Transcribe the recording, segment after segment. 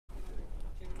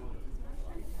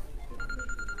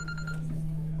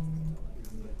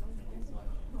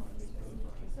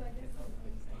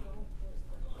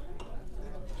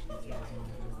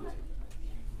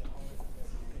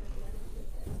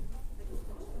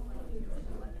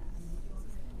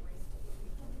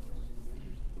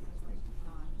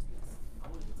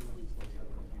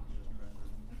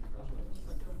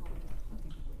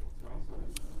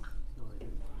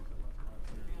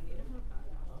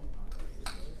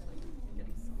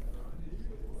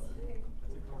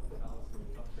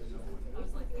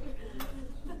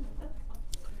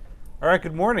All right,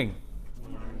 good morning.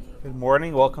 Good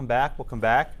morning. Welcome back. Welcome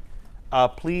back.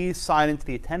 Please sign into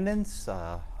the attendance.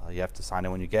 You have to sign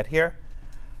in when you get here.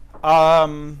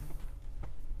 I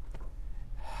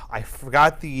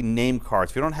forgot the name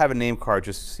cards. If you don't have a name card,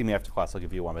 just see me after class. I'll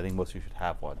give you one. I think most of you should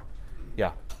have one.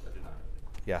 Yeah.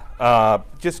 Yeah.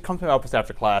 Just come to my office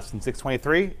after class in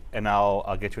 623, and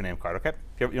I'll get you a name card, okay?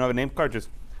 If you don't have a name card, just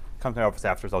come to my office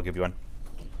afterwards. I'll give you one.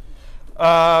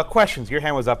 Questions? Your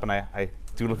hand was up, and I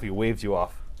do look like he waved you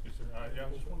off. Yes, sir. Yeah, I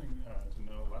was just wanting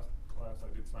to know, last class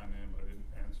I did sign in, but I didn't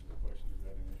answer the question. Is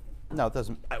that an issue? No, it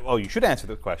doesn't. Oh, you should answer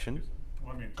the question. Yes,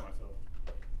 well, I mean to myself.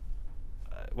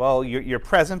 Well, you're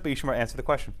present, but you should answer the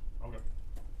question. Okay.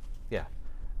 Yeah.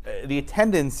 The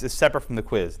attendance is separate from the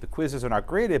quiz. The quizzes are not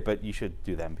graded, but you should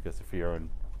do them because they're for your own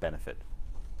benefit.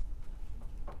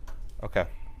 Okay.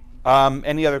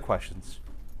 Any other questions?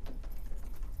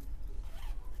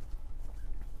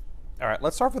 All right,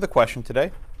 let's start with a question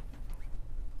today.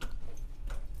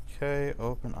 Okay,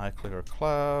 open iClicker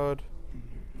Cloud.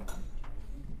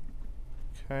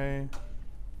 Okay.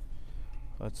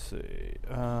 Let's see.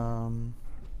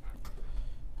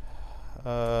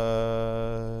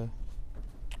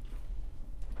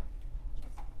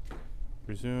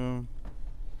 Resume.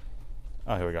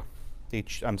 Oh, here we go.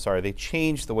 I'm sorry, they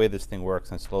changed the way this thing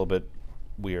works, and it's a little bit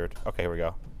weird. Okay, here we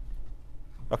go.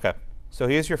 Okay, so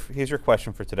here's your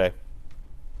question for today.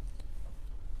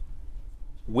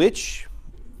 Which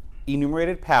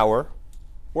enumerated power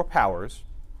or powers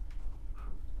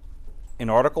in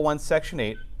Article 1, Section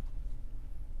 8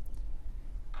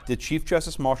 did Chief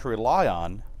Justice Marshall rely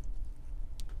on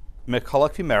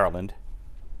McCulloch v. Maryland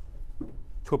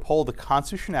to uphold the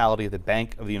constitutionality of the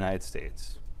Bank of the United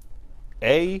States?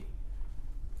 A,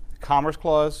 the Commerce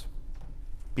Clause.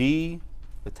 B,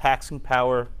 the taxing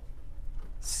power.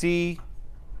 C,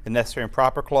 the Necessary and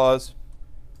Proper Clause.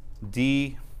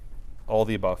 D, all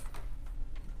the above.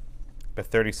 About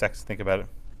 30 seconds to think about it.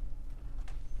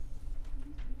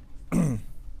 Okay.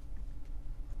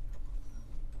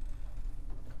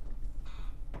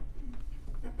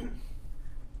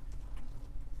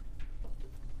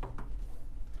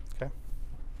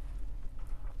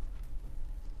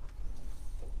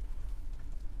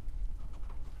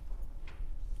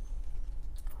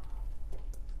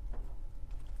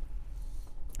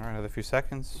 All right, another few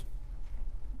seconds.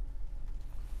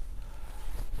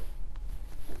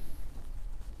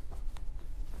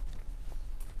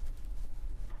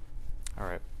 All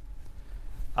right.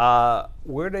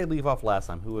 Where did I leave off last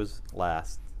time? Who was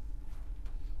last?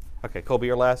 Okay, Colby,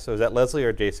 you're last. So is that Leslie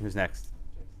or Jason? Who's next?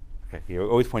 Okay, you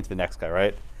always point to the next guy,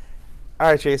 right? All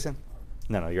right, Jason.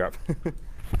 No, you're up.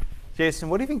 Jason,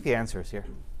 what do you think the answer is here?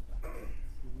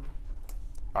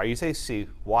 All right, you say C.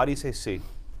 Why do you say C?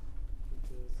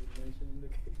 Because it mentioned in the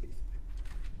case,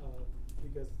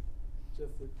 because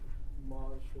Justice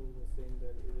Marshall was saying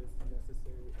that it is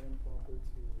necessary and proper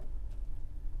to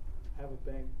have a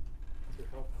bank to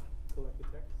help collect the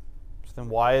tax. So then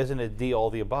why isn't it D, all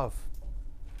the above?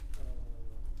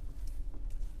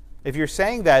 If you're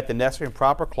saying that the Necessary and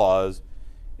Proper Clause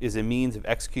is a means of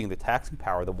executing the taxing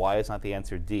power, then why is not the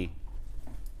answer D?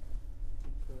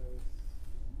 Because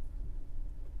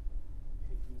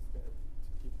it used that to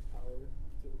give power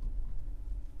to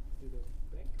the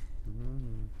bank.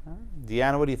 All right.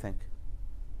 Deanna, what do you think?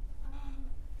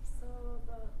 So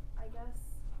I guess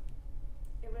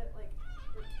it would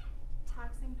the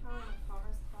taxing power and the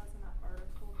Commerce Clause in that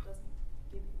article doesn't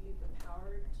give you the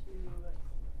power to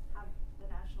have the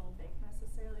national bank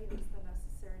necessarily. It was the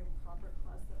Necessary and Proper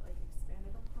Clause that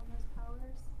expanded upon those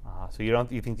powers. So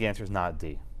you think the answer is not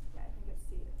D? Yeah, I think it's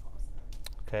C also.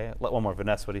 Okay. One more.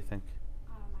 Vanessa, what do you think?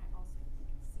 I also think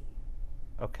it's C.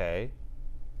 Okay.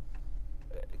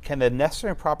 Can the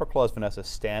Necessary and Proper Clause, Vanessa,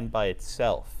 stand by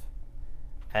itself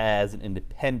as an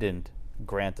independent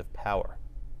grant of power?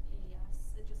 Yes,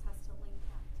 it just has to link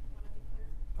back to one of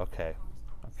the other. Okay.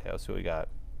 Okay, let's see what we got.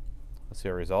 Let's see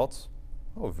our results.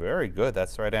 Oh, very good.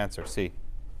 That's the right answer. C.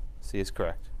 C is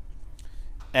correct.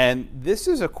 And this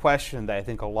is a question that I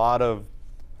think a lot of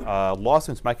law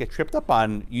students might get tripped up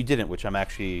on. You didn't, which I'm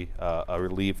actually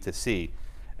relieved to see.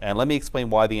 And let me explain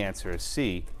why the answer is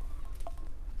C.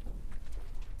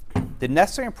 The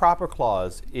Necessary and Proper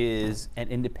Clause is an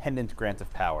independent grant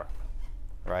of power,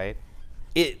 right?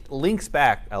 It links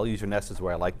back, I'll use Vanessa's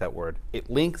word, I like that word. It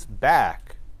links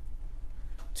back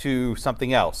to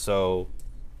something else. So,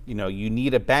 you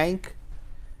need a bank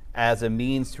as a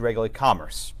means to regulate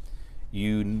commerce.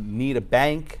 You need a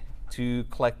bank to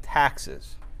collect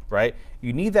taxes, right?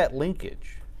 You need that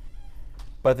linkage.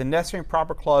 But the Necessary and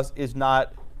Proper Clause is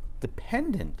not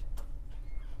dependent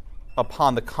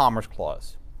upon the Commerce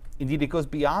Clause. Indeed, it goes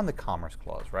beyond the Commerce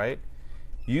Clause, right?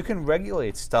 You can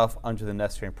regulate stuff under the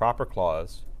Necessary and Proper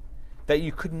Clause that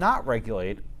you could not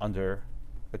regulate under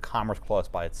the Commerce Clause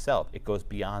by itself. It goes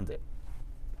beyond it.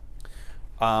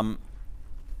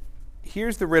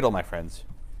 Here's the riddle, my friends.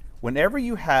 Whenever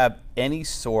you have any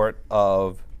sort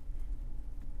of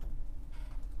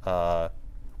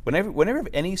whenever you have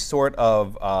any sort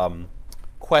of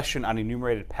question on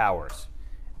enumerated powers,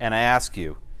 and I ask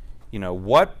you,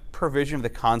 what provision of the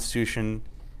Constitution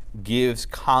gives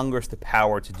Congress the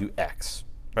power to do X,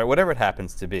 right? Whatever it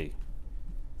happens to be.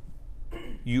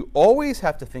 You always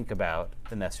have to think about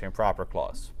the Necessary and Proper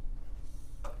Clause.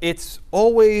 It's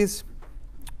always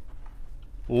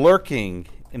lurking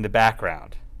in the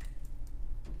background,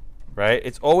 right?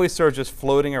 It's always sort of just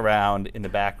floating around in the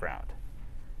background.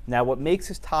 Now, what makes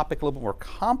this topic a little bit more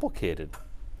complicated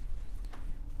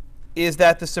is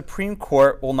that the Supreme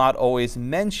Court will not always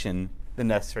mention the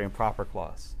Necessary and Proper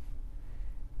Clause.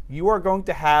 You are going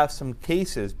to have some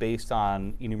cases based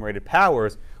on enumerated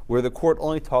powers where the court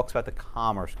only talks about the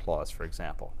Commerce Clause, for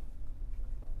example.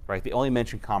 Right? They only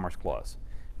mention Commerce Clause.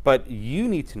 But you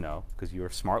need to know, because you're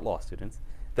smart law students,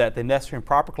 that the Necessary and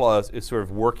Proper Clause is sort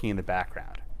of working in the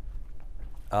background.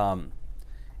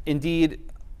 Indeed,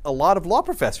 a lot of law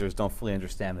professors don't fully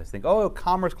understand this. Think, oh,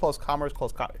 Commerce Clause, Commerce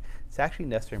Clause. It's actually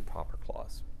Necessary and Proper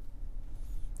Clause.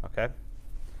 Okay?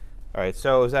 All right,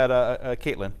 so is that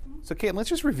Caitlin? So Caitlin, let's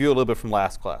just review a little bit from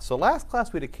last class. So last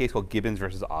class we had a case called Gibbons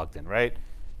versus Ogden, right?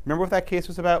 Remember what that case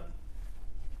was about?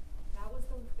 That was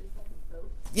the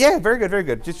vote. Yeah, very good, very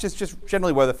good. Just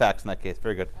generally what are the facts in that case?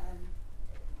 Very good.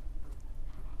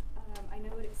 I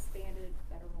know it expanded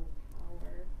federal power.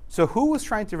 So who was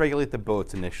trying to regulate the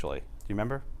boats initially? Do you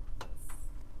remember? The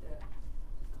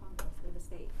Congress or the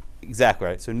state. Exactly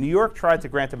right. So New York tried to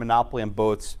grant a monopoly on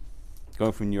boats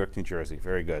going from New York to New Jersey.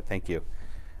 Very good. Thank you.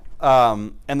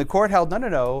 And the court held,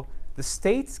 no. The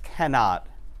states cannot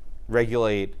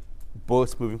regulate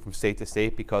boats moving from state to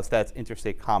state because that's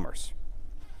interstate commerce.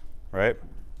 Right?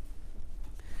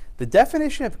 The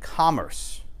definition of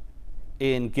commerce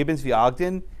in Gibbons v.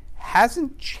 Ogden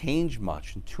hasn't changed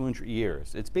much in 200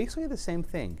 years. It's basically the same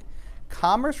thing.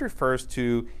 Commerce refers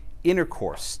to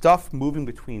intercourse, stuff moving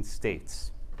between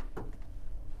states.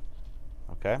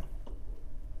 Okay?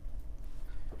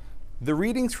 The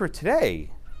readings for today,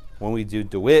 when we do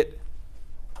Dewitt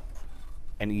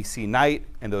and E.C. Knight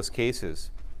and those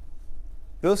cases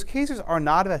are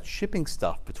not about shipping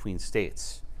stuff between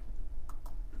states.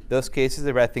 Those cases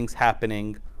are about things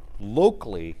happening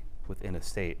locally within a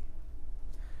state.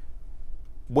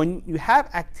 When you have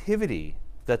activity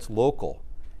that's local,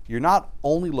 you're not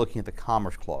only looking at the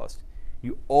Commerce Clause.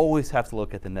 You always have to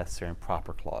look at the Necessary and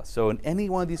Proper Clause. So in any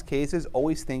one of these cases,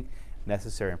 always think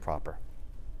necessary and proper.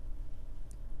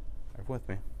 Everyone with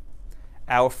me?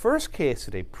 Our first case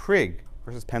today, Prigg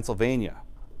versus Pennsylvania,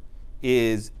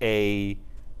 is a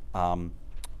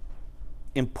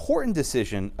important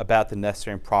decision about the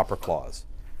Necessary and Proper Clause,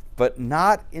 but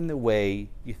not in the way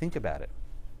you think about it.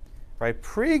 Right?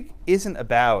 Prigg isn't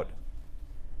about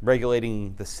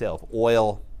regulating the sale of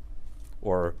oil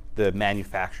or the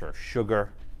manufacture of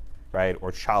sugar, right,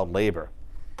 or child labor.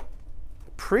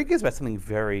 Prigg is about something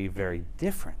very, very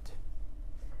different.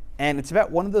 And it's about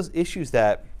one of those issues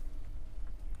that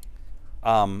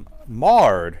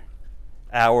marred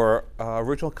our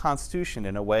original Constitution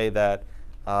in a way that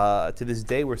to this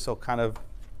day we're still kind of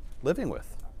living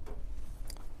with.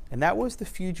 And that was the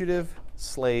Fugitive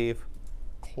Slave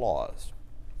Clause.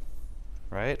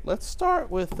 Right? Let's start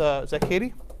with, is that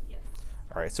Katie? Yes.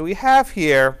 All right, so we have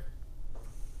here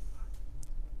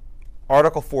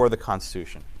Article 4 of the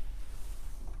Constitution.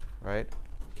 Right?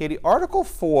 Katie, Article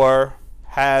 4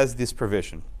 has this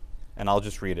provision, and I'll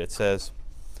just read it. It says,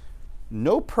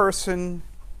 no person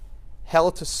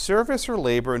held to service or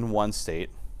labor in one state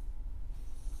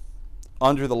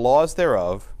under the laws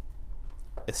thereof,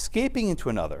 escaping into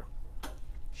another,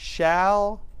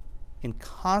 shall, in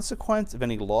consequence of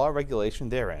any law or regulation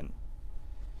therein,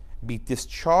 be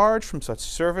discharged from such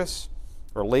service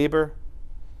or labor,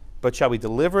 but shall be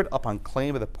delivered upon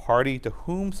claim of the party to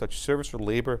whom such service or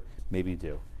labor may be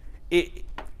due.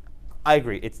 I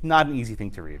agree, it's not an easy thing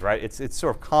to read, right? It's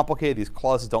sort of complicated, these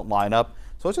clauses don't line up.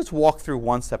 So let's just walk through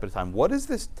one step at a time. What is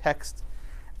this text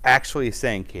actually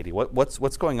saying, Katie?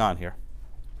 What's going on here?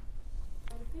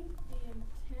 I think the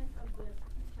intent of the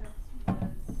text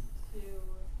was to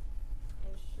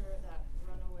ensure that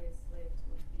runaway slaves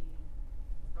would be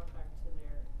brought back to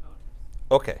their owners.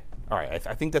 Okay, all right,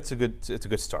 I think it's a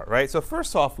good start, right? So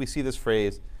first off, we see this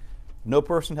phrase, no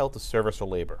person held to service or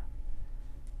labor.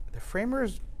 The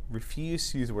framers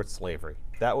refused to use the word slavery.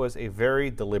 That was a very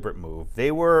deliberate move.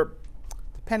 They were,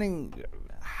 depending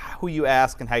who you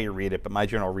ask and how you read it, but my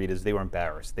general read is they were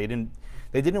embarrassed. They didn't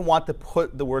want to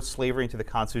put the word slavery into the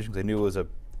Constitution because they knew it was a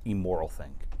immoral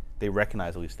thing. They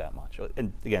recognized at least that much.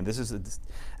 And again, this is a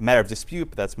matter of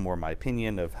dispute, but that's more my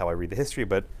opinion of how I read the history,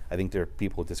 but I think there are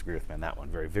people who disagree with me on that one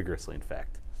very vigorously, in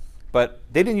fact. But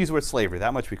they didn't use the word slavery.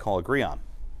 That much we can all agree on.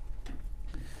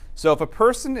 So if a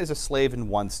person is a slave in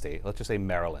one state, let's just say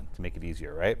Maryland to make it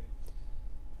easier, right?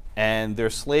 And they're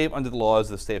a slave under the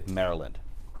laws of the state of Maryland,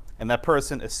 and that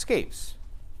person escapes.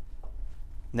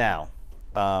 Now,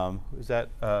 is that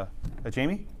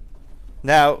Jamie?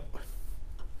 Now,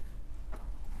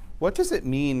 what does it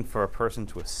mean for a person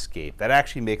to escape? That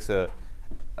actually makes that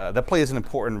plays an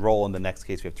important role in the next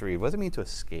case we have to read. What does it mean to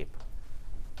escape?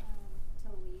 To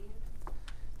leave.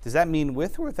 Does that mean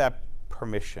with or without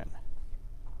permission?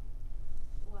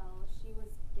 Well, she was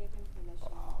given permission.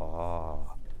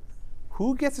 Oh.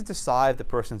 Who gets to decide if the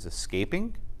person's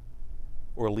escaping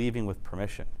or leaving with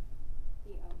permission?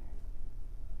 The owner.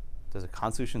 Does the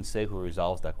Constitution say who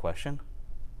resolves that question?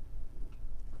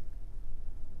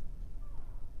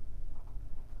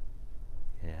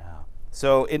 Yeah.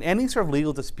 So in any sort of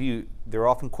legal dispute, there are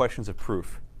often questions of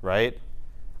proof, right?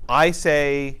 I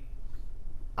say,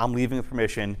 I'm leaving with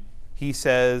permission. He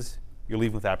says, you're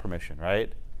leaving without permission,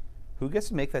 right? Who gets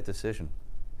to make that decision?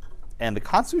 And the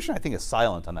Constitution, I think, is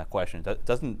silent on that question. It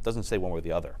doesn't say one way or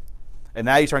the other. And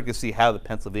now you're starting to see how the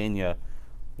Pennsylvania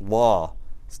law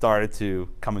started to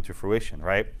come into fruition,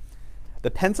 right?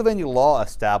 The Pennsylvania law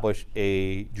established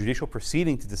a judicial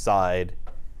proceeding to decide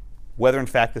whether, in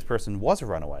fact, this person was a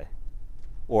runaway,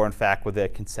 or, in fact, whether they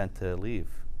had consent to leave.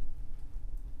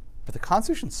 But the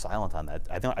Constitution's silent on that.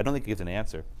 I don't think it gives an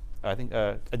answer. I think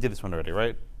I did this one already,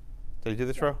 right? Did I do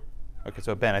this row? Okay,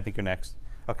 so Ben, I think you're next.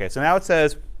 Okay, so now it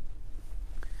says,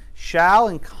 shall,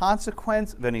 in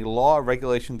consequence of any law or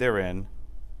regulation therein,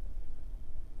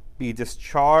 be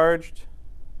discharged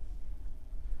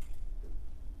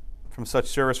from such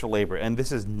service or labor. And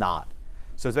this is not.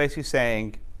 So it's basically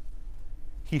saying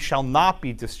he shall not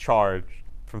be discharged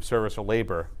from service or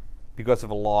labor because of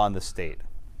a law in the state.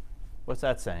 What's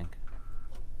that saying?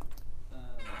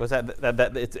 What's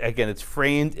that it's, again, it's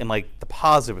framed in like the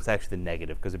positive, it's actually the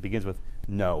negative because it begins with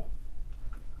no.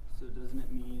 So doesn't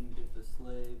it mean if a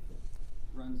slave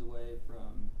runs away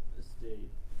from a state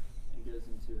and goes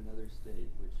into another state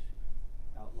which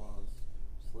outlaws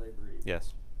slavery,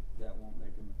 Yes. that won't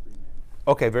make him a free man?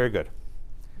 Okay, very good.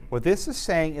 What this is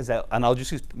saying is that, and I'll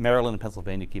just use Maryland and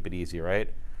Pennsylvania to keep it easy, right?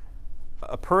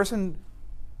 A person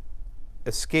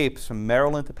escapes from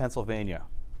Maryland to Pennsylvania.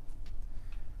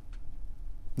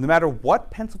 No matter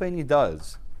what Pennsylvania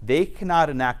does, they cannot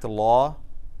enact a law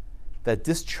that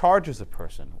discharges a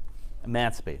person,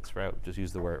 emancipates, right? Just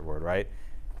use the word, right?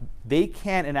 They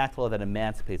can't enact a law that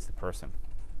emancipates the person,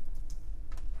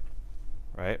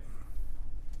 right?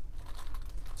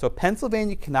 So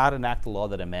Pennsylvania cannot enact a law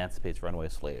that emancipates runaway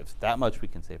slaves. That much we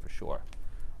can say for sure,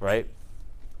 right?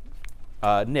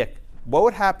 Nick, what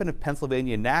would happen if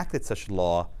Pennsylvania enacted such a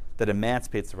law that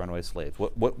emancipates the runaway slaves?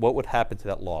 What would happen to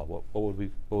that law? What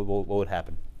would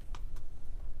happen?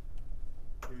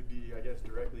 It would be, I guess,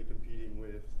 directly competing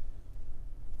with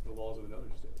the laws of another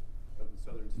state, of the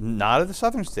southern state. Not of the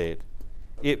southern state.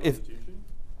 Of the Constitution?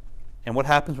 And what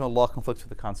happens when a law conflicts with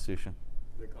the Constitution?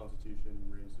 The Constitution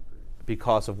reigns supreme.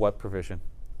 Because of what provision?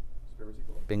 Supremacy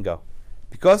clause. Bingo.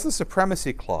 Because of the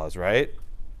supremacy clause, right?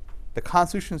 The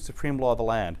Constitution is the supreme law of the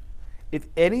land. If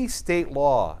any state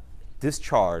law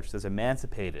discharged as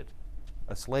emancipated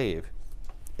a slave,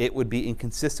 it would be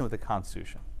inconsistent with the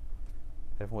Constitution.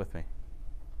 Everyone with me?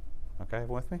 Okay,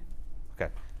 everyone with me?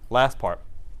 Okay. Last part.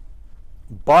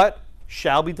 But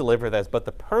shall be delivered, that is, but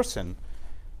the person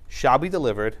shall be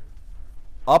delivered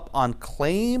up on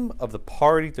claim of the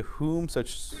party to whom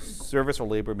such service or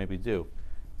labor may be due.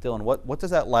 Dylan, what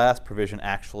does that last provision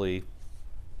actually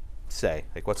say?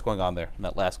 Like, what's going on there in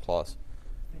that last clause?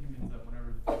 I think it means that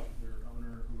whenever their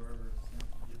owner, whoever is sent to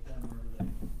get them, wherever they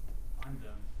find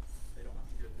them, they don't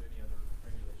have to go through any other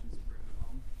regulations to bring them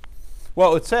home.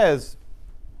 Well, it says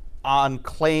on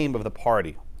claim of the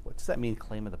party. What does that mean,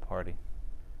 claim of the party?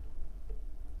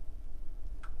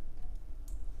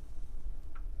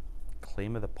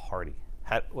 Claim of the party.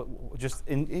 Just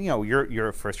you're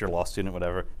a first year law student,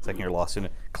 whatever, second year law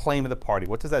student. Claim of the party.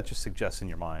 What does that just suggest in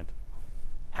your mind?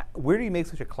 Where do you make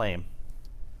such a claim?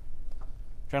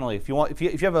 Generally, if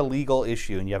you have a legal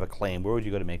issue and you have a claim, where would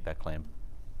you go to make that claim?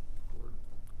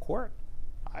 Court.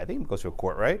 I think it goes to a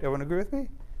court, right? Everyone agree with me?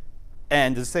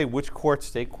 And does it say which court?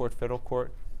 State court, federal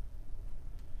court?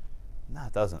 No,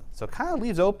 it doesn't. So it kind of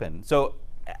leaves open. So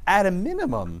at a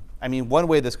minimum, I mean, one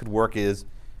way this could work is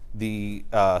the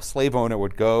slave owner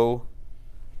would go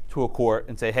to a court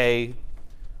and say, hey,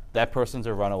 that person's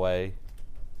a runaway.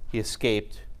 He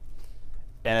escaped.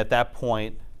 And at that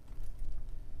point,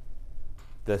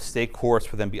 the state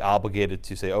courts would then be obligated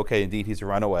to say, okay, indeed, he's a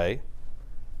runaway.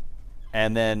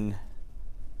 And then,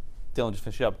 Dylan, just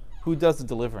finish up. Who does the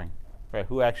delivering? Right?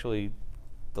 Who actually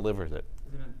delivers it?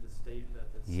 Isn't it the state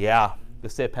that this? Yeah. The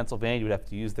state of Pennsylvania would have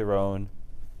to use their own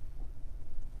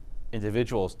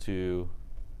individuals to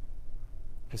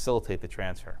facilitate the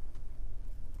transfer.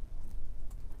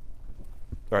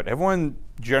 All right, everyone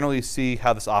generally see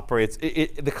how this operates.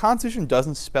 The Constitution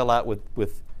doesn't spell out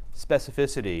with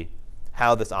specificity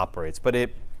how this operates, but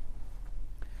it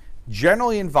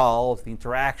generally involves the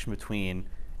interaction between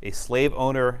a slave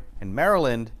owner in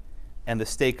Maryland and the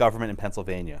state government in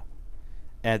Pennsylvania.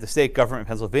 And the state government in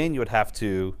Pennsylvania would have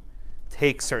to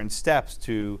take certain steps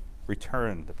to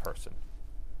return the person.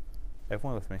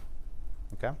 Everyone with me?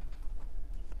 Okay.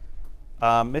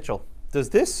 Mitchell, does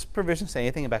this provision say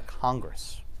anything about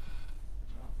Congress?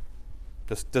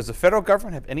 Does the federal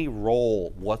government have any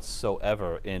role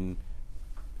whatsoever in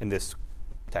this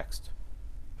text?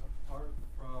 Apart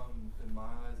from, in my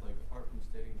eyes, like apart from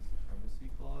stating the supremacy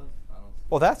clause, I don't see.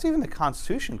 Well, that's even the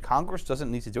Constitution. Congress doesn't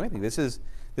need to do anything. This is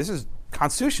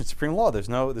Constitution, supreme law. There's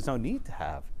no need to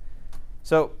have.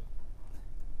 So,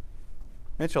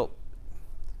 Mitchell,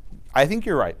 I think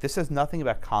you're right. This says nothing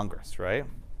about Congress, right?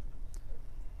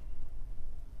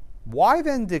 Why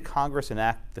then did Congress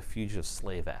enact the Fugitive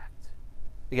Slave Act?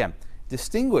 Again,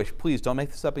 distinguish, please don't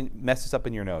mess this up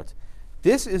in your notes.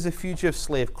 This is a Fugitive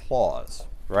Slave Clause,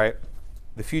 right?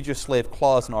 The Fugitive Slave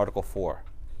Clause in Article 4.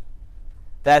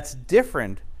 That's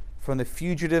different from the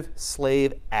Fugitive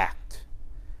Slave Act,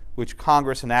 which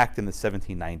Congress enacted in the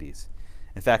 1790s.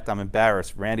 In fact, I'm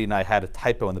embarrassed. Randy and I had a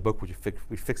typo in the book, which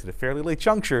we fixed at a fairly late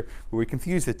juncture, where we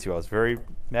confused the two. I was very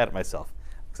mad at myself,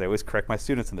 because I always correct my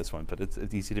students in this one, but it's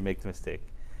easy to make the mistake.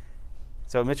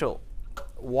 So, Mitchell,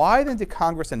 why then did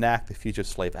Congress enact the Fugitive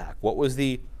Slave Act? What was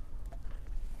the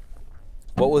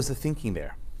thinking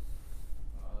there?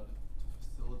 To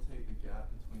facilitate the gap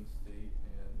between state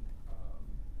and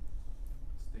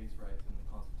states' rights in the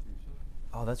Constitution.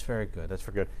 Oh, that's very good. That's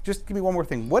very good. Just give me one more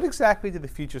thing. What exactly did the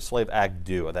Fugitive Slave Act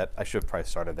do? That I should have probably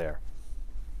started there.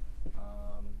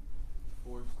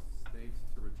 Forced states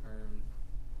to return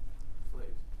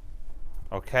slaves.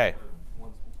 Okay. Or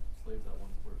slaves that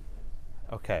once were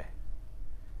slaves. Okay.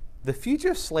 The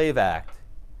Fugitive Slave Act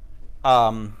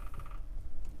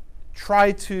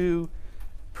tried to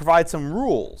provide some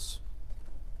rules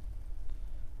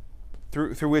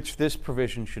through which this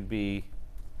provision should be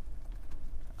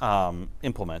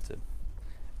implemented.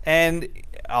 And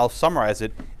I'll summarize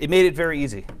it. It made it very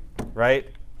easy, right?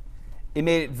 It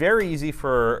made it very easy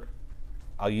for,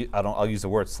 I'll use the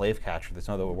word slave catcher. There's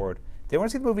no other word. Did anyone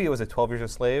see the movie? It was a 12 Years a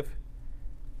Slave.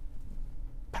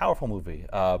 Powerful movie.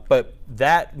 But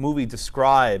that movie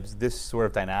describes this sort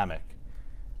of dynamic.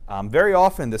 Very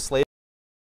often, the slaves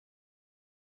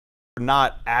were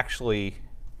not actually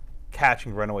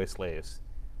catching runaway slaves.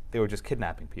 They were just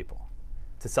kidnapping people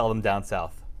to sell them down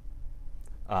south.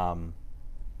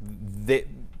 They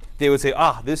would say,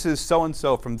 this is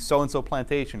so-and-so from so-and-so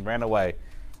plantation, ran away.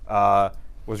 Was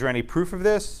there any proof of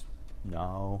this?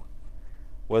 No.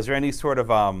 Was there any sort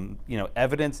of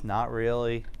evidence? Not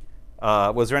really.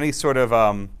 Was there any sort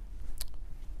of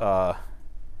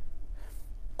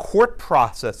court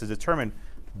process to determine,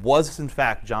 was this in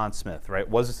fact John Smith, right?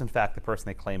 Was this in fact the person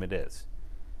they claim it is?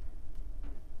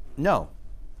 No.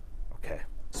 Okay.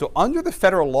 So under the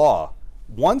federal law,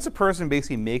 once a person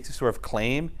basically makes a sort of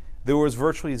claim, there was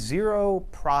virtually zero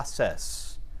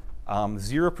process,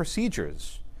 zero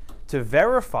procedures to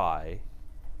verify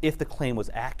if the claim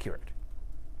was accurate.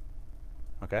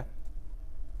 Okay?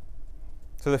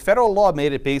 So the federal law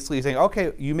made it basically saying,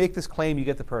 okay, you make this claim, you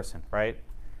get the person, right?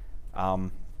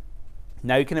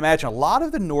 Now you can imagine a lot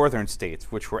of the northern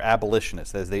states, which were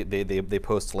abolitionists as they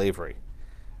opposed slavery,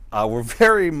 were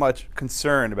very much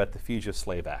concerned about the Fugitive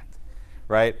Slave Act,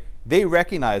 right? They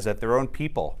recognized that their own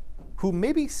people, who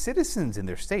may be citizens in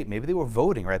their state, maybe they were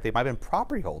voting, right? They might have been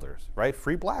property holders, right?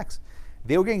 Free blacks.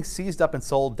 They were getting seized up and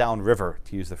sold downriver,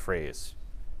 to use the phrase,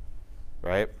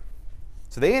 right?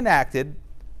 So they enacted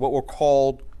what were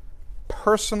called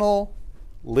personal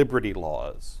liberty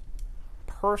laws.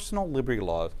 Personal liberty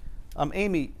laws.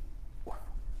 Amy,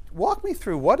 walk me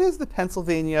through, what is the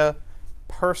Pennsylvania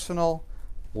personal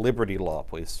liberty law,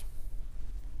 please?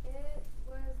 It was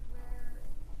where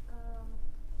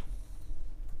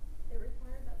it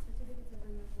required that certificates of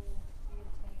removal be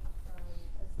obtained from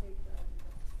a state judge.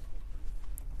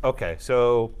 Okay,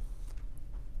 so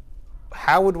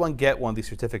how would one get one of these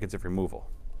certificates of removal?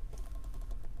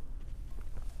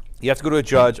 You have to go to a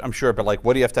judge, I'm sure, but like,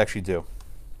 what do you have to actually do?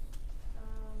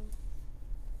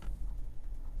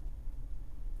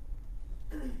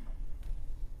 I don't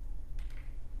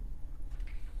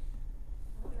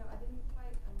know, I didn't quite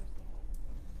understand it.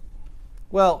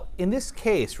 Well, in this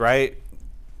case, right,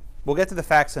 we'll get to the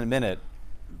facts in a minute,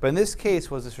 but in this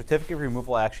case, was the certificate of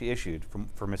removal actually issued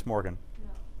for Miss Morgan?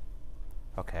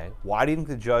 No. Okay. Why do you think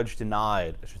the judge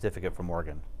denied a certificate for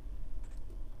Morgan?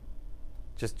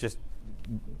 Just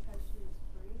Because she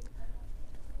was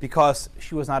free? because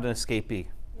she was not an escapee.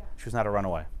 Yeah. She was not a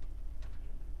runaway.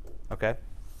 Okay?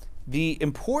 The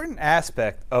important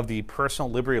aspect of the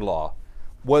personal liberty law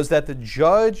was that the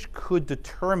judge could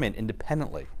determine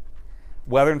independently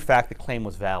whether in fact the claim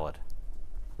was valid.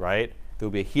 Right? There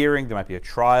would be a hearing, there might be a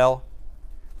trial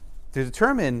to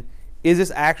determine, is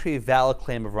this actually a valid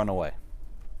claim of runaway?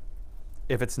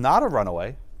 If it's not a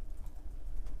runaway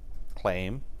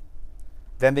claim,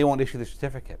 then they won't issue the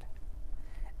certificate.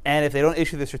 And if they don't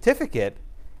issue the certificate,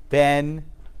 then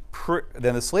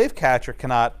the slave catcher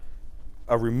cannot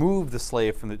remove the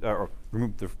slave from the, or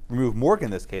remove Morgan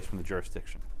in this case from the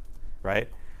jurisdiction, right?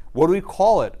 What do we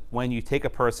call it when you take a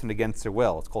person against their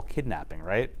will? It's called kidnapping,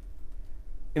 right?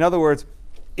 In other words,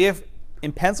 if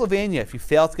in Pennsylvania, if you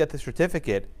fail to get the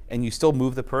certificate and you still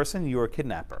move the person, you are a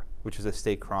kidnapper, which is a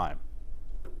state crime.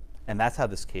 And that's how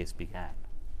this case began.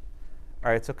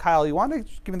 All right, so Kyle, you want to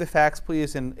give me the facts,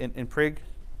 please, in Prigg?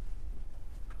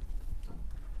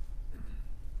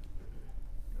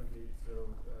 Okay, so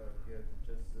yeah, the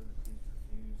justice of the peace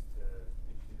refused to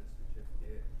issue the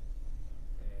certificate,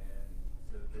 and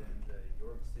so then the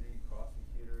York City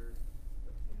prosecutor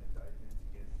obtained indictment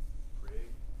against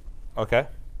Prigg. Okay.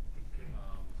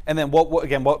 And then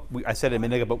I said it a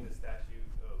minute ago, but The statute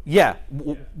of yeah,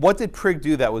 yeah. what did Prigg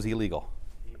do that was illegal?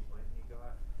 When he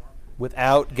got marketed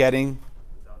Without getting any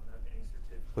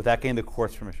certificate. Without getting the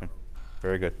court's permission.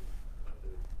 Very good.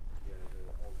 The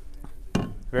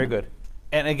alderman. Very good.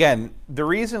 And again, the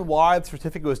reason why the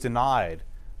certificate was denied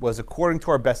was, according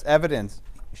to our best evidence,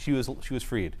 she was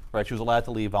freed. Right? She was allowed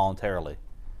to leave voluntarily.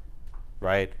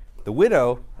 Right? The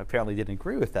widow apparently didn't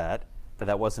agree with that, but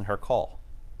that wasn't her call.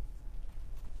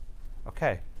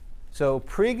 Okay. So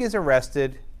Prigg is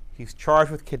arrested. He's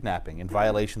charged with kidnapping in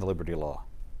violation of the liberty law.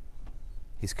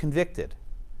 He's convicted.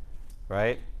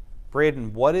 Right?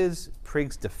 Braden, what is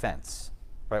Prigg's defense?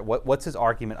 Right? What's his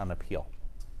argument on appeal?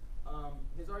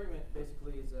 His argument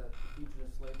basically is that the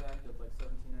Fugitive Slave Act of like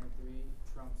 1793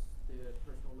 trumps the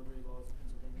personal liberty laws of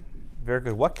Pennsylvania. Very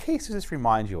good. What case does this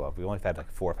remind you of? We only had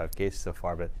like 4 or 5 cases so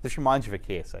far, but this reminds you of a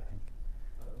case, I think.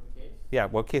 The case? Yeah,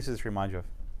 what case does this remind you of?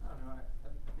 I don't know. I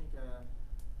think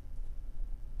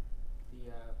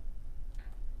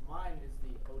mine is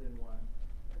the Odin one.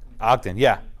 that comes out. Ogden,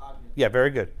 yeah. Ogden. Yeah, very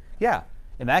good. Yeah.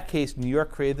 In that case, New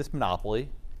York created this monopoly,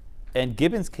 and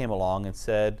Gibbons came along and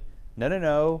said,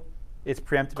 no, it's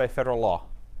preempted by federal law.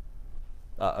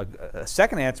 A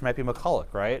second answer might be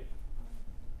McCulloch, right?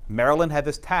 Maryland had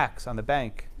this tax on the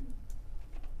bank.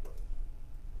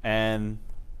 And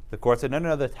the court said,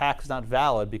 no, the tax is not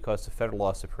valid because the federal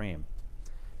law is supreme.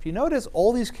 If you notice,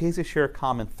 all these cases share a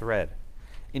common thread.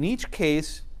 In each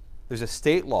case, there's a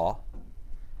state law,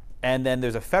 and then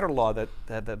there's a federal law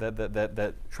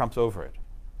that trumps over it,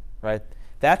 right?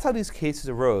 That's how these cases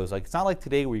arose. Like, it's not like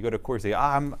today where you go to court and say,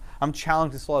 I'm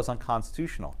challenging this law as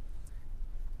unconstitutional.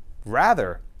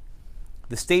 Rather,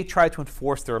 the state tried to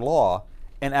enforce their law,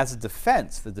 and as a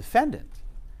defense, the defendant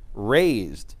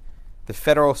raised the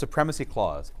federal supremacy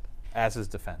clause as his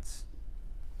defense.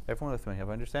 Everyone with me, have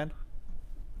I understand?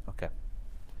 Okay.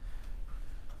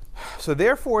 So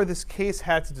therefore, this case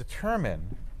had to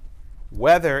determine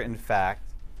whether, in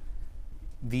fact,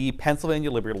 the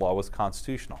Pennsylvania liberty law was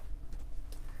constitutional.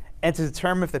 And to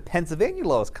determine if the Pennsylvania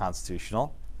law is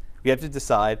constitutional, we have to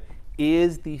decide,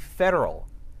 is the federal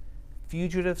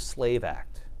Fugitive Slave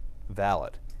Act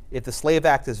valid? If the Slave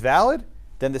Act is valid,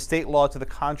 then the state law to the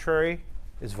contrary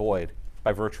is void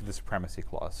by virtue of the supremacy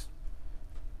clause.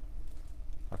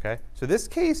 Okay? So this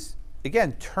case,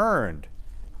 again, turned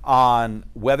on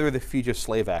whether the Fugitive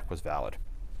Slave Act was valid.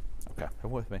 Okay,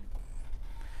 come with me.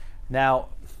 Now,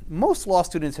 most law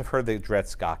students have heard the Dred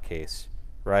Scott case,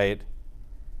 right?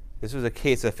 This was a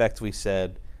case that effectively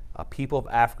said people of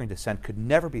African descent could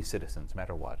never be citizens, no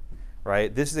matter what,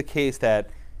 right? This is a case that,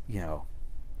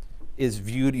 is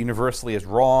viewed universally as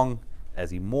wrong,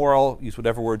 as immoral. Use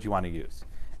whatever word you want to use.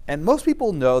 And most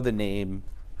people know the name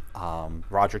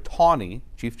Roger Taney,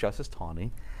 Chief Justice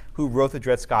Taney, who wrote the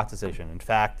Dred Scott decision. In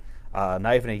fact,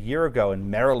 Not even a year ago in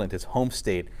Maryland, his home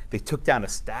state, they took down a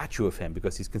statue of him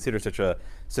because he's considered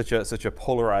such a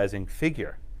polarizing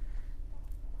figure.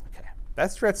 Okay,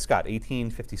 that's Dred Scott,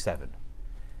 1857.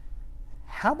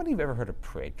 How many have ever heard of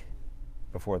Prigg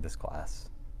before this class?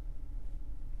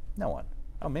 No one.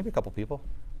 Oh, maybe a couple people.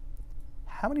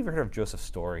 How many have ever heard of Joseph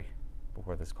Story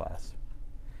before this class?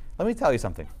 Let me tell you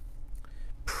something.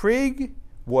 Prigg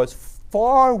was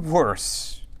far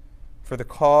worse for the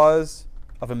cause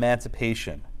of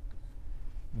emancipation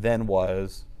than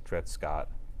was Dred Scott.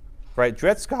 Right?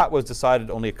 Dred Scott was decided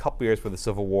only a couple years before the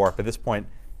Civil War. By this point,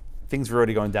 things were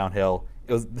already going downhill.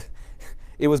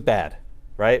 It was bad,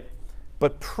 right?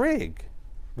 But Prigg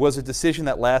was a decision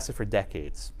that lasted for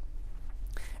decades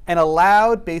and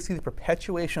allowed basically the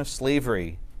perpetuation of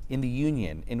slavery in the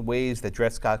Union in ways that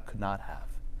Dred Scott could not have,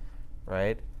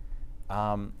 right?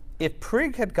 If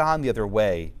Prigg had gone the other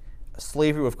way,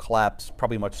 slavery would have collapsed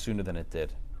probably much sooner than it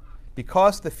did.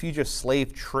 Because the fugitive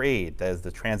slave trade, that is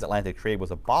the transatlantic trade,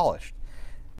 was abolished,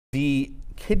 the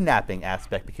kidnapping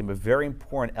aspect became a very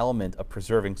important element of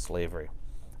preserving slavery.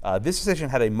 This decision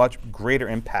had a much greater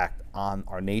impact on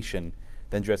our nation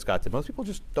than Dred Scott did. Most people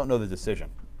just don't know the decision.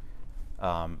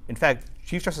 In fact,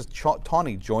 Chief Justice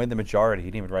Taney joined the majority. He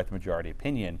didn't even write the majority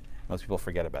opinion. Most people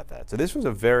forget about that. So this was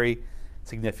a very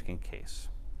significant case.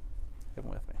 Get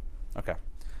with me. Okay.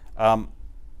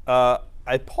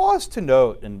 I paused to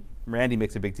note, and Randy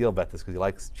makes a big deal about this because he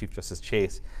likes Chief Justice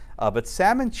Chase, but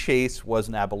Salmon Chase was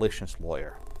an abolitionist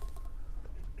lawyer.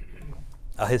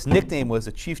 His nickname was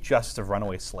the Chief Justice of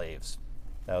Runaway Slaves.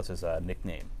 That was his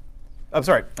nickname. I'm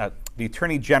sorry, the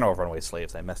Attorney General of Runaway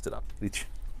Slaves. I messed it up. The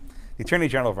Attorney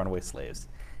General of Runaway Slaves.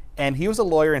 And he was a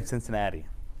lawyer in Cincinnati.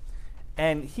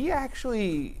 And he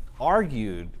actually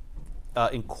argued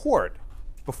in court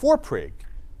before Prigg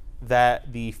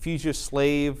that the Fugitive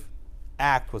Slave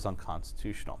Act was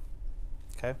unconstitutional.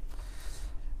 Okay?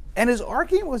 And his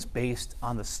argument was based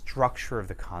on the structure of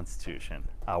the Constitution.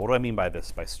 What do I mean by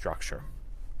this, by structure?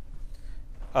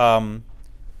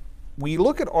 We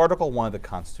look at Article 1 of the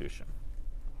Constitution.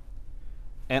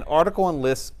 And Article 1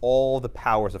 lists all the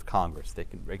powers of Congress. They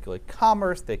can regulate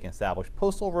commerce, they can establish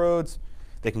postal roads,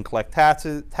 they can collect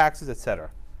taxes,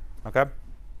 etc. Okay?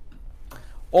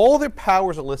 All their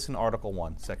powers are listed in Article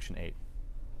 1, Section 8.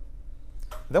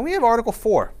 Then we have Article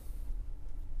 4.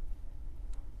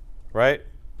 Right?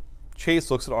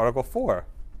 Chase looks at Article 4.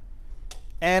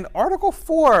 And Article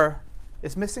 4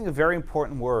 is missing a very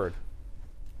important word.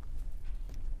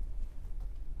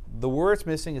 The word it's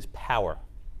missing is power.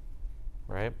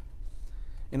 Right?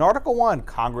 In Article 1,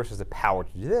 Congress has the power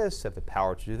to do this, have the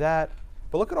power to do that.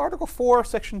 But look at Article 4,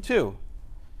 Section 2.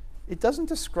 It doesn't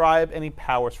describe any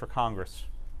powers for Congress.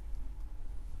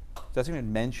 It doesn't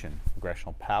even mention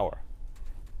congressional power.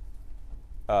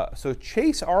 So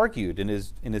Chase argued in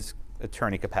his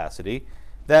attorney capacity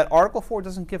that Article 4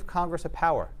 doesn't give Congress a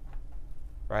power.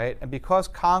 Right? And because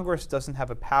Congress doesn't have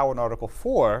a power in Article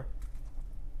 4,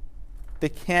 they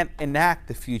can't enact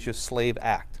the Fugitive Slave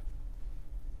Act.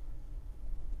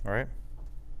 All right?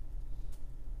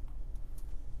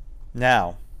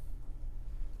 Now,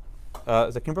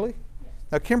 is that Kimberly? Yes.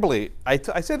 Now, Kimberly, I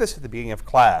said this at the beginning of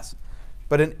class,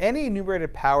 but in any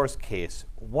enumerated powers case,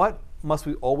 what must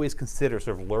we always consider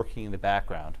sort of lurking in the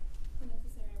background? The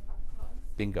necessary and proper clause.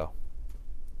 Bingo.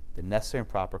 The necessary and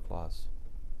proper clause.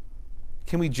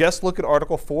 Can we just look at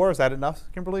Article 4? Is that enough,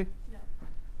 Kimberly? No.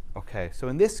 Okay, so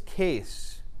in this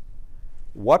case,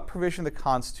 what provision of the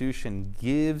Constitution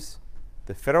gives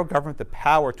the federal government the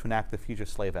power to enact the Fugitive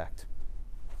Slave Act?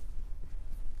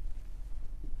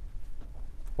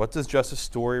 What does Justice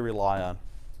Story rely on?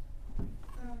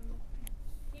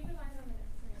 He relies on the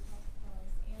necessary and proper clause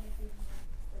and the Fugitive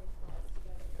Slave Clause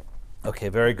together. Okay,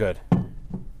 very good.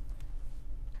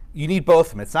 You need both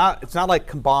of them. It's not like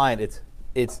combined.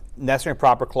 It's necessary and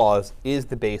proper clause is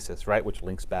the basis, right, which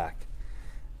links back.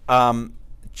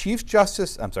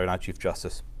 Justice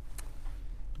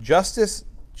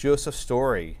Joseph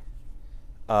Story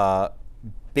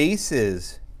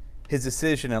bases his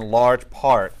decision in large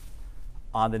part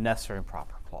on the necessary and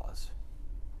proper clause.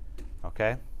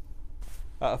 Okay?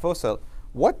 Fosa,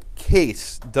 what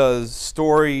case does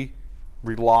Story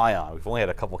rely on? We've only had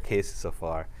a couple cases so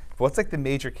far. What's like the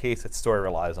major case that Story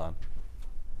relies on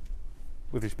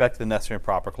with respect to the necessary and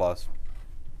proper clause?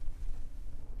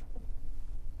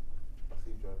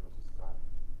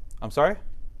 I'm sorry?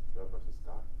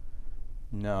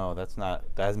 No, that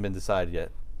hasn't been decided yet.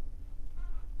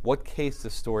 What case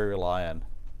does Story rely on?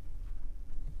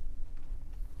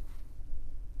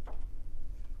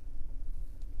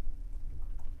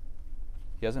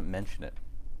 He doesn't mention it.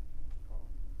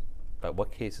 But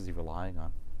what case is he relying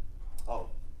on? Oh,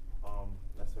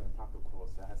 that's an improper clause.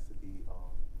 That has to be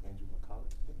Andrew McCulloch.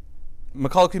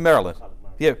 McCulloch v. Maryland. McCulloch,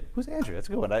 Maryland. Yeah, who's Andrew? That's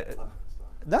a good one. Sorry.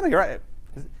 No, you're right.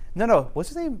 No, what's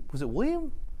his name? Was it William?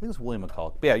 I think it was William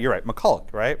McCulloch. But yeah, you're right.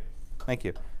 McCulloch, right? Thank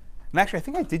you. And actually, I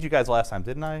think I did you guys last time,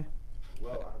 didn't I?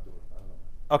 Well, I'll do it. I don't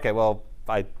know. Okay, well,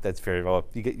 that's very well.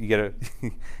 You get a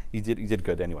you did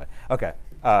good anyway. Okay.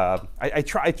 I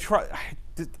try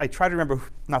to remember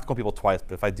not to call people twice,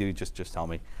 but if I do, just tell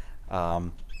me.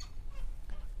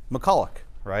 McCulloch,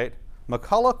 right?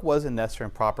 McCulloch was a necessary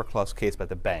and proper clause case by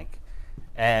the bank,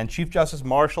 and Chief Justice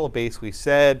Marshall basically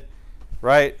said,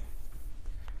 right,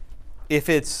 if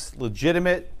it's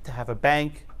legitimate to have a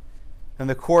bank, then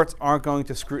the courts aren't going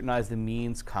to scrutinize the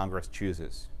means Congress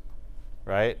chooses,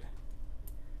 right?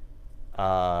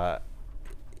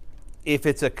 If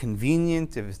it's a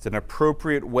convenient, if it's an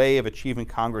appropriate way of achieving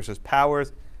Congress's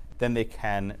powers, then they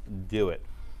can do it.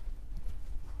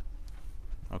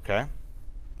 Okay?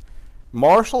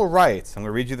 Marshall writes, I'm going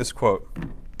to read you this quote.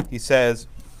 He says,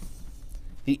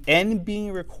 "The end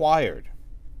being required,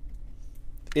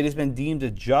 it has been deemed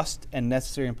a just and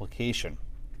necessary implication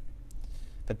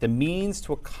that the means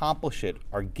to accomplish it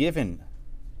are given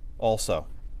also.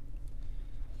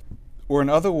 Or in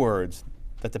other words,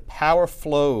 that the power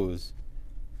flows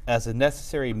as a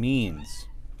necessary means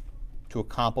to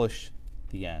accomplish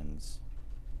the ends."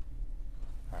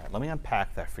 All right, let me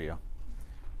unpack that for you.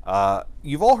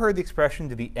 You've all heard the expression,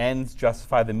 "Do the ends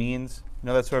justify the means?" You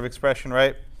know that sort of expression,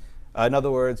 right? In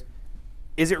other words,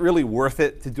 is it really worth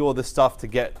it to do all this stuff to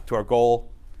get to our goal?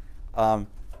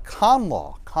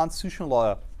 ConLaw, constitutional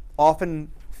law,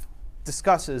 often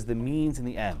discusses the means and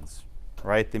the ends,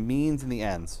 right? The means and the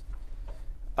ends.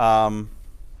 What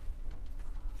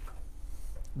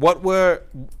are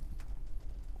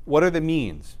the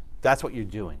means? That's what you're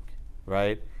doing,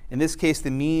 right? In this case,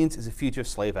 the means is a Fugitive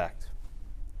Slave Act,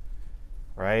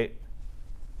 right?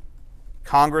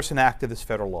 Congress enacted this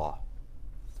federal law.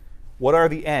 What are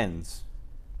the ends?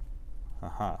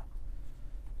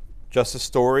 Justice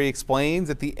Story explains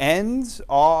that the ends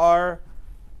are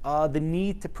the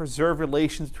need to preserve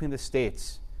relations between the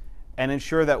states and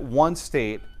ensure that one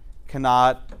state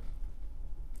cannot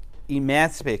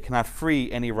emancipate, cannot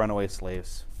free any runaway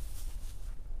slaves.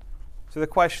 So the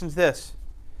question is this: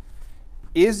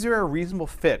 is there a reasonable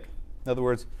fit? In other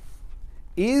words,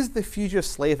 is the Fugitive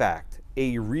Slave Act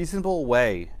a reasonable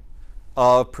way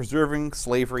of preserving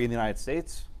slavery in the United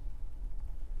States?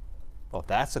 Well, if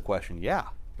that's the question, yeah,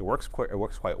 it works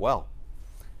quite well.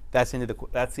 That's the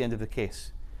end of the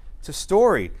case. It's a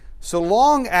story. So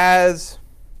long as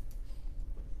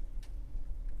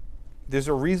there's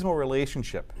a reasonable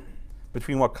relationship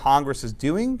between what Congress is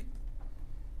doing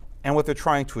and what they're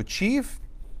trying to achieve,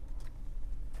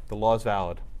 the law is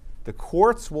valid. The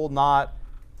courts will not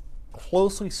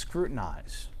closely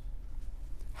scrutinize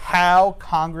how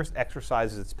Congress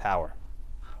exercises its power.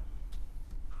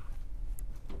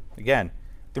 Again,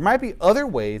 there might be other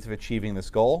ways of achieving this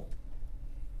goal,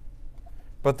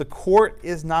 but the court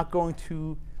is not going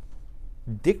to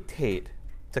dictate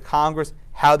to Congress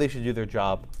how they should do their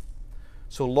job.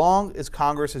 So long as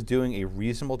Congress is doing a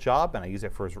reasonable job, and I use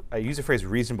the phrase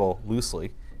reasonable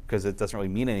loosely because it doesn't really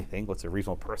mean anything. What's a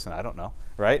reasonable person? I don't know,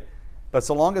 right? But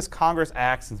so long as Congress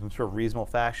acts in some sort of reasonable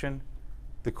fashion,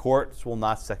 the courts will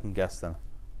not second guess them.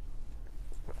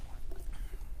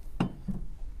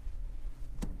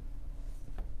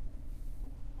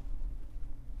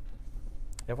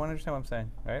 Everyone understand what I'm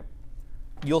saying, right?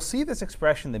 You'll see this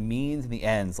expression, the means and the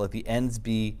ends, let the ends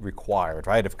be required,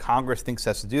 right? If Congress thinks it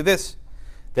has to do this,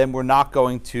 then we're not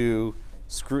going to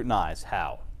scrutinize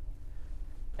how.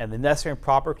 And the necessary and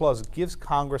proper clause gives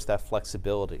Congress that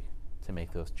flexibility to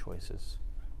make those choices.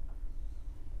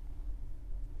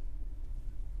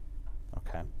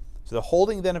 Okay. So the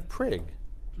holding then of Prigg,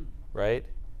 right,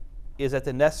 is that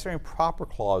the necessary and proper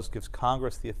clause gives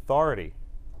Congress the authority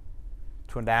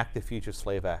to enact the Fugitive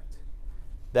Slave Act.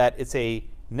 That it's a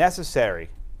necessary,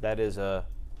 that is a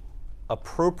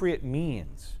appropriate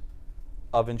means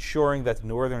of ensuring that the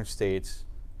northern states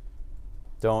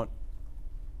don't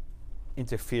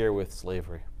interfere with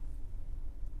slavery.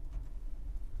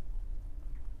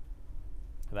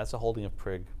 And that's the holding of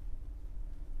Prigg.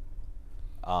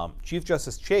 Chief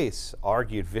Justice Chase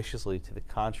argued viciously to the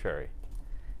contrary.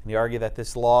 And he argued that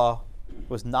this law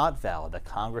was not valid, that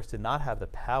Congress did not have the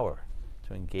power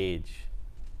to engage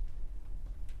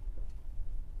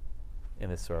in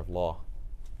this sort of law.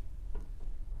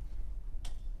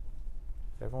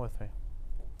 Is everyone with me?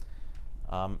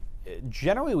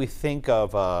 Generally, we think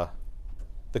of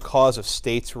the cause of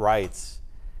states' rights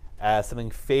as something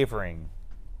favoring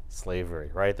slavery,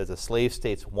 right? That the slave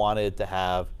states wanted to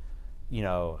have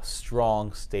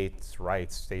strong states'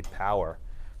 rights, state power.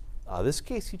 This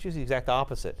case teaches the exact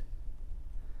opposite.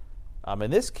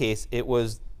 In this case, it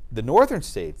was the northern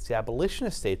states, the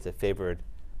abolitionist states, that favored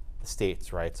the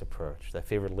states' rights approach, that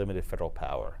favored limited federal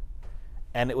power.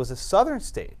 And it was the southern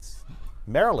states,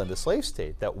 Maryland, the slave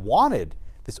state, that wanted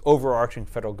this overarching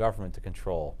federal government to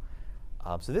control.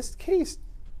 So this case,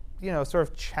 sort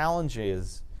of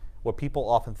challenges what people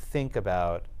often think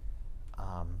about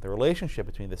the relationship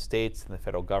between the states and the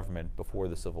federal government before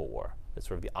the Civil War. It's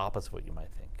sort of the opposite of what you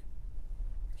might think.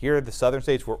 Here, the southern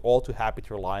states were all too happy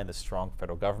to rely on the strong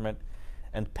federal government,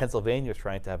 and Pennsylvania is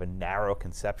trying to have a narrow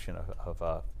conception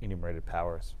of enumerated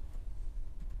powers.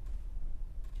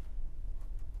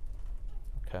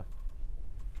 Okay.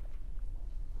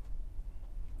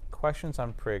 Questions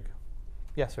on Prigg?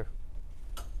 Yes, sir.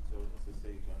 So just to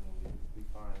say generally, if we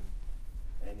find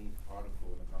any article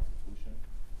in the Constitution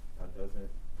that doesn't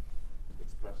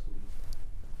expressly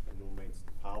enumerate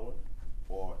the power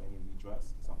or any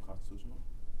redress, it's unconstitutional?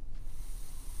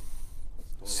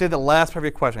 Say the last part of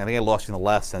your question. I think I lost you in the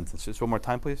last sentence. Just one more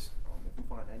time, please. If we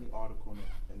find any article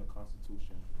in the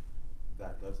Constitution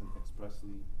that doesn't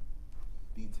expressly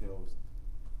details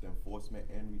the enforcement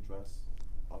and redress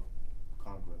of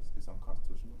Congress, it's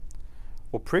unconstitutional?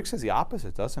 Well, Prigg says the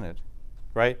opposite, doesn't it?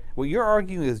 Right? What you're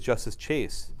arguing is Justice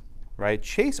Chase, right?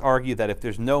 Chase argued that if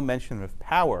there's no mention of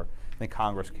power, then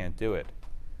Congress can't do it.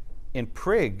 In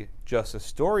Prigg, Justice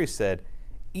Story said,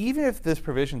 even if this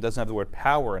provision doesn't have the word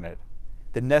power in it,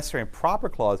 the necessary and proper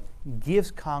clause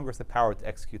gives Congress the power to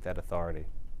execute that authority.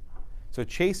 So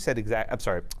Chase said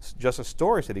Justice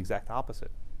Story said the exact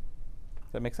opposite.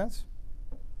 Does that make sense?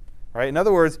 Right? In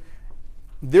other words,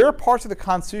 there are parts of the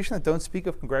Constitution that don't speak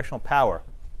of congressional power.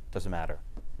 Doesn't matter.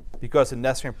 Because the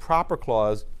necessary and proper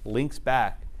clause links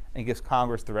back and gives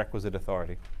Congress the requisite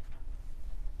authority.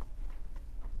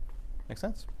 Make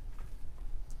sense?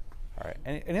 All right.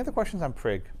 Any other questions on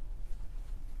Prigg?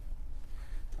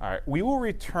 All right. We will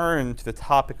return to the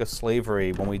topic of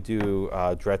slavery when we do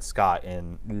Dred Scott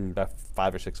in about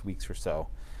 5 or 6 weeks or so.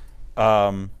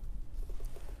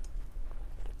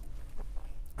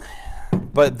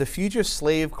 But the Fugitive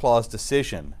Slave Clause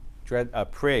decision,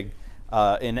 Prigg,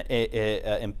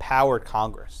 empowered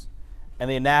Congress. And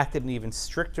they enacted an even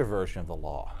stricter version of the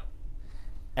law.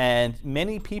 And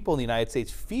many people in the United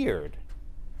States feared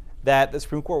that the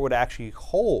Supreme Court would actually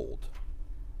hold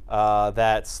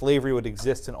that slavery would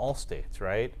exist in all states,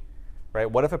 right?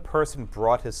 What if a person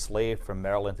brought his slave from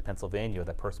Maryland to Pennsylvania? Would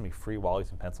that person be free while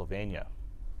he's in Pennsylvania?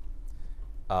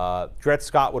 Dred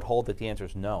Scott would hold that the answer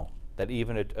is no, that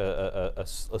even a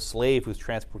slave who's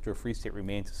transported to a free state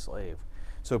remains a slave.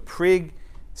 So Prigg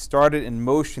started in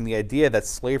motion the idea that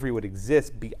slavery would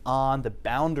exist beyond the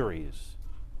boundaries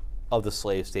of the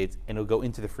slave states and it would go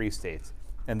into the free states.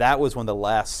 And that was one of the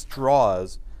last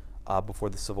straws before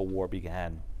the Civil War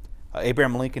began.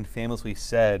 Abraham Lincoln famously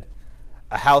said,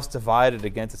 "A house divided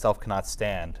against itself cannot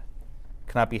stand,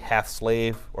 cannot be half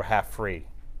slave or half free,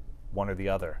 one or the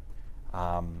other."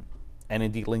 And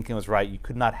indeed, Lincoln was right. You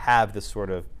could not have this sort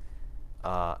of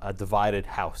a divided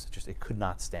house. It could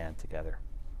not stand together.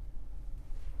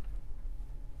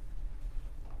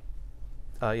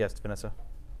 Yes, Vanessa.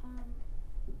 I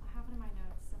have it in my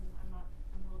notes, and I'm a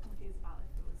little confused about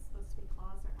if it was supposed to be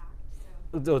clause or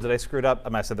act. So. Oh, did I screw it up? I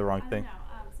might have said the wrong thing. I don't know.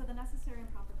 So the necessary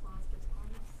and proper clause gives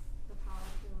Congress the power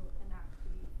to enact the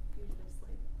Fugitive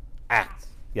Slave Act.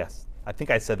 Yes. I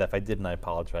think I said that. If I didn't, I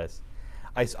apologize.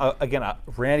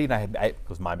 Randy and I, it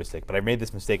was my mistake, but I made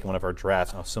this mistake in one of our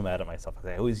drafts, and I was so mad at myself.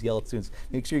 I always yell at students,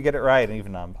 make sure you get it right, and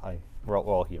even we're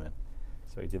all human.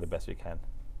 So we do the best we can.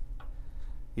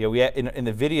 We in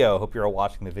the video, I hope you're all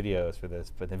watching the videos for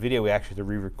this, but in the video we actually had to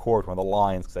re-record one of the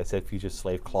lines because I said Fugitive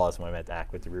Slave Clause when I meant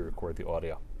act, we had to re-record the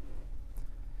audio.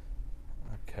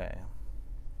 Okay.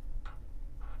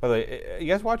 By the way, are you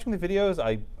guys watching the videos?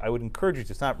 I would encourage you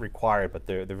to. It's not required, but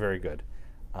they're very good.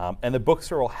 And the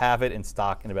bookstore will have it in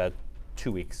stock in about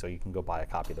 2 weeks, so you can go buy a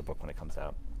copy of the book when it comes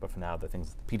out. But for now, the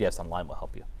PDFs online will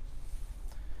help you.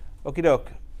 Okie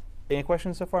doke. Any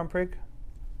questions so far on Prigg?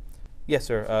 Yes,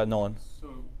 sir. Nolan.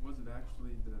 So was it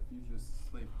actually the Fugitive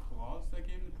Slave Clause that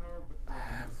gave the power, but the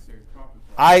necessary proper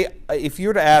clause? If you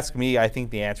were to ask me, I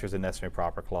think the answer is a necessary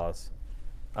proper clause.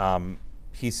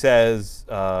 He says,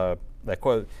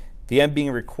 quote, the end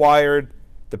being required,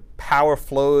 the power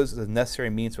flows as a necessary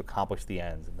means to accomplish the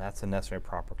ends. And that's a necessary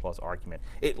proper clause argument.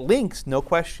 It links, no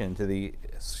question, to the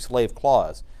slave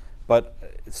clause. But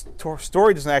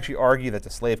Story doesn't actually argue that the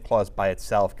slave clause by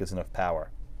itself gives enough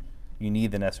power. You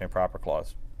need the necessary proper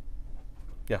clause.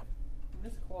 Yeah?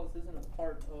 This clause isn't a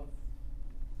part of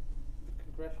the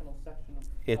congressional section of...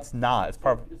 It's not. It's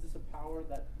part of... Is this a power power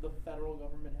that the federal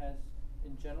government has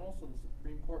in general, so the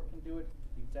Supreme Court can do it,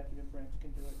 the executive branch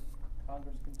can do it,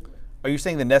 Congress can do it. Are you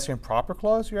saying the necessary and proper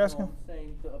clause you're asking? No, I'm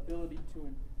saying the ability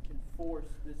to enforce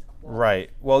this clause. Right.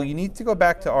 Well, you need to go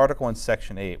back to Article 1,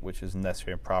 Section 8, which is the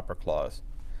necessary and proper clause.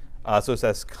 So it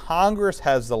says Congress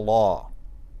has the law.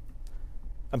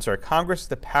 I'm sorry, Congress has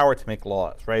the power to make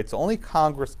laws, right? So only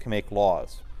Congress can make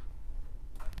laws.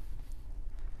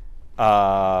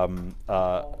 All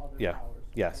other Yeah. powers.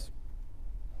 Yes.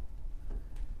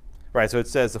 Right. So it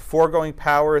says the foregoing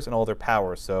powers and all their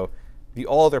powers. So the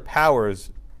all other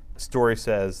powers story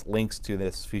says links to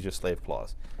this fugitive slave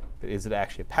clause. But is it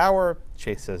actually a power?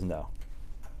 Chase says no.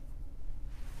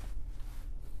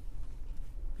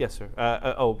 Yes, sir.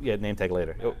 Oh, yeah, name tag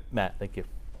later. Matt. Oh, Matt, thank you.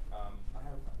 I have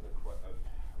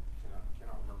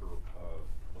cannot remember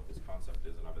what this concept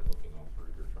is, and I've been looking all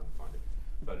through here trying to find it.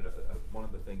 But one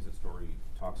of the things that story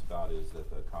talks about is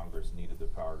that the Congress needed the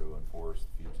power to enforce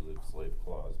the fugitive slave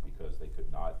clause because they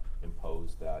could not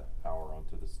impose that power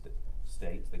onto the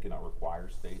states. They could not require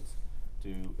states to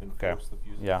enforce the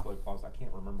fugitive slave clause. I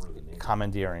can't remember the name.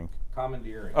 Commandeering.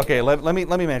 Commandeering. Okay, let me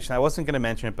mention. I wasn't going to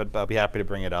mention it, but I'll be happy to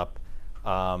bring it up.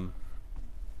 Matt,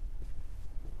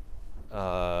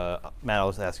 I'll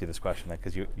just ask you this question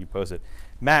because you posed it.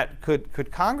 Matt,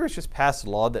 could Congress just pass a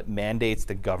law that mandates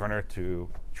the governor to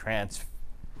transport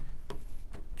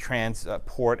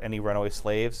any runaway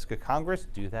slaves? Could Congress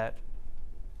do that?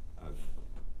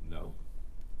 No.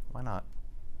 Why not?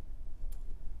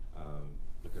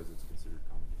 Because it's considered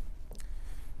commandeering.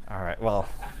 All right. Well,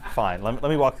 fine. Let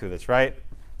me walk through this. Right.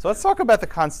 So let's talk about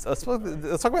let's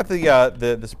talk about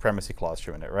the supremacy clause for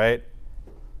a minute. Right.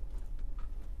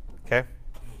 Okay.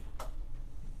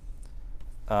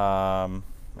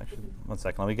 Actually, one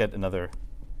second. Let me get another.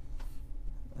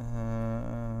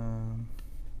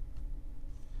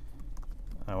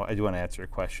 I do want to answer your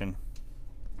question.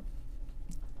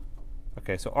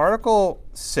 Okay, so Article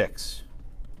 6,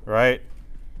 right?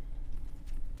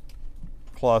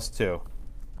 Clause 2.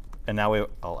 And now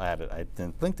I'll add it. I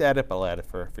didn't think to add it, but I'll add it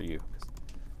for you.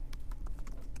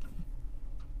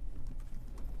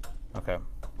 Okay.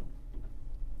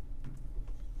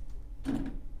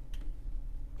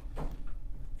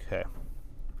 Okay.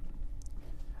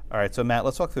 All right, so Matt,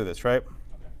 let's walk through this, right? Okay.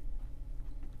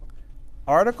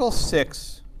 Article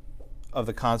 6 of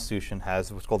the Constitution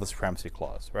has what's called the Supremacy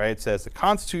Clause, right? It says the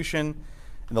Constitution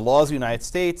and the laws of the United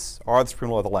States are the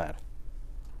supreme law of the land.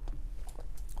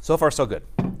 So far, so good.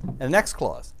 And the next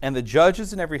clause, and the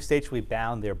judges in every state shall be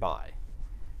bound thereby.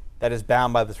 That is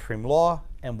bound by the supreme law.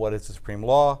 And what is the supreme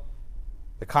law?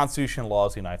 The Constitution and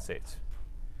laws of the United States.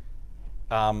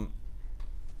 The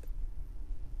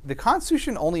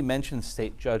Constitution only mentions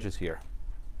state judges here.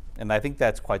 And I think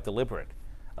that's quite deliberate.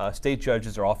 State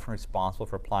judges are often responsible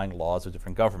for applying laws of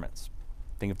different governments.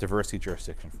 Think of diversity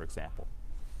jurisdiction, for example.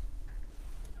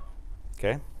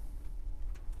 Okay?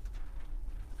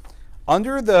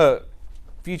 Under the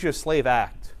Fugitive Slave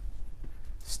Act,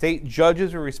 state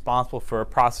judges are responsible for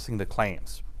processing the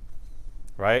claims,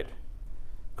 right?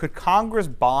 Could Congress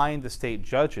bind the state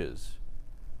judges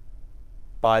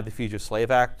by the Fugitive Slave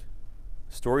Act?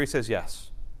 Story says yes,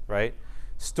 right?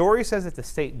 Story says that the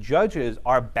state judges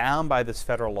are bound by this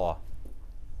federal law.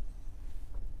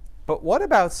 But what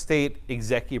about state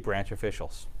executive branch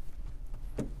officials?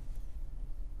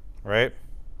 Right?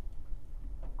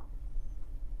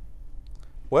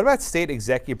 What about state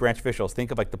executive branch officials?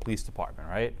 Think of like the police department,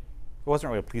 right? It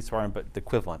wasn't really a police department, but the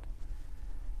equivalent.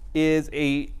 Is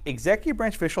a executive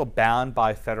branch official bound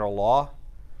by federal law?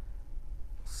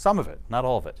 Some of it, not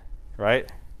all of it,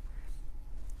 right?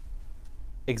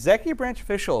 Executive branch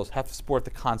officials have to support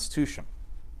the Constitution,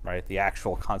 right? The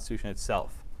actual Constitution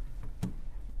itself.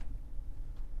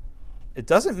 It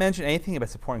doesn't mention anything about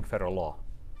supporting federal law.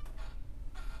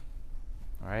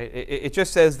 All right? It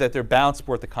just says that they're bound to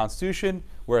support the Constitution,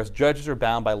 whereas judges are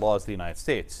bound by laws of the United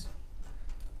States.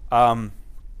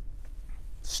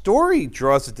 Story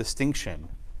draws a distinction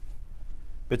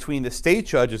between the state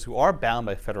judges who are bound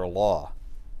by federal law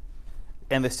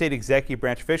and the state executive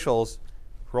branch officials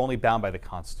who are only bound by the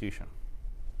Constitution.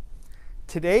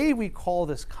 Today, we call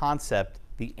this concept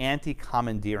the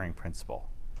anti-commandeering principle.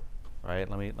 Right?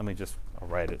 Let me just, I'll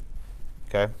write it.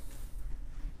 Okay?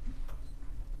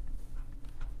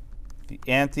 The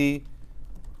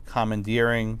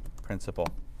anti-commandeering principle.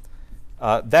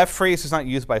 That phrase is not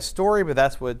used by Story, but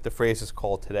that's what the phrase is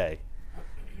called today.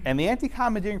 And the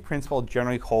anti-commandeering principle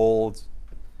generally holds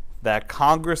that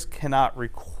Congress cannot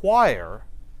require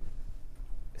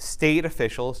state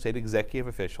officials, state executive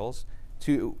officials,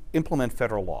 to implement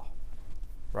federal law,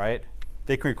 right?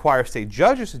 They can require state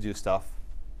judges to do stuff,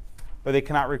 but they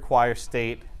cannot require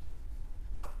state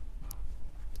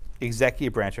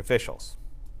executive branch officials.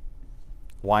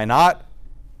 Why not?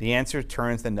 The answer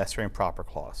turns to the necessary and proper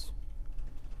clause.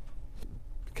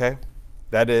 Okay?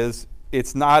 That is,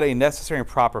 it's not a necessary and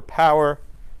proper power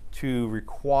to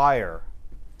require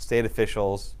state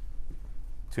officials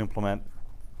to implement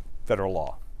federal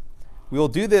law. We will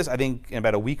do this, I think, in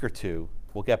about a week or two.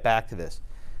 We'll get back to this.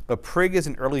 But Prigg is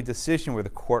an early decision where the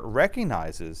court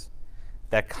recognizes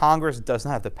that Congress does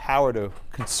not have the power to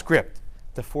conscript,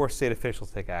 to force state officials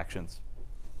to take actions.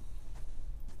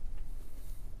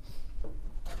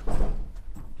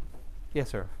 Yes,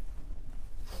 sir.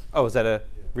 Oh, is that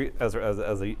as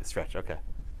a stretch? Okay.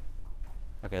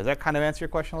 Okay, does that kind of answer your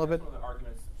question a little bit? That's one of the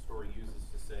arguments the story uses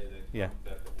to say that,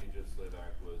 that the Fugitive Slave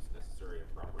Act was necessary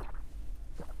and proper.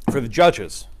 For the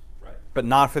judges, right, but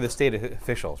not for the state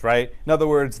officials, right? In other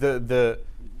words, the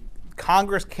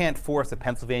Congress can't force the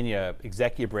Pennsylvania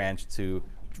executive branch to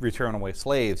return away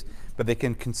slaves, but they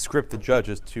can conscript the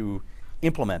judges to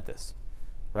implement this,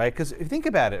 right? Because if you think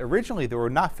about it, originally there were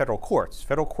not federal courts.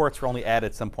 Federal courts were only added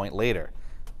at some point later.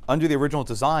 Under the original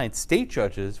design, state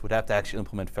judges would have to actually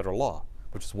implement federal law,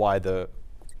 which is why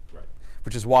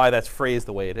that's phrased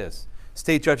the way it is.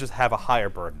 State judges have a higher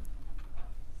burden.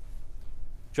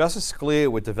 Justice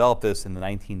Scalia would develop this in the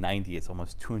 1990s,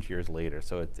 almost 200 years later.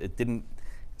 So it didn't.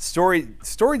 Story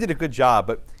did a good job,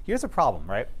 but here's the problem,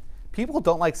 right? People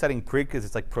don't like citing Prigg because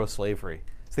it's like pro-slavery.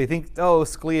 So they think, oh,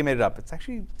 Scalia made it up. It's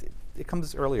actually, it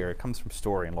comes earlier. It comes from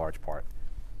Story in large part.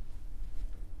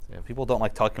 So, people don't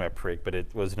like talking about Prigg, but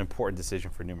it was an important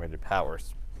decision for enumerated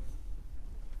powers.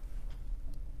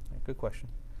 Good question.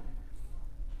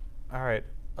 All right,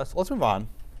 let's move on.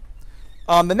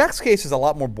 The next case is a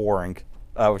lot more boring,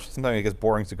 which sometimes I guess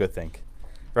boring is a good thing,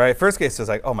 right? First case is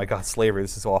like, oh my God, slavery,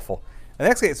 this is awful. The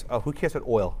next case, oh, who cares about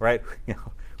oil, right?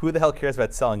 Who the hell cares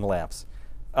about selling lamps?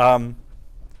 Michael,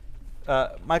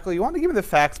 you want to give me the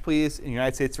facts, please, in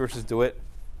United States versus Dewitt?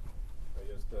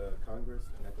 Yes, the Congress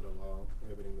enacted a law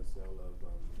prohibiting the sale of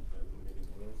illuminating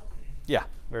oils. Yeah,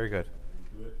 very good.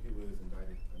 Dewitt, he was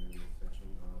indicted under this section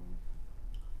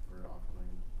for offering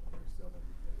or selling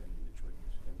in Detroit,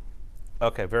 Michigan.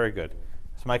 Okay, very good.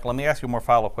 So, Michael, let me ask you a more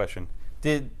follow-up question.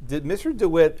 Did Mr.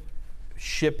 Dewitt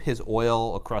ship his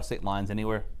oil across state lines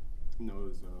anywhere? No, it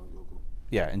was local.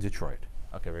 Yeah, in Detroit.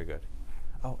 Okay, very good.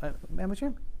 Oh, ma'am, what's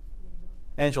your name?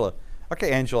 Angela.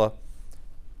 Okay, Angela.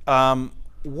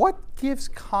 What gives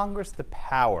Congress the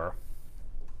power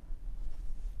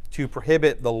to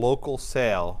prohibit the local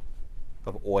sale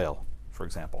of oil, for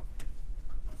example?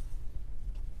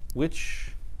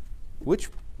 Which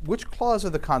clause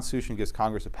of the Constitution gives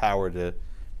Congress the power to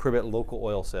prohibit local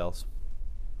oil sales?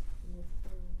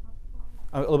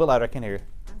 A little bit louder, I can't hear you.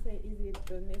 I say, is it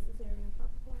the necessary and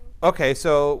proper clause? Okay,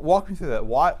 so walk me through that.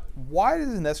 Why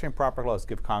does the necessary and proper clause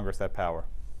give Congress that power?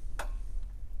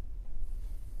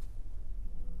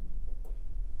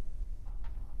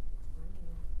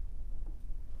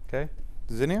 Okay,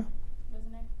 Zinnia?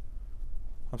 Designate.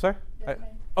 I'm sorry? Designate.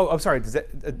 I'm sorry,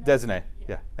 designate.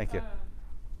 Yeah, thank you. It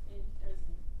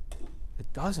doesn't.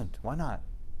 It doesn't, why not?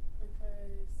 Because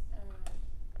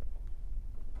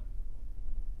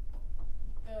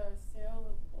the sale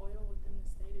of oil within the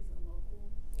state is a local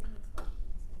thing. It's not within the state.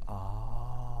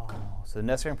 Oh, so the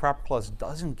necessary and proper clause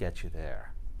doesn't get you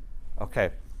there.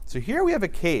 Okay, so here we have a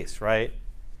case, right,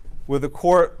 where the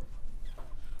court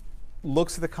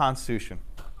looks at the Constitution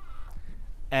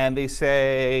and they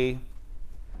say,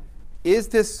 is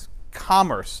this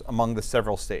commerce among the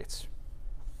several states?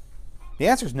 The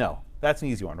answer is no. That's an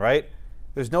easy one, right?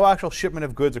 There's no actual shipment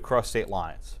of goods across state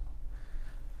lines.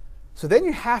 So then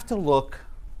you have to look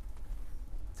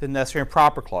to the necessary and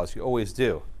proper clause. You always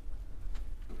do.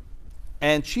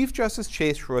 And Chief Justice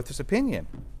Chase wrote this opinion.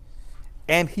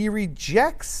 And he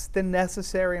rejects the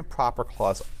necessary and proper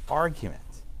clause argument.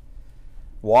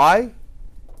 Why?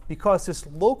 Because this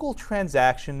local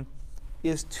transaction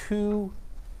is too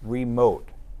remote,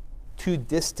 too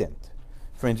distant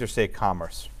from interstate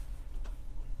commerce.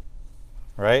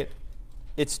 Right?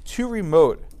 It's too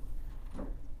remote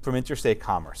from interstate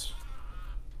commerce.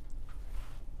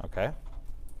 Okay?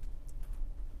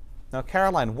 Now,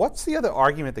 Caroline, what's the other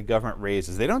argument the government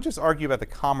raises? They don't just argue about the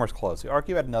Commerce Clause. They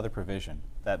argue about another provision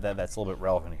that's a little bit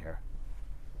relevant here.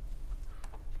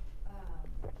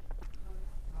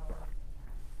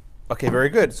 Okay, very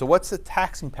good. So what's the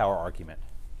taxing power argument?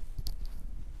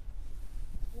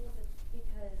 Well,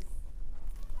 because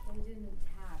they didn't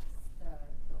tax the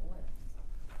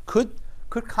oil.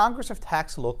 Could Congress have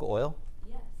taxed local oil?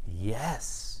 Yes.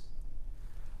 Yes.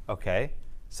 Okay.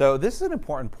 So this is an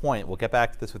important point. We'll get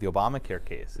back to this with the Obamacare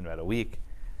case in about a week.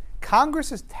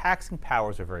 Congress's taxing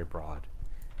powers are very broad.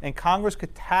 And Congress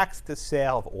could tax the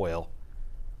sale of oil.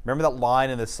 Remember that line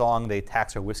in the song, they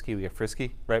tax our whiskey, we get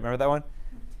frisky? Right, remember that one?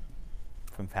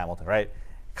 From Hamilton, right?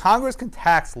 Congress can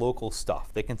tax local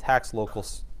stuff. They can tax local,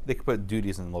 they can put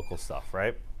duties in local stuff,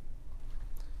 right?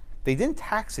 They didn't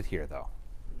tax it here, though.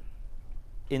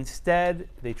 Instead,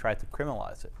 they tried to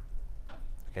criminalize it.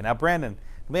 Okay, now, Brandon,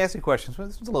 let me ask you a question.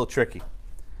 This one's a little tricky.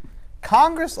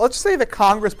 Congress, let's say that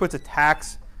Congress puts a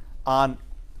tax on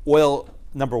oil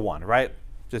number one, right?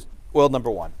 Just oil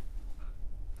number one.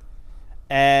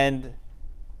 And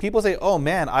people say, oh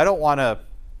man, I don't want to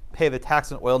pay the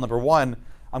tax on oil number one.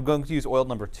 I'm going to use oil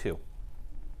number two.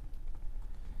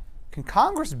 Can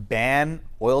Congress ban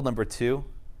oil number two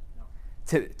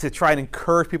to try and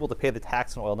encourage people to pay the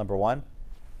tax on oil number one?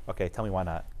 Okay, tell me why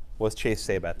not. What does Chase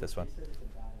say about this one?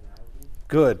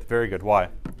 Good, very good. Why?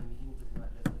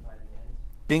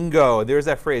 Bingo, there's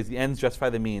that phrase, the ends justify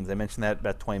the means. I mentioned that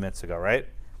about 20 minutes ago, right?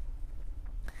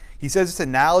 He says this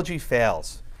analogy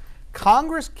fails.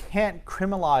 Congress can't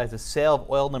criminalize the sale of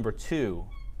oil number two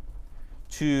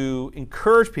to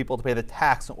encourage people to pay the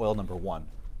tax on oil number one.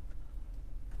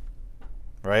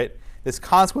 Right? This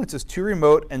consequence is too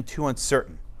remote and too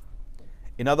uncertain.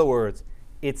 In other words,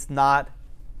 it's not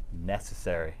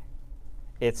necessary.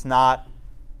 It's not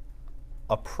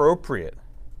appropriate.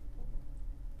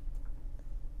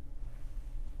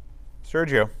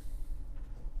 Sergio,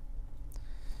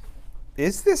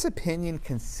 is this opinion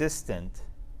consistent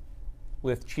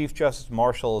with Chief Justice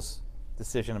Marshall's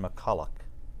decision in McCulloch?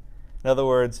 In other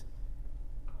words,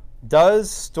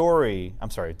 does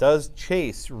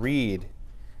Chase read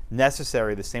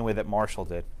necessary the same way that Marshall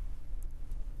did?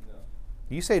 No.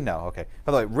 You say no, okay.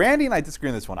 By the way, Randy and I disagree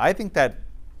on this one. I think that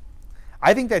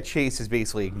Chase is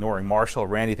basically ignoring Marshall.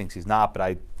 Randy thinks he's not,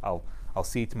 but I'll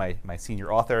cede to my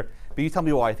senior author. But you tell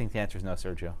me why I think the answer is no,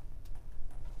 Sergio.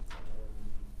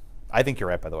 I think you're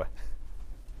right, by the way.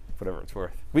 Whatever it's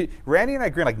worth. Randy and I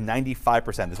agree on like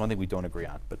 95%. There's one thing we don't agree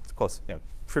on, but it's close,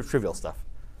 trivial stuff.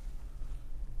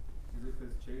 Is it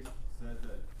because Chase said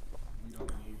that we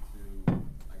don't need to,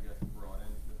 I guess, broaden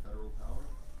the federal power?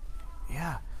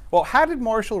 Yeah. Well, how did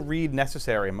Marshall read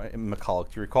necessary in McCulloch?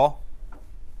 Do you recall?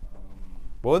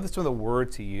 What were some of the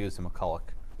words he used in McCulloch?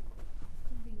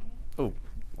 Oh,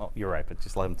 well, you're right, but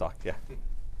just let him talk. Yeah.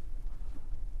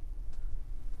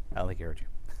 I don't think he heard you.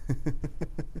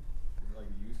 Like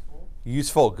useful?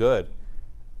 Useful, good.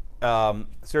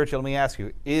 Sergio, let me ask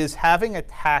you, is having a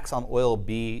tax on oil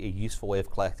B a useful way of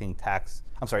collecting tax?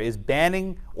 I'm sorry, is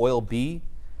banning oil B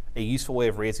a useful way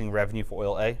of raising revenue for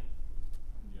oil A?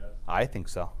 Yes. I think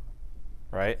so,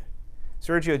 right?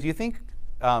 Sergio, do you think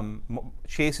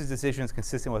Chase's decision is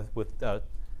consistent with a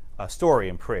story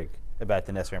in Prigg about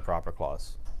the necessary and proper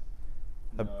clause?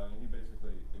 No, he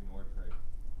basically ignored Prigg.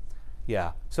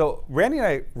 Yeah. So Randy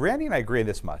and I agree on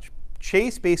this much.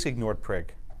 Chase basically ignored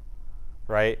Prigg,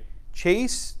 right?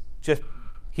 Chase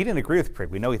he didn't agree with Prigg.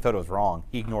 We know he thought it was wrong.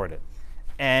 He ignored it.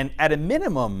 And at a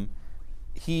minimum,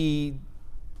 he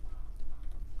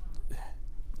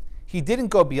didn't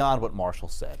go beyond what Marshall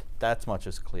said. That's much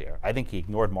as clear. I think he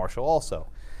ignored Marshall also.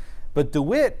 But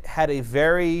Dewitt had a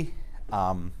very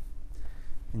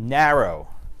narrow,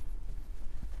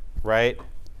 right?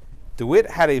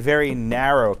 Dewitt had a very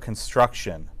narrow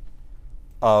construction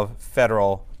of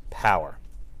federal power,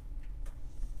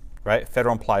 right?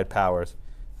 Federal implied powers.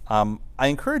 I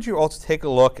encourage you all to take a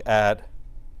look at,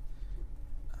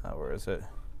 where is it?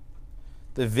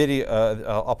 The video,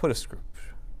 I'll put a script.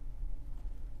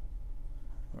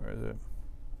 Where is it?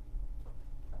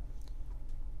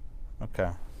 Okay.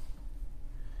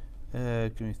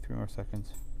 Give me 3 more seconds.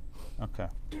 Okay.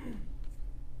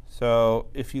 So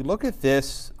if you look at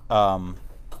this,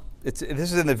 this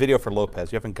is in the video for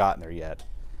Lopez. You haven't gotten there yet.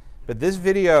 But this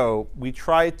video, we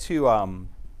try to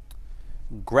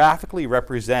graphically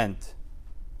represent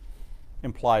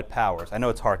implied powers. I know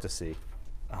it's hard to see.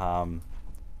 It'll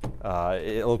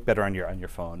look better on your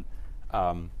phone.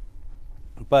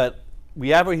 But we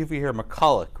have over here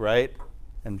McCulloch, right?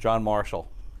 And John Marshall.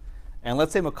 And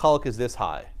let's say McCulloch is this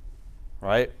high,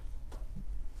 right?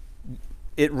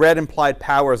 It read implied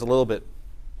powers a little bit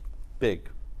big,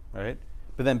 right?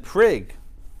 But then Prigg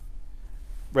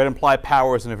read implied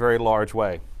powers in a very large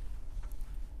way.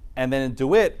 And then in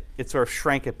Dewitt, it sort of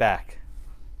shrank it back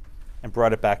and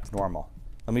brought it back to normal.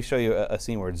 Let me show you a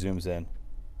scene where it zooms in.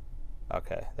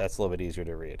 Okay, that's a little bit easier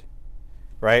to read,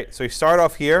 right? So you start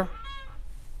off here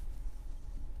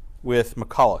with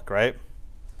McCulloch, right?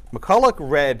 McCulloch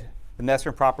read the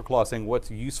necessary and proper clause saying what's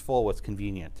useful, what's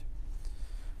convenient.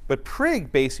 But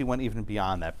Prigg basically went even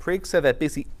beyond that. Prigg said that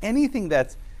basically anything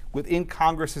that's within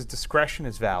Congress's discretion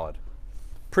is valid.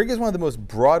 Prigg is one of the most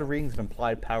broad readings of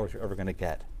implied powers you're ever going to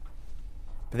get.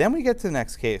 But then we get to the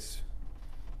next case,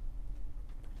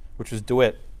 which is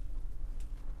Dewitt.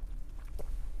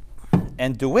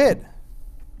 And Dewitt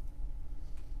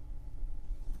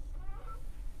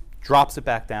drops it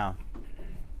back down,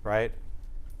 right?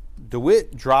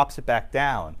 Dewitt drops it back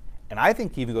down, and I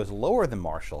think he even goes lower than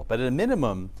Marshall. But at a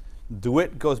minimum,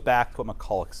 Dewitt goes back to what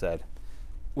McCulloch said,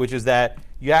 which is that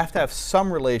you have to have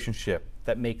some relationship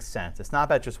that makes sense. It's not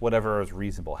about just whatever is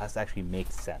reasonable. It has to actually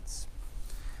make sense.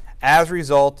 As a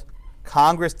result,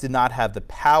 Congress did not have the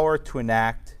power to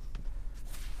enact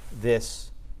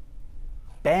this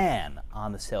ban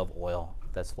on the sale of oil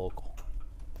that's local.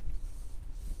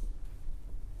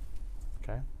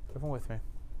 Okay, everyone with me?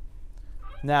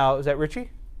 Now, is that Richie?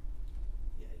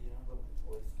 Yeah, you don't know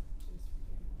my voice.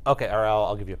 Okay, all right,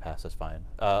 I'll give you a pass. That's fine.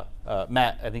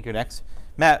 Matt, I think you're next.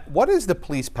 Matt, what is the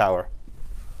police power?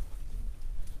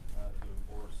 To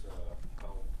enforce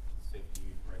health,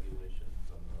 safety regulations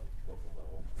on the local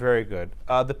level. Very good.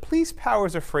 The police power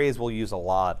is a phrase we'll use a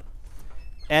lot,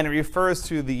 and it refers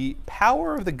to the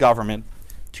power of the government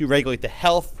to regulate the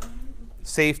health,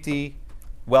 safety,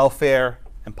 welfare,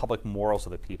 and public morals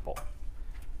of the people.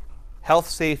 Health,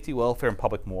 safety, welfare, and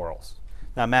public morals.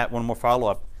 Now, Matt, one more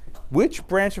follow-up. Which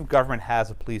branch of government has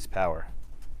a police power?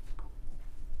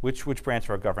 Which branch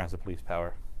of our government has a police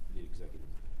power? The executive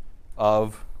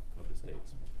Of the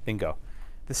states. Bingo.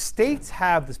 The states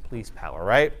have this police power,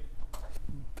 right?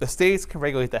 The states can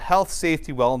regulate the health,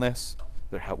 safety,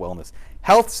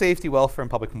 health, safety, welfare,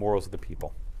 and public morals of the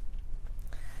people.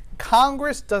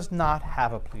 Congress does not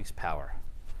have a police power,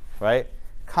 right?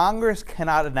 Congress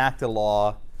cannot enact a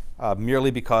law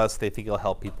merely because they think it'll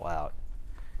help people out,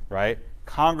 right?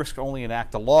 Congress can only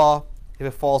enact a law if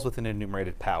it falls within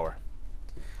enumerated power.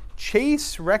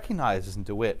 Chase recognizes in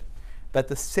Dewitt that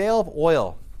the sale of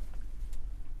oil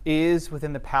is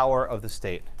within the power of the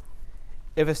state.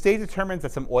 If a state determines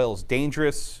that some oil is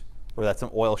dangerous or that some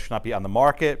oil should not be on the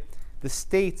market, the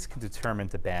states can determine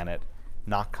to ban it,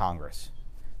 not Congress.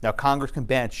 Now, Congress can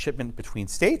ban shipment between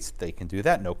states. They can do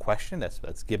that, no question.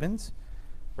 That's Gibbons,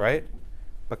 right?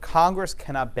 But Congress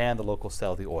cannot ban the local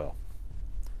sale of the oil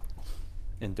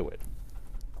in Dewitt.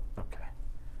 Okay.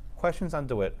 Questions on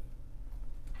Dewitt?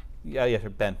 Yeah, sure.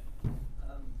 Ben.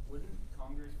 Wouldn't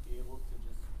Congress be able to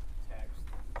just tax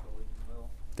the petroleum oil?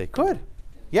 They could.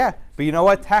 Yeah, but you know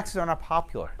what? Taxes are not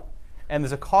popular. And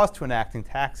there's a cost to enacting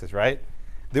taxes, right?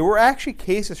 There were actually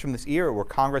cases from this era where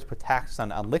Congress put taxes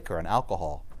on liquor and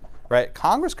alcohol, right?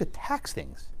 Congress could tax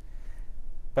things,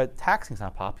 but taxing is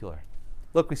not popular.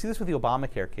 Look, we see this with the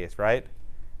Obamacare case, right?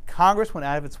 Congress went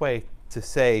out of its way to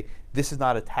say this is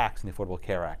not a tax in the Affordable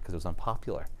Care Act because it was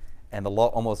unpopular. And the law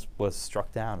almost was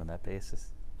struck down on that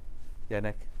basis. Yeah,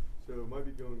 Nick? So it might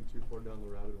be going too far down the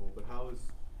rabbit hole, but how is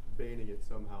banning it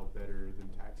somehow better than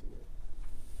taxing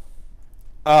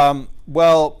it?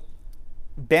 Well,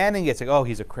 banning it's like, oh,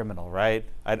 he's a criminal, right?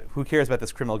 Who cares about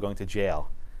this criminal going to jail,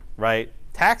 right?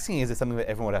 Taxing is something that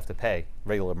everyone would have to pay,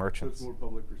 regular merchants. So it's more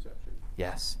public perception.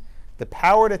 Yes. The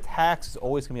power to tax is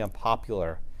always going to be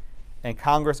unpopular, and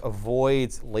Congress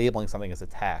avoids labeling something as a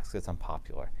tax because it's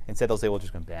unpopular. Instead, they'll say, well, we're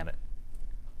just going to ban it.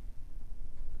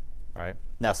 All right?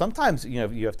 Now, sometimes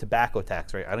you have tobacco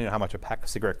tax, right? I don't know how much a pack of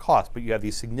cigarette costs, but you have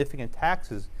these significant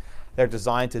taxes that are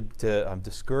designed to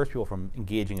discourage people from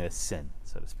engaging in a sin,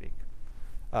 so to speak.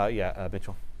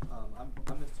 Mitchell. I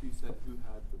missed who said who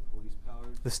had the police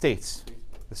powers. The states.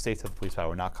 The states have the police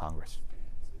power, not Congress.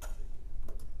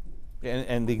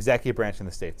 And the executive branch in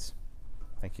the states.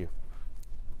 Thank you.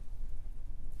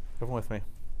 Everyone with me?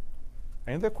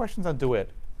 Any other questions on Dewitt?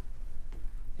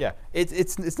 Yeah,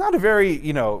 it's not a very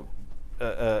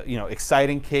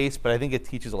exciting case, but I think it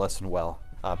teaches a lesson well.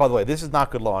 By the way, this is not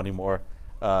good law anymore.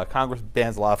 Congress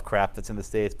bans a lot of crap that's in the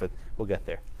states, but we'll get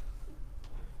there.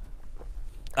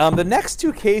 The next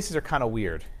two cases are kind of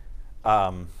weird.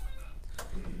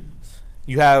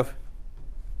 You have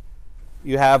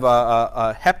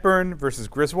Hepburn versus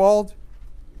Griswold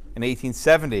in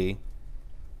 1870,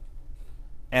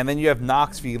 and then you have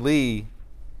Knox v. Lee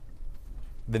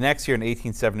the next year in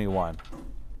 1871.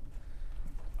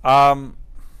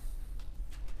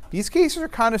 These cases are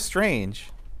kind of strange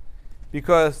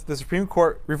because the Supreme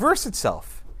Court reversed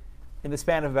itself in the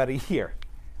span of about a year,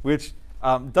 which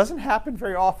doesn't happen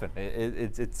very often.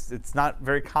 It's not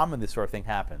very common this sort of thing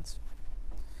happens.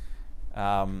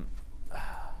 I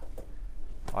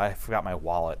forgot my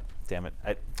wallet. Damn it.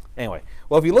 Anyway,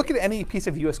 well, if you look at any piece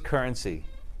of U.S. currency,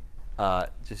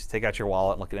 just take out your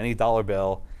wallet and look at any dollar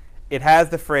bill. It has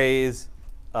the phrase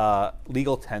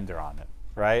legal tender on it,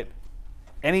 right?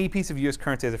 Any piece of U.S.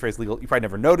 currency has a phrase legal. You probably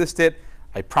never noticed it.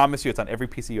 I promise you it's on every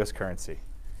piece of U.S. currency.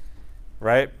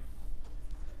 Right?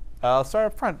 I'll start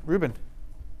up front. Ruben,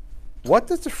 what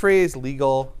does the phrase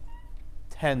legal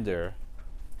tender,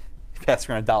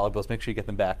 passing around dollar bills, make sure you get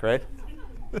them back, right?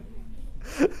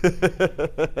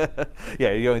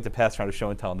 Yeah, you're going to pass around a show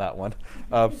and tell on that one.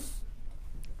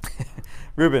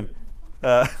 Ruben,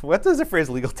 what does the phrase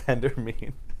legal tender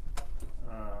mean?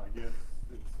 I guess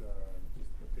it's just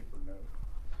a paper note.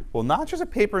 Well, not just a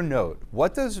paper note.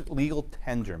 What does legal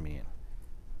tender mean?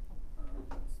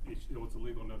 It's a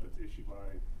legal note that's issued by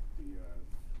the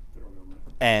federal government.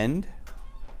 And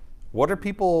what are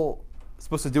people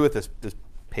supposed to do with this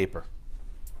paper?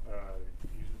 Use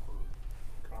it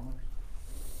for commerce.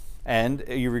 And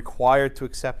are you required to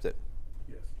accept it?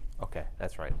 Yes. Okay,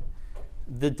 that's right.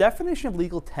 The definition of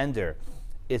legal tender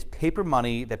is paper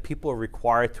money that people are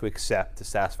required to accept to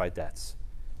satisfy debts,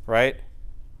 right?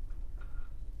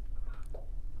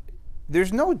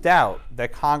 There's no doubt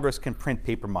that Congress can print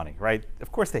paper money, right?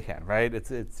 Of course they can, right? It's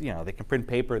they can print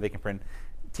paper, they can print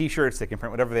T-shirts, they can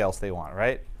print whatever else they want,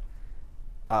 right?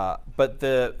 But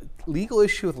the legal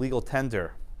issue with legal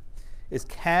tender is,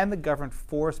 can the government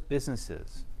force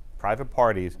businesses, private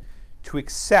parties, to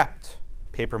accept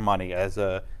paper money as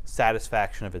a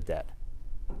satisfaction of a debt,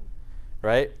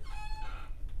 right?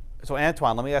 So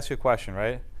Antoine, let me ask you a question,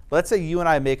 right? Let's say you and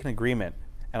I make an agreement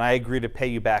and I agree to pay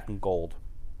you back in gold.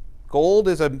 Gold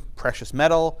is a precious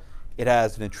metal. It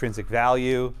has an intrinsic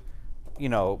value. You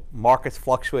know, markets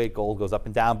fluctuate, gold goes up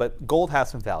and down, but gold has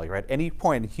some value, right? Any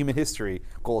point in human history,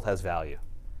 gold has value.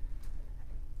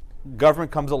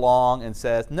 Government comes along and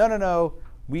says, no,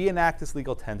 we enact this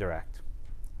Legal Tender Act,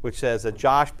 which says that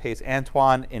Josh pays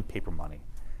Antoine in paper money.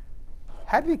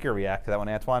 How do you think you react to that one,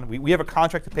 Antoine? We have a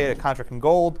contract to pay, a contract in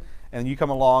gold, and you come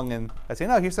along and I say,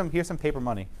 no, here's some paper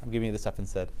money. I'm giving you this stuff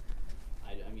instead.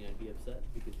 I mean, I'd be upset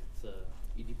because it's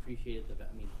you depreciated from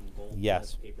gold.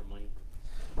 Yes. To paper money.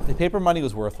 The paper money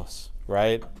was worthless,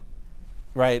 right?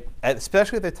 Right.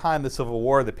 Especially at the time of the Civil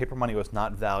War, the paper money was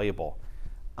not valuable.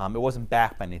 It wasn't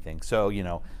backed by anything. So,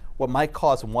 what might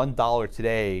cost $1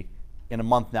 today in a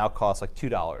month now costs like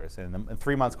 $2, and in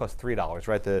 3 months costs $3,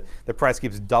 right? The price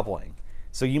keeps doubling.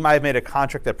 So you might have made a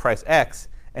contract at price X,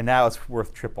 and now it's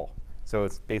worth triple. So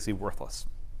it's basically worthless.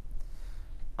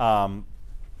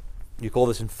 You call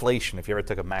this inflation if you ever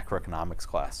took a macroeconomics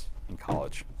class in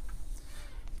college.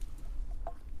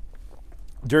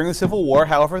 During the Civil War,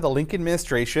 however, the Lincoln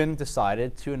administration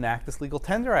decided to enact this Legal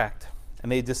Tender Act.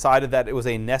 And they decided that it was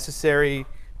a necessary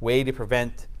way to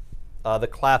prevent the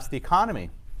collapse of the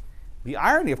economy. The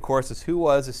irony, of course, is who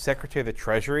was the Secretary of the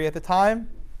Treasury at the time?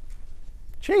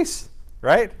 Chase,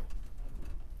 right?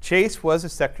 Chase was the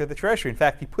Secretary of the Treasury. In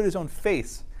fact, he put his own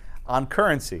face on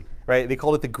currency, right? They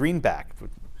called it the greenback.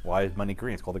 Why is money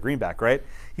green? It's called the greenback, right?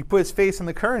 He put his face on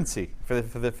the currency for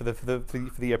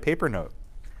the paper note.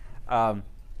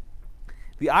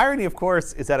 The irony, of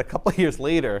course, is that a couple of years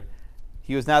later,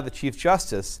 he was now the Chief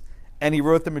Justice, and he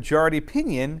wrote the majority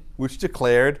opinion, which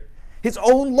declared his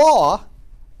own law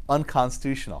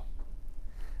unconstitutional.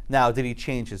 Now, did he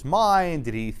change his mind?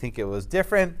 Did he think it was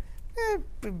different?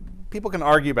 People can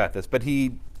argue about this, but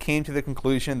he came to the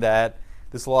conclusion that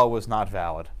this law was not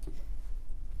valid.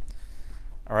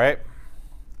 All right.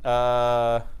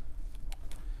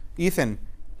 Ethan,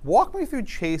 walk me through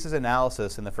Chase's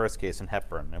analysis in the first case in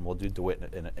Hepburn, and we'll do Dewitt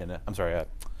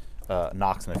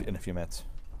Knox in a few minutes.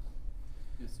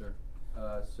 Yes, sir.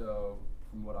 So,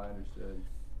 from what I understood,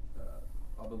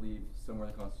 I believe somewhere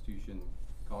in the Constitution,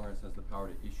 Congress has the power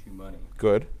to issue money.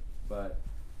 Good. But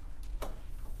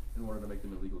in order to make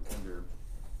them a legal tender,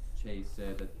 Chase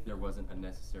said that there wasn't a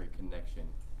necessary connection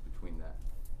between that.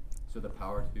 So the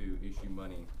power to issue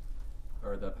money,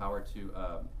 or the power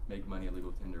to make money a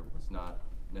legal tender, was not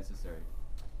necessary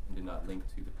and did not link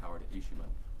to the power to issue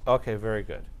money. Okay, very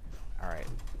good. All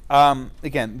right.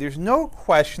 Again, there's no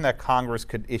question that Congress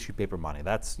could issue paper money.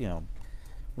 That's,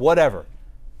 whatever.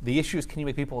 The issue is, can you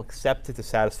make people accept it to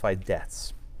satisfy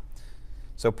debts?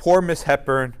 So poor Miss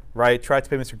Hepburn, right, tried to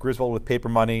pay Mr. Griswold with paper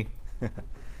money.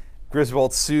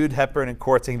 Griswold sued Hepburn in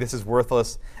court saying this is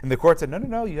worthless. And the court said,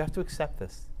 no, you have to accept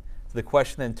this. So the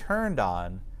question then turned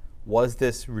on, was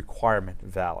this requirement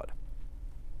valid?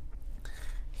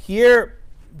 Here,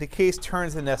 the case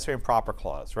turns to the necessary and proper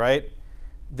clause, right?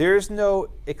 There's no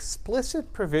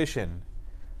explicit provision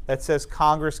that says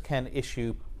Congress can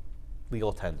issue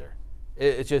legal tender.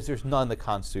 It's just there's none in the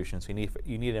Constitution, so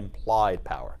you need implied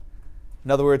power. In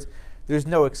other words, there's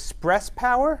no express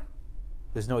power,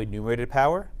 there's no enumerated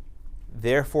power,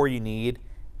 therefore you need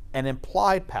an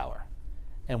implied power.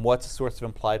 And what's the source of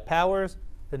implied powers?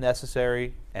 The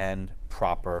necessary and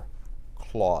proper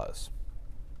clause.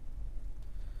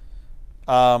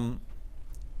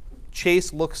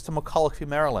 Chase looks to McCulloch v.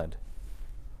 Maryland.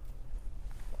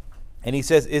 And he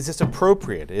says, is this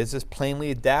appropriate? Is this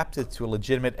plainly adapted to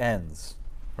legitimate ends?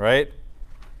 Right?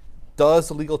 Does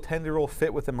the legal tender rule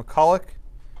fit within McCulloch?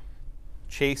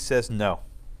 Chase says no.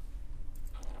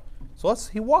 So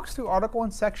he walks through Article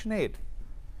 1, Section 8.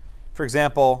 For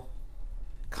example,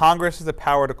 Congress has the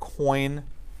power to coin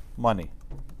money.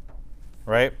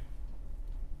 Right?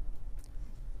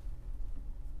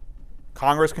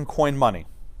 Congress can coin money.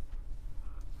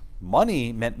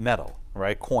 Money meant metal,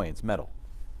 right? Coins, metal.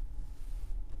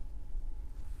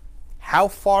 How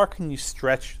far can you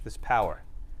stretch this power?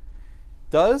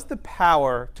 Does the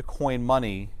power to coin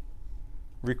money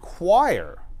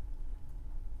require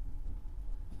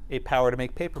a power to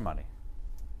make paper money?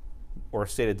 Or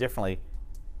stated differently,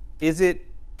 is it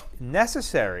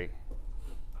necessary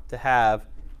to have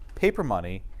paper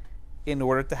money in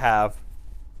order to have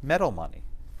metal money?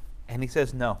 And he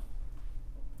says no.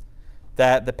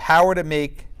 That the power to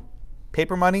make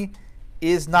paper money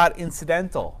is not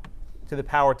incidental to the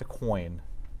power to coin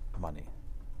money.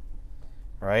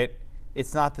 Right?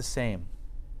 It's not the same.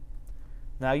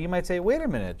 Now you might say, wait a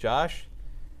minute, Josh.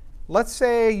 Let's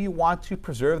say you want to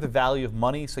preserve the value of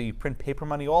money, so you print paper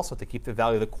money also to keep the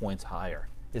value of the coins higher.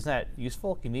 Isn't that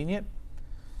useful, convenient?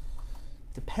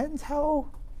 Depends how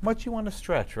much you want to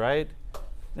stretch, right?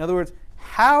 In other words,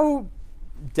 how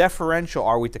deferential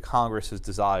are we to Congress's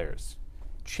desires?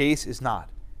 Chase is not.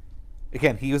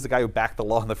 Again, he was the guy who backed the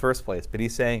law in the first place, but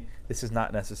he's saying this is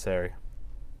not necessary.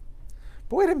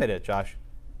 But wait a minute, Josh.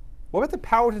 What about the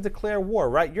power to declare war,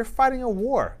 right? You're fighting a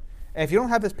war. And if you don't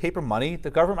have this paper money, the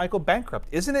government might go bankrupt.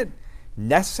 Isn't it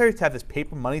necessary to have this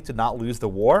paper money to not lose the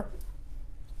war?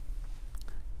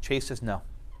 Chase says no.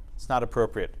 It's not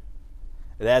appropriate.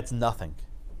 It adds nothing,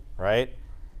 right?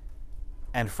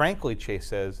 And frankly, Chase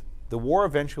says, the war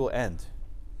eventually will end.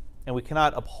 And we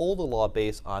cannot uphold the law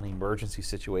based on emergency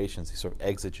situations, these sort of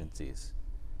exigencies.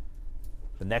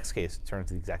 The next case turns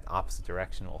the exact opposite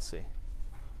direction, we'll see.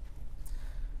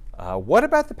 What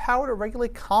about the power to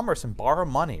regulate commerce and borrow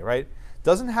money, right?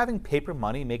 Doesn't having paper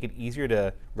money make it easier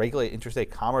to regulate interstate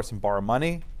commerce and borrow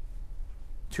money?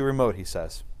 Too remote, he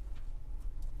says.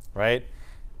 Right?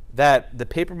 That the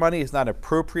paper money is not an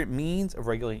appropriate means of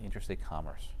regulating interstate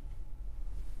commerce.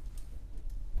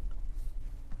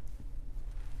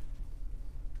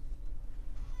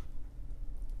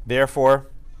 Therefore,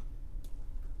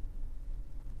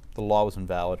 the law was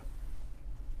invalid.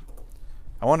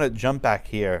 I want to jump back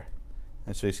here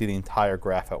and so you see the entire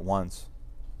graph at once.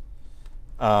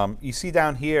 You see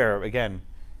down here, again,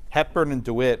 Hepburn and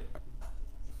Dewitt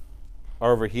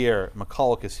are over here.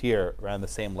 McCulloch is here, around the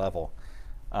same level.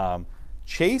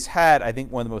 Chase had, I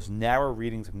think, one of the most narrow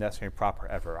readings of necessary and proper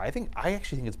ever. I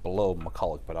actually think it's below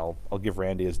McCulloch, but I'll give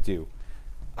Randy his due.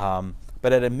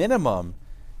 But at a minimum,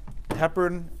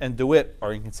 Hepburn and Dewitt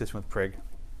are inconsistent with Prigg.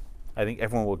 I think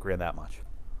everyone will agree on that much.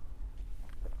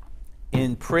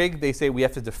 In Prigg, they say we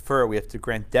have to defer, we have to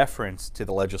grant deference to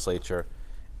the legislature.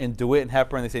 In Dewitt and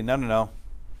Hepburn, they say, no,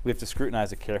 we have to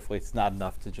scrutinize it carefully. It's not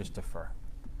enough to just defer.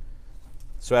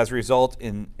 So as a result,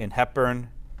 in Hepburn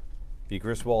v.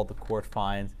 Griswold, the court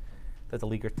finds that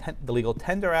the Legal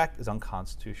Tender Act is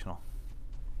unconstitutional.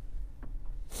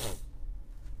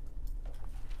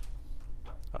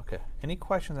 Okay. Any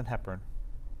questions on Hepburn?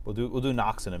 We'll do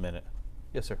Knox in a minute.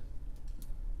 Yes, sir.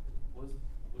 Was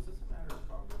this a matter of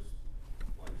Congress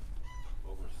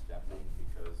overstepping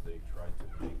because they tried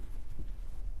to make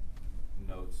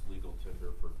notes legal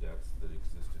tender for debts that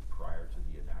existed prior to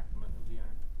the enactment of the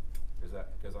act? Is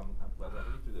that because I'm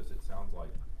reading through this? It sounds like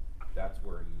that's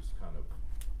where he's kind of.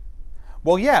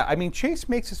 Well, yeah. I mean, Chase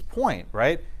makes his point,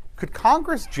 right? Could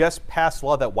Congress just pass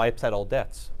law that wipes out all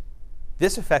debts?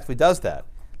 This effectively does that.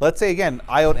 Let's say, again,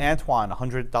 I owed Antoine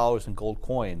 $100 in gold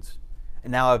coins,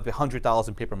 and now I have $100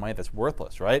 in paper money that's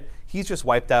worthless, right? He's just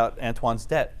wiped out Antoine's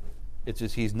debt. It's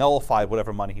just he's nullified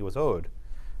whatever money he was owed.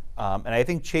 And I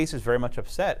think Chase is very much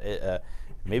upset.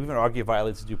 Maybe even argue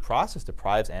violates due process,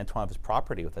 deprives Antoine of his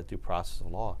property with that due process of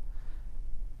law.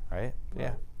 Right?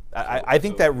 Yeah. I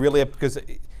think that really, because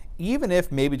even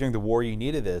if maybe during the war you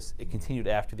needed this, it continued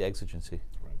after the exigency.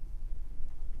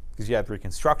 Because you had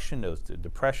Reconstruction, there was the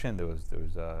Depression, there was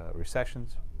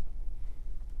recessions.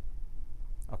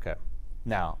 Okay.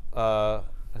 Now,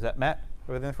 is that Matt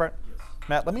over there in the front? Yes.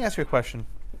 Matt, let me ask you a question.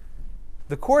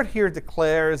 The court here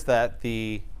declares that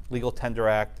the Legal Tender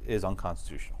Act is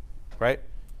unconstitutional, right?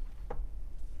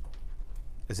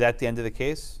 Is that the end of the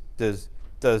case? Does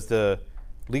the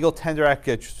Legal Tender Act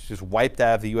get just wiped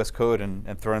out of the U.S. Code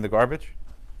and thrown in the garbage?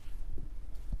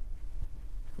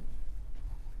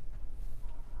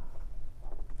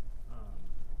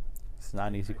 It's not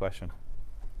an easy question. I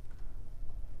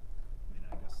mean,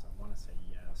 I guess I want to say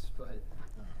yes, but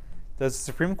Does the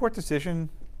Supreme Court decision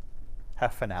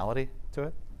have finality to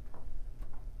it?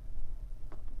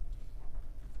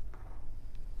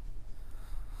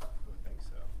 I would think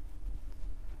so.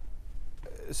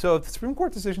 So if the Supreme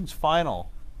Court decision's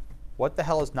final, what the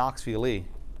hell is Knox v. Lee?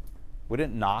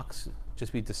 Wouldn't Knox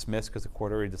just be dismissed because the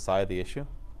court already decided the issue?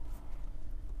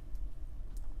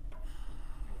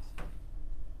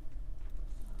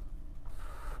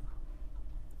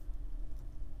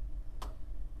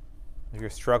 If you're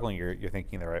struggling, you're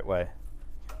thinking the right way.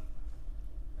 That's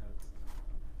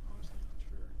honestly not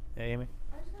sure. Yeah, Amy?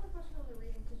 I just have a question on the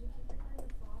reading, because you keep referring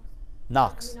to Fox.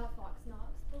 Knox. I mean, not Fox,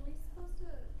 Knox. Were we supposed to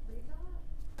read that?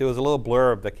 There was a little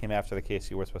blurb that came after the case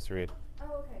you were supposed to read.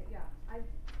 Oh, okay, yeah. I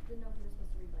didn't know if we were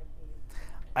supposed to read like these.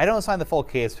 I don't assign the full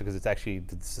case because it's actually,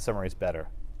 the summary is better.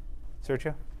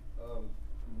 Sergio?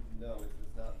 No,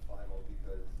 it's not final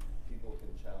because people can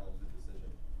challenge the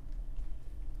decision.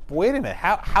 But wait a minute.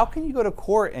 How can you go to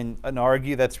court and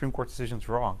argue that Supreme Court decision's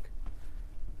wrong?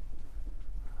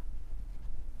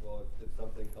 Well, if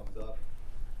something comes up,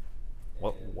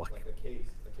 What? like a case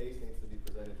needs to be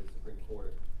presented to the Supreme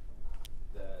Court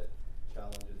that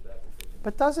challenges that decision.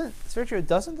 But Sergio,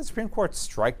 doesn't the Supreme Court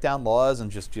strike down laws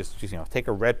and just take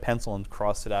a red pencil and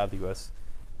cross it out of the U.S.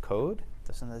 Code?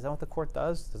 Is that what the court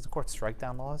does? Does the court strike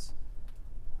down laws?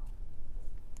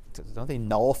 Don't they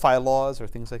nullify laws or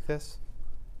things like this?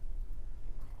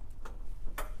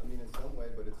 I mean, in some way,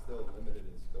 but it's still limited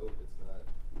in scope. It's not.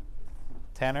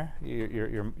 Tanner,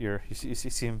 you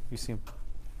seem.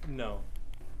 No.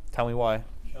 Tell me why.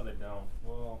 No, they don't.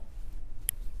 Well,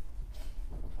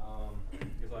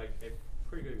 because like a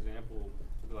pretty good example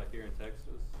would be like here in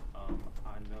Texas. I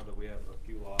know that we have a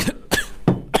few laws that have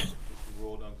been just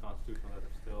ruled unconstitutional that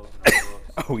are still in our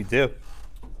books. Oh, we do.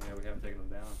 Yeah, we haven't taken them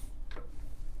down.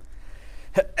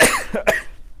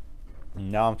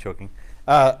 No, I'm choking.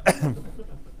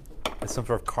 It's some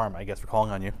sort of karma, I guess, for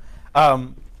calling on you.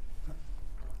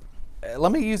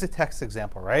 Let me use a text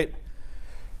example, right?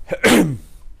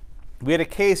 We had a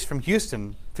case from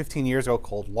Houston 15 years ago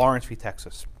called Lawrence v.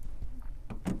 Texas.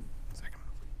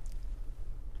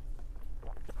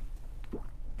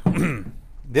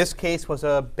 This case was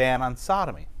a ban on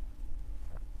sodomy.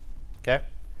 Okay?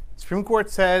 Supreme Court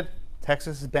said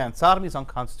Texas's ban on sodomy is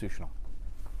unconstitutional.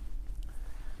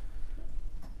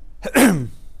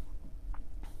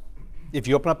 If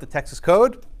you open up the Texas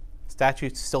Code,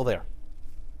 statute's still there.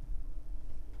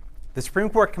 The Supreme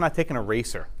Court cannot take an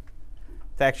eraser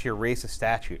to actually erase a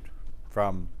statute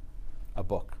from a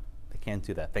book. They can't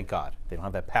do that, thank God. They don't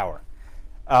have that power.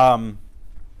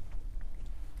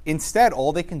 Instead,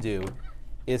 all they can do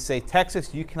is say,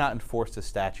 Texas, you cannot enforce this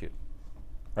statute.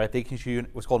 Right? They can issue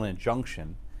what's called an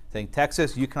injunction, saying,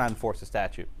 Texas, you cannot enforce the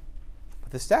statute.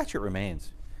 But the statute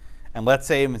remains. And let's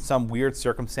say in some weird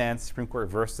circumstance, the Supreme Court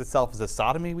reverses itself as a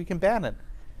sodomy, we can ban it.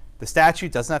 The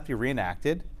statute doesn't have to be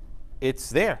reenacted. It's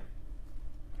there.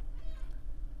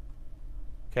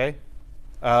 Okay?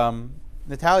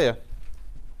 Natalia,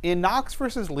 in Knox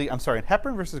versus Lee, in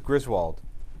Hepburn versus Griswold,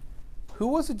 who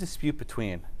was a dispute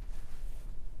between?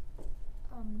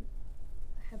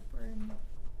 Hepburn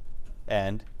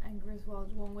And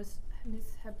Griswold. One was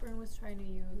Miss Hepburn was trying to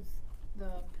use the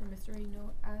promissory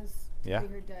note as to Yeah. pay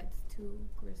her debts to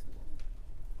Griswold.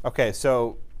 okay,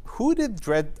 so who did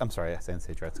I didn't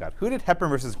say Dred Scott. Who did Hepburn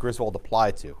versus Griswold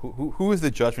apply to? Who is the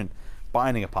judgment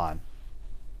binding upon?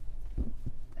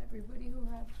 Everybody who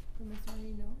had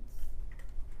promissory notes.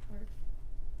 Or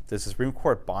Does the Supreme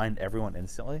Court bind everyone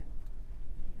instantly?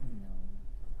 no.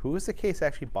 Who is the case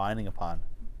actually binding upon?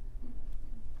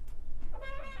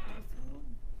 Griswold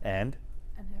And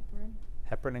and Hepburn.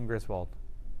 Hepburn and Griswold,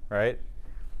 right?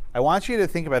 I want you to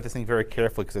think about this thing very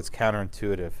carefully because it's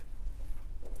counterintuitive.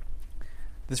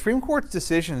 The Supreme Court's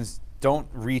decisions don't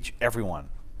reach everyone,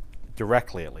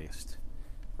 directly at least,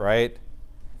 right?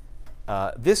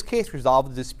 This case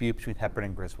resolved the dispute between Hepburn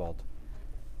and Griswold.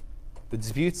 The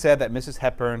dispute said that Mrs.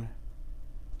 Hepburn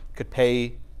could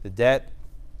pay the debt,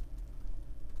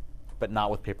 but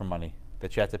not with paper money,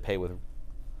 that she had to pay with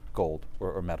gold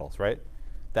or metals, right?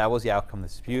 That was the outcome of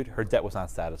the dispute. Her debt was not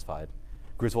satisfied.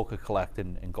 Griswold could collect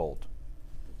in gold.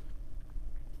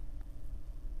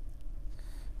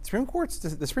 The Supreme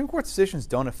Court's decisions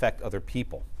don't affect other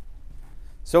people.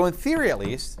 So in theory, at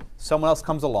least, someone else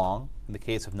comes along, in the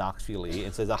case of Knox v. Lee,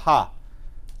 and says, aha,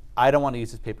 I don't want to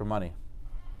use this paper money.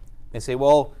 They say,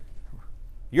 well,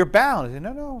 you're bound. I say,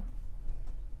 no,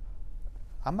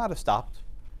 I'm not estopped.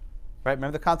 Right?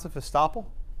 Remember the concept of estoppel?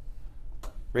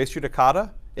 Res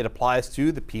judicata, it applies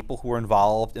to the people who are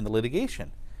involved in the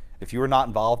litigation. If you are not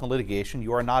involved in litigation,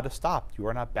 you are not stopped. You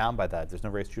are not bound by that. There's no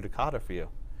res judicata for you.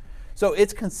 So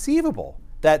it's conceivable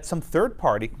that some third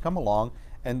party can come along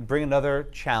and bring another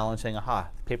challenge saying, aha,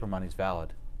 paper money is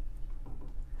valid.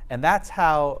 And that's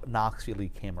how Knox v. Lee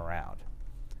came around,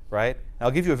 right? And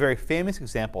I'll give you a very famous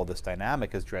example of this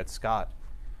dynamic is Dred Scott.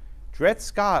 Dred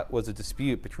Scott was a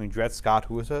dispute between Dred Scott,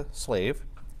 who was a slave,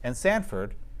 and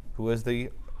Sanford, who was the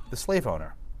slave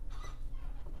owner,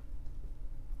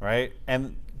 right?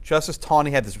 And Justice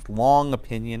Taney had this long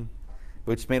opinion,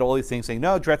 which made all these things saying,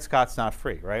 no, Dred Scott's not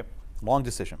free, right? Long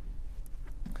decision.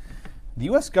 The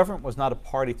U.S. government was not a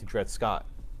party to Dred Scott.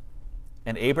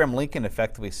 And Abraham Lincoln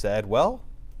effectively said, well,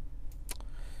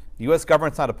 the U.S.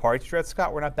 government's not a party to Dred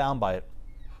Scott. We're not bound by it.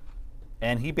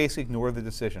 And he basically ignored the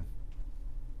decision.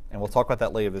 And we'll talk about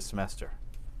that later this semester.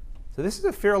 So this is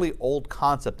a fairly old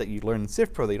concept that you learn in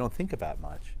Civ Pro that you don't think about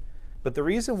much. But the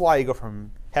reason why you go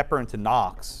from Hepburn to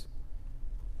Knox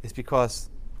is because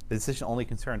the decision only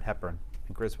concerned Hepburn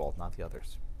and Griswold, not the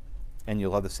others. And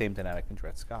you'll have the same dynamic in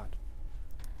Dred Scott.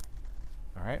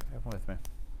 All right, everyone with me?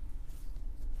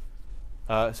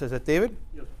 So is that David?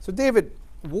 Yes. So David,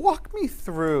 walk me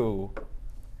through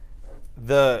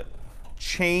the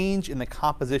change in the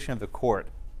composition of the court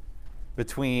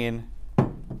between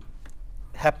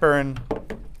Hepburn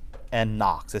and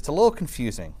Knox. It's a little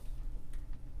confusing.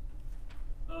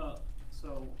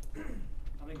 So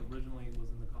I think originally it was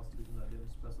in the Constitution that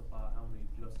didn't specify how many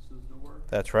justices there were.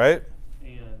 That's right.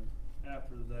 And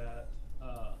after that,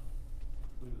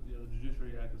 the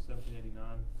Judiciary Act of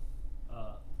 1789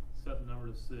 set the number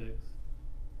to 6.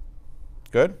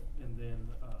 Good. And then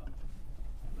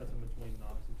that's in between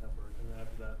Knox and Hepburn. And then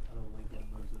after that, I know Lincoln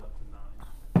moves it up to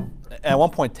 9. At one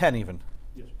point, 10 even.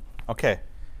 Yes, sir. Okay.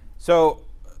 So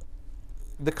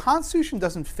the Constitution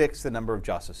doesn't fix the number of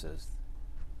justices.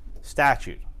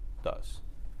 Statute does.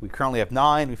 We currently have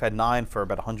 9. We've had 9 for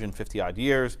about 150 odd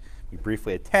years. We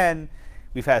briefly had 10.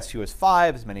 We've had as few as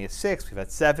 5, as many as 6. We've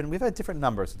had 7. We've had different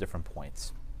numbers at different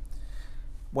points.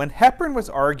 When Hepburn was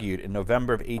argued in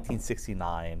November of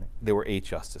 1869, there were 8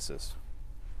 justices.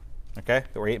 Okay?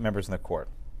 There were 8 members in the court.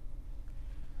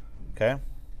 Okay?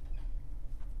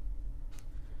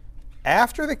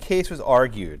 After the case was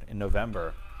argued in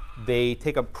November, they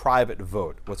take a private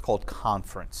vote, what's called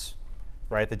conference.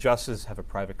 Right? The justices have a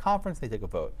private conference, they take a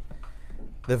vote.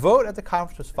 The vote at the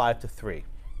conference was 5-3,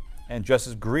 and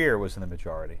Justice Greer was in the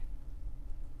majority.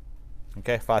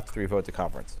 Okay, 5-3 vote at the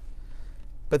conference.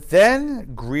 But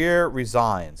then Greer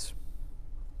resigns.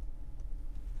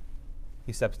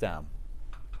 He steps down.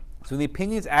 So when the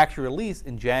opinions actually released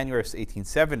in January of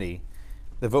 1870,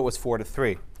 the vote was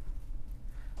 4-3.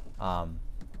 On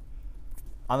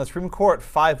the Supreme Court,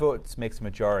 5 votes makes a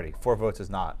majority. 4 votes is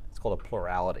not. It's called a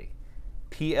plurality.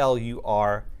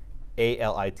 Plurality,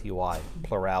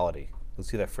 plurality. You'll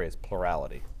see that phrase,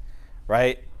 plurality,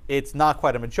 right? It's not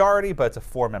quite a majority, but it's a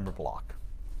 4-member block.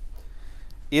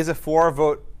 Is a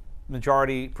 4-vote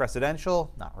majority precedential?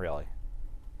 Not really.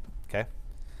 Okay.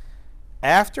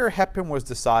 After Hepburn was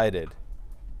decided,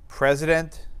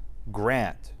 President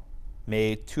Grant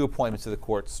made 2 appointments to the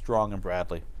court, Strong and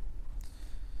Bradley.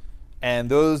 And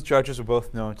those judges were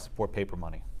both known to support paper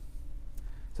money.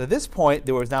 So at this point,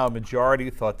 there was now a majority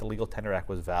who thought the Legal Tender Act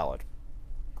was valid.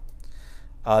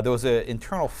 There was an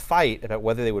internal fight about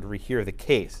whether they would rehear the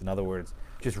case. In other words,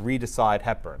 just redecide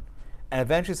Hepburn. And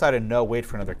eventually decided, no, wait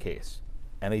for another case.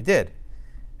 And they did.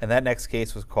 And that next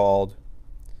case was called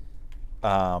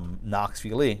Knox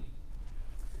v. Lee.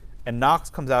 And Knox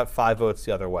comes out 5 votes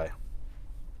the other way.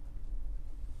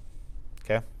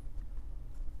 Okay?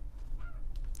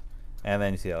 And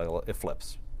then you see how it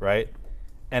flips, right?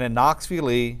 And in Knox v.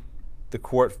 Lee, the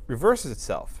court reverses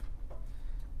itself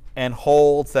and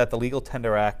holds that the Legal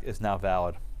Tender Act is now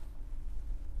valid.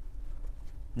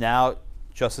 Now,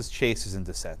 Justice Chase is in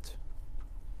dissent.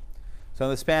 So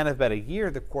in the span of about a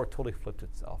year, the court totally flipped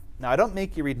itself. Now, I don't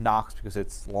make you read Knox because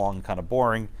it's long and kind of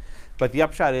boring, but the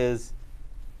upshot is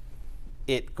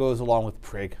it goes along with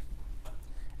Prigg.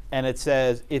 And it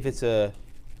says if it's a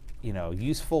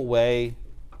useful way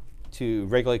to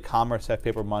regulate commerce, have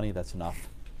paper money, that's enough.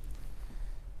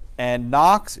 And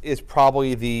Knox is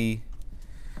probably the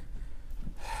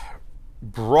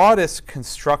broadest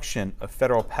construction of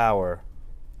federal power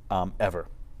ever.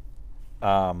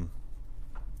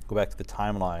 Go back to the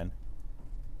timeline.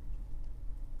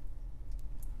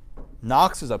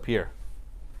 Knox is up here.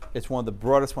 It's one of the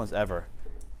broadest ones ever.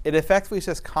 It effectively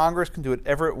says Congress can do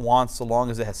whatever it wants so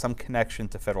long as it has some connection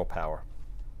to federal power.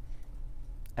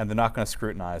 And they're not going to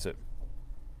scrutinize it.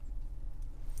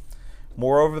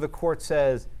 Moreover, the court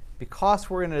says, because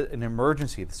we're in an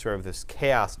emergency, sort of this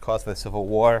chaos caused by the Civil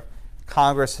War,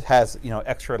 Congress has,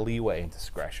 extra leeway and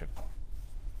discretion.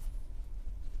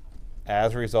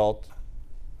 As a result,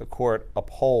 the court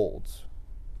upholds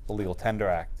the Legal Tender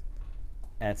Act,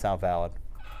 and it's now valid.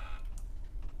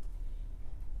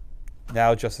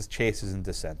 Now Justice Chase is in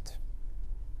dissent.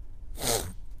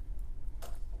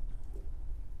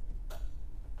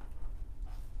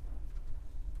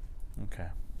 Okay.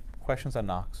 Questions on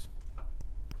Knox?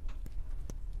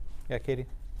 Yeah, Katie?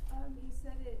 You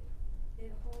said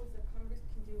it holds that Congress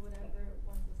can do whatever it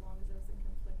wants as long as it doesn't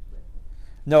conflict with.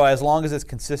 No, as long as it's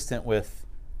consistent with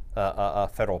a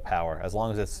federal power, as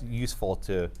long as it's useful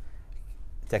to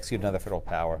execute another federal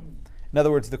power. In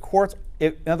other words,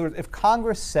 if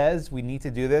Congress says we need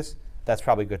to do this, that's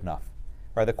probably good enough.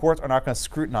 Right? The courts are not going to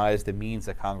scrutinize the means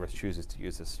that Congress chooses to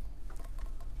use this.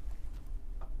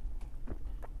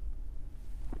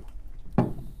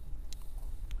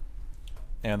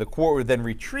 And the court would then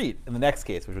retreat in the next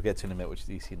case, which we'll get to in a minute, which is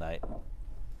EC Knight.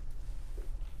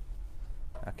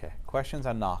 Okay, questions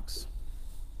on Knox?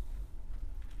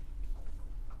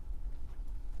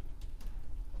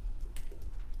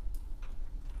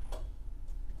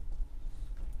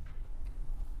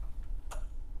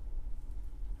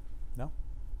 No?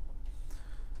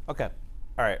 Okay,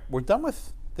 all right, we're done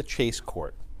with the Chase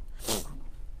Court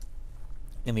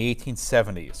in the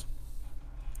 1870s.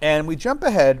 And we jump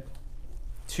ahead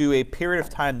to a period of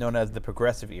time known as the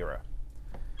Progressive Era,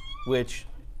 which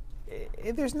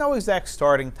there's no exact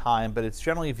starting time, but it's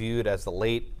generally viewed as the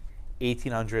late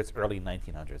 1800s, early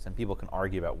 1900s. And people can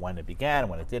argue about when it began,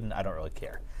 when it didn't. I don't really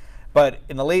care. But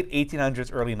in the late 1800s,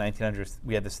 early 1900s,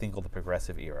 we had this thing called the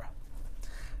Progressive Era.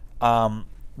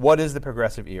 What is the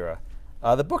Progressive Era?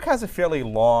 The book has a fairly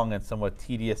long and somewhat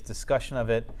tedious discussion of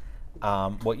it.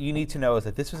 What you need to know is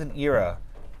that this was an era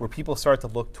where people start to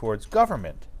look towards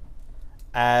government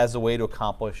as a way to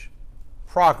accomplish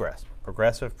progress,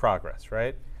 progressive progress,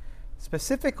 right?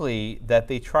 Specifically, that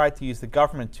they tried to use the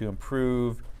government to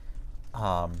improve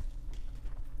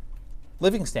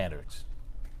living standards,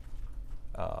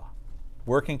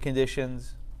 working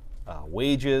conditions,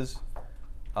 wages,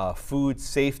 food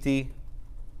safety.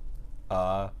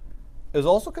 It was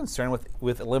also concerned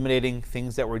with eliminating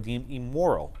things that were deemed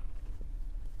immoral.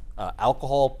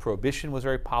 Alcohol prohibition was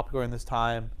very popular in this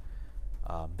time.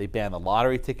 They banned the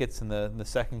lottery tickets in the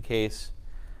second case.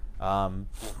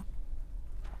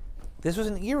 This was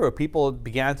an era where people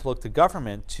began to look to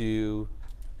government to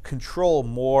control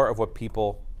more of what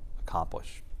people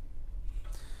accomplish.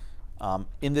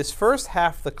 In this first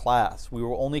half of the class, we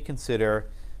will only consider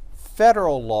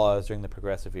federal laws during the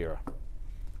Progressive Era,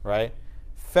 right?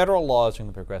 Federal laws during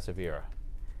the Progressive Era.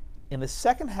 In the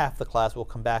second half of the class, we'll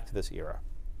come back to this era,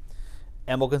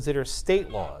 and we'll consider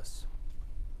state laws,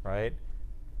 right?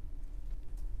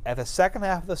 At the second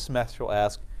half of the semester, we'll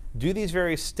ask, do these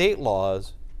various state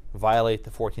laws violate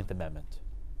the 14th Amendment?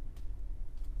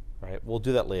 Right? We'll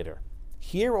do that later.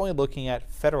 Here, we're only looking at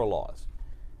federal laws.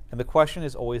 And the question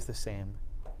is always the same.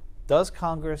 Does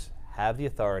Congress have the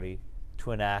authority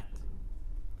to enact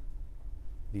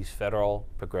these federal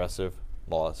progressive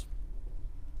laws?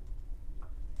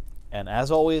 And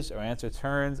as always, our answer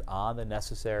turns on the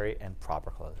necessary and proper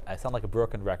clause. I sound like a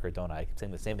broken record, don't I? I keep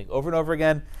saying the same thing over and over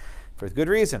again for good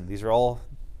reason. These are all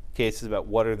cases about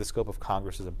what are the scope of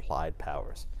Congress's implied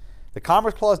powers. The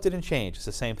Commerce Clause didn't change. It's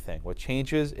the same thing. What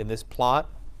changes in this plot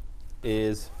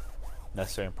is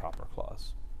necessary and proper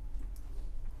clause.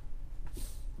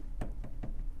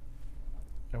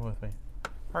 Come with me.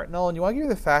 All right, Nolan, you want to give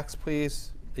me the facts,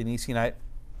 please, in EC Knight?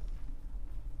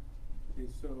 Okay,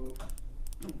 so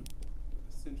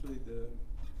essentially the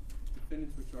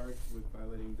defendants were charged with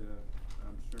violating the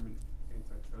Sherman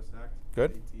Antitrust Act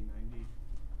Good. of 1890,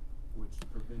 which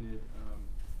prevented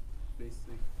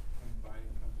basically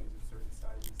combining companies of certain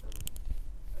sizes that would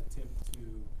attempt to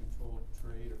control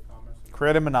trade or commerce.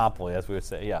 Create a monopoly, as we would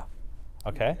say, yeah.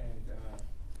 Okay. And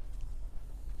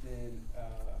then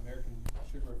American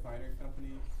Sugar Refinery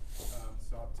Company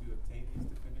sought to obtain these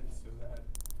defendants so that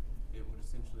it would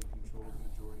essentially control the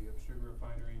majority of sugar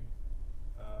refinery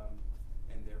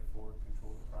and therefore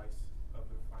control the price of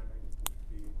the refinery, which would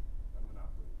be a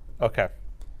monopoly. Okay.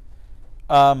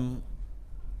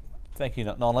 Thank you.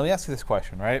 No, let me ask you this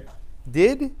question, right?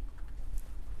 Did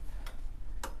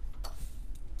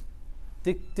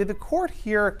the court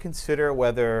here consider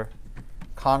whether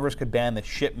Congress could ban the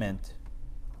shipment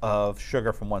of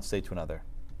sugar from one state to another?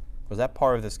 Was that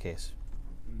part of this case?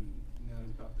 No,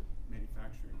 it's about the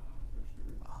manufacturing of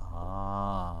sugar.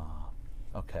 Ah,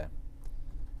 okay.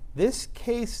 This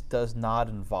case does not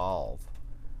involve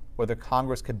whether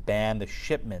Congress could ban the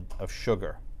shipment of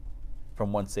sugar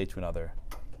from one state to another.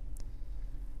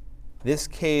 This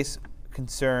case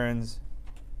concerns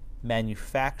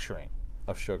manufacturing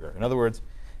of sugar. In other words,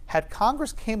 had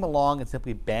Congress came along and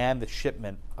simply banned the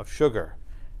shipment of sugar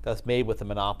that's made with a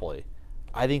monopoly,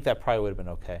 I think that probably would have been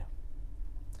okay.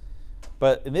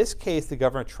 But in this case, the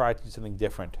government tried to do something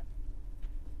different.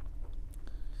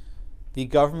 The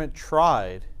government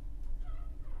tried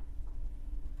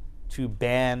to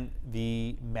ban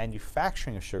the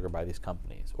manufacturing of sugar by these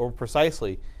companies, or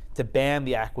precisely to ban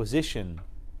the acquisition,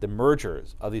 the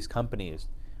mergers of these companies,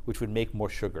 which would make more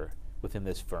sugar within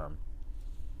this firm.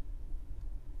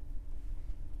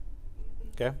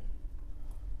 Okay?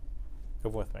 Go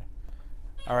with me.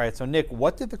 All right, so Nick,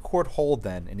 what did the court hold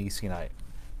then in EC Knight?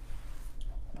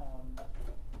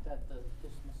 That the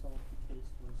dismissal of the case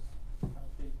was,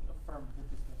 they affirmed the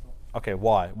dismissal. Okay,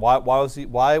 why?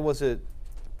 Why was it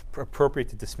appropriate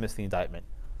to dismiss the indictment?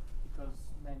 Because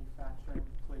manufacturing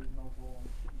plays no role in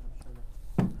the shipment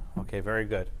of sugar. Okay, very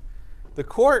good. The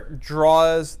court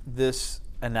draws this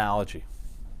analogy.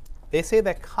 They say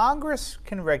that Congress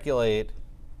can regulate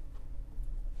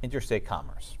interstate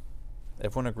commerce.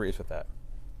 Everyone agrees with that.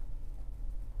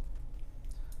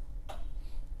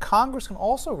 Congress can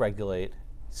also regulate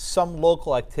some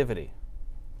local activity,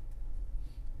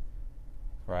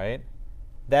 right,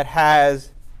 that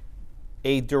has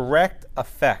a direct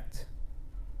effect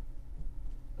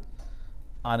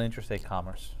on interstate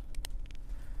commerce.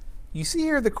 You see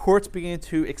here the court's beginning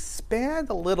to expand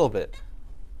a little bit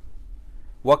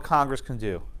what Congress can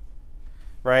do,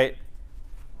 right?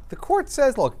 The court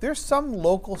says, look, there's some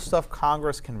local stuff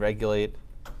Congress can regulate,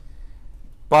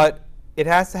 but it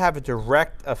has to have a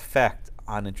direct effect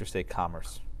on interstate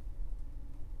commerce.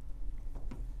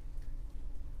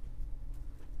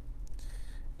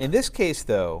 In this case,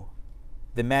 though,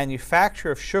 the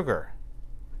manufacture of sugar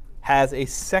has a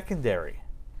secondary,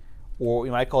 or what we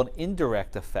might call an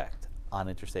indirect effect on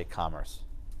interstate commerce.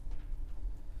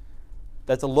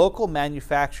 That the local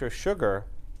manufacture of sugar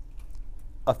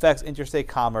affects interstate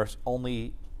commerce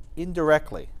only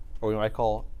indirectly, or we might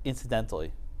call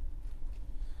incidentally.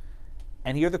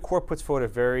 And here the court puts forward a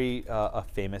very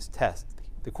famous test.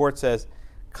 The court says,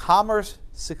 commerce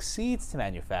succeeds to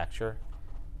manufacture,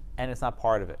 and it's not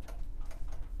part of it.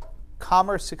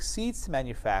 Commerce succeeds to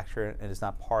manufacture, and is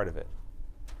not part of it.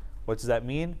 What does that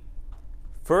mean?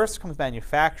 First comes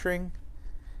manufacturing,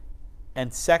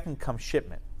 and second comes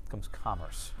shipment, comes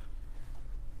commerce.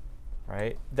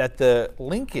 Right? That the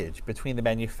linkage between the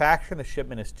manufacture and the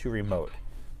shipment is too remote,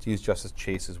 to use Justice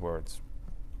Chase's words.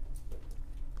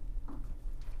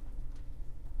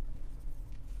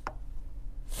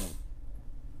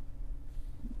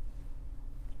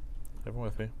 Everyone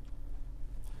with me?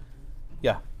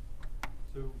 Yeah.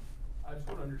 So I just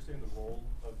want to understand the role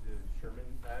of the Sherman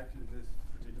Act in this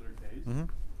particular case. Mm-hmm.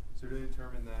 So did it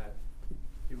determine that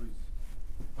it was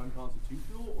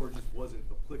unconstitutional or just wasn't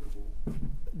applicable?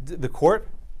 The court?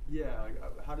 Yeah,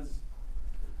 like, how does...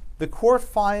 The court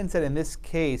finds that in this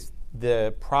case,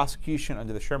 the prosecution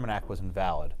under the Sherman Act was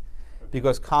invalid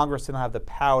because Congress didn't have the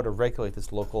power to regulate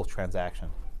this local transaction,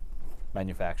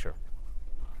 manufacture.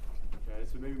 Okay,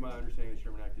 so maybe my understanding of the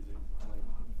Sherman Act isn't like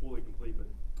fully complete, but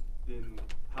then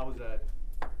how is that,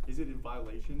 is it in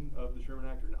violation of the Sherman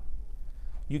Act or not?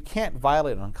 You can't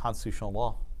violate an unconstitutional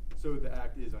law. So the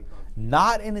act is unconstitutional?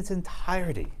 Not in its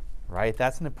entirety, right?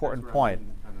 That's an important point.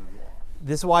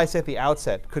 This is why I said at the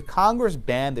outset, could Congress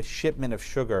ban the shipment of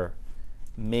sugar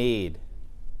made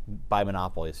by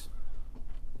monopolies?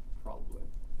 Probably.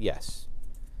 Yes.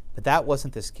 But that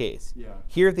wasn't this case. Yeah.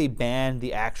 Here they banned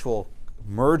the actual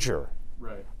merger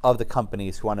right. of the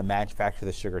companies who want to manufacture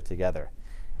the sugar together.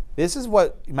 This is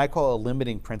what you might call a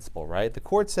limiting principle, right? The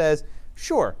court says,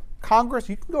 sure, Congress,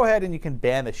 you can go ahead and you can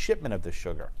ban the shipment of the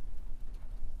sugar,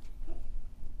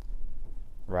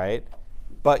 right?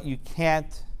 But you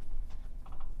can't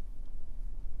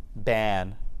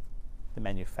ban the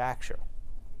manufacture.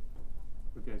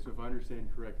 Okay, so if I understand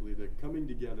correctly, the coming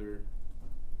together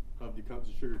of the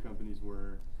sugar companies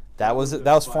were... That was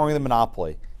forming the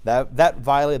monopoly. That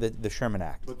violated the Sherman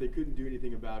Act. But they couldn't do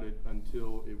anything about it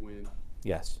until it went...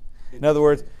 Yes. In other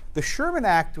words, the Sherman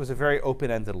Act was a very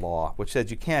open-ended law, which said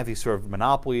you can't have these sort of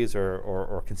monopolies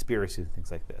or conspiracies and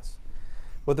things like this.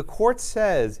 What the court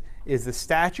says is the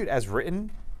statute as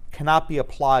written cannot be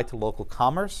applied to local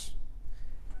commerce.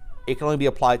 It can only be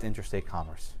applied to interstate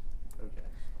commerce. Okay.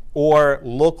 Or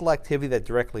local activity that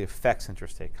directly affects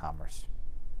interstate commerce.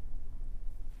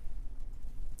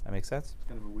 That makes sense? It's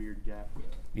kind of a weird gap there.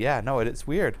 Yeah, no, it's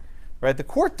weird. Right? The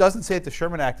court doesn't say that the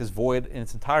Sherman Act is void in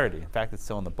its entirety. In fact, it's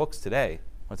still in the books today.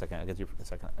 One second, I'll get you a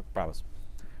second, I promise.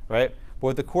 Right? But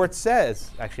what the court says,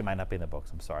 actually it might not be in the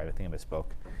books, I'm sorry, I think I misspoke.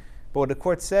 But what the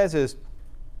court says is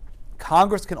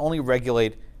Congress can only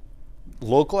regulate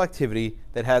local activity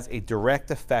that has a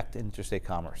direct effect in interstate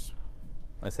commerce.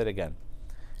 I said it again.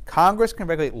 Congress can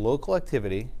regulate local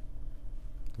activity,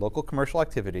 local commercial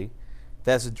activity,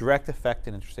 that has a direct effect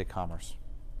in interstate commerce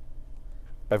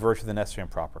by virtue of the necessary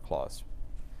and proper clause.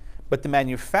 But the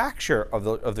manufacture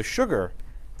of the sugar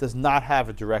does not have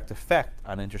a direct effect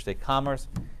on interstate commerce.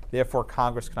 Therefore,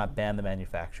 Congress cannot ban the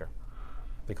manufacture.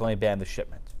 They can only ban the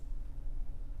shipment.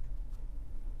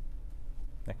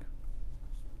 Nick?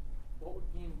 What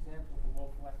would be an example of a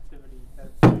local activity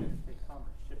that's interstate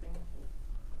commerce? Shipping? Wouldn't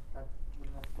that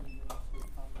be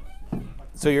interstate commerce?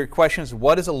 So your question is,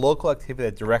 what is a local activity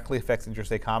that directly affects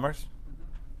interstate commerce?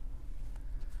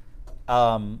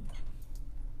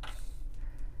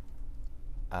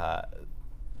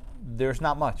 There's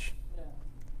not much,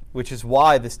 which is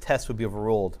why this test would be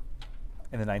overruled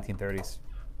in the 1930s.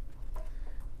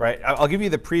 Right? I'll give you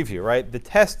the preview. Right? The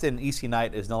test in EC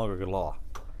Knight is no longer good law,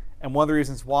 and one of the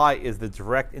reasons why is the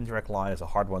direct-indirect line is a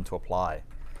hard one to apply,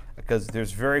 because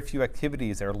there's very few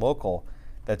activities that are local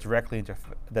that directly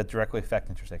affect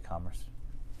interstate commerce.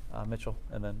 Mitchell,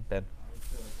 and then Ben. I would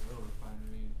say like the oil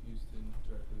refinery in Houston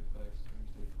directly affects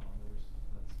interstate commerce.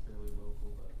 That's fairly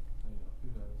local, but who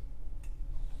knows?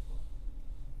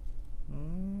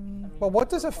 Well, what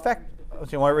does affect? Do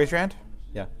you want to raise your hand?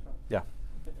 Yeah. Yeah.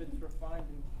 If it's refined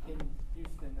in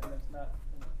Houston and it's not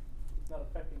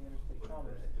affecting interstate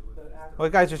commerce, Well,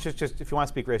 guys, just if you want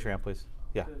to speak, raise your hand, please.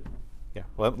 Yeah. Yeah.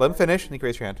 Let them finish, and you can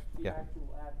raise your hand. The Yeah.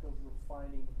 actual act of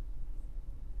refining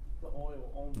the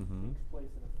oil only takes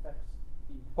place and affects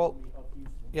the economy of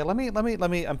Houston. Yeah. Let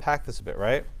me unpack this a bit.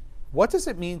 Right. What does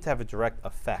it mean to have a direct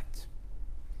effect?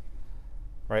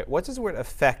 Right. What does the word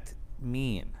effect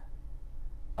mean?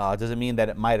 Does it mean that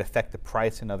it might affect the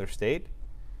price in another state?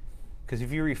 Because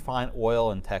if you refine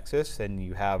oil in Texas and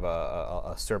you have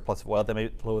a surplus of oil, that may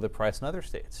lower the price in other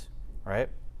states, right?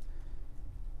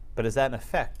 But is that an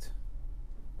effect?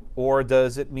 Or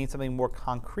does it mean something more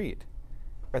concrete?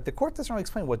 Right? The court doesn't really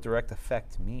explain what direct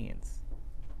effect means.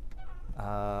 Ben,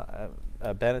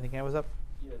 I think hand was up?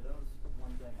 Yeah, that was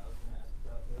one thing I was going to ask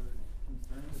about. They were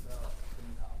concerned about the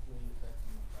monopoly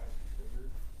affecting the price of sugar,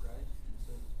 right? And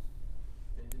so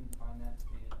they didn't find that to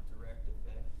be a direct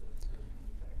effect of the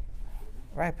manufacturing of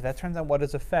sugar. Right, but that turns on what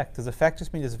does affect. Does affect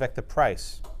just mean does affect the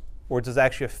price? Or does it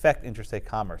actually affect interstate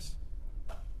commerce?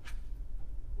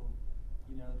 Well,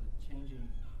 the changing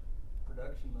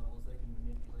production levels, they can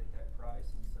manipulate that price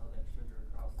and sell that sugar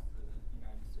across the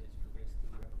United States for basically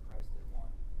whatever price they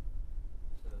want.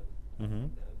 So I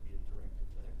think that would be a direct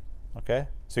effect. Okay,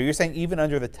 so you're saying even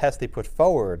under the test they put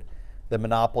forward, the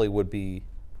monopoly would be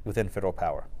within federal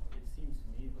power? It seems to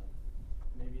me like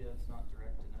maybe that's not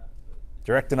direct enough. But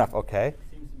Direct enough, okay. It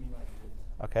seems to me like it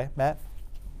is. Okay, Matt?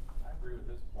 I agree with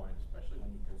this point, especially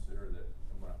when you consider that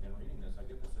in reading this, I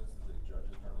get the sense that the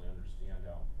judges don't really understand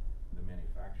how the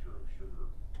manufacture of sugar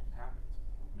happens.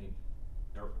 I mean,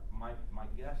 my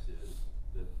guess is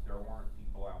that there weren't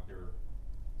people out there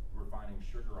refining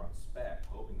sugar on spec,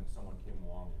 hoping that someone came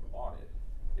along and bought it.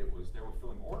 They were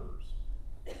filling orders,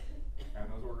 and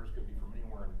those orders could be from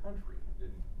anywhere in the country,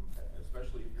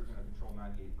 especially if you're going to control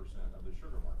 98% of the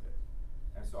sugar market.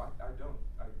 And so I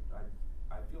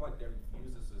feel like they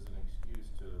use this as an excuse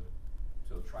to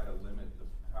try to limit the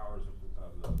powers of the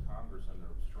Congress under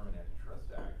the Sherman Antitrust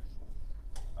Act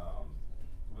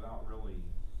without really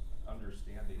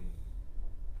understanding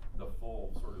the full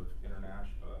sort of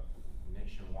international,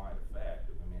 nationwide effect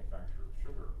of the manufacture of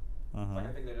sugar. Like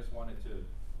I think they just wanted to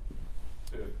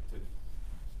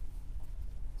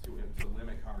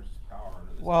limit Congress's power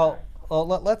under this act. Well,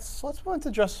 let's move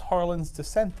into Justice Harlan's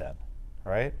dissent then,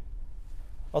 all right?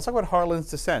 Let's talk about Harlan's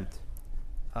dissent.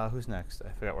 Who's next?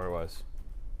 I forgot where it was.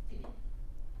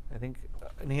 I think,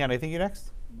 Nihan, I think you're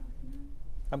next?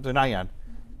 I'm sorry, Nihan.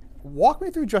 Walk me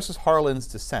through Justice Harlan's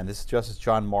dissent. This is Justice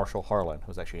John Marshall Harlan,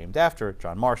 who's actually named after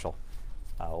John Marshall.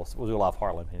 We'll do a lot of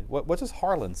Harlan. What does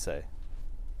Harlan say?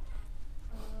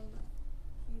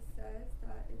 He says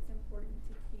that it's important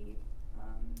to keep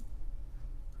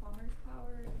commerce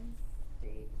power and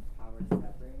state power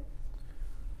separate,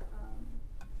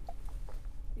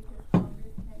 because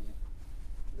Congress can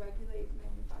regulate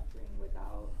manufacturing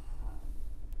without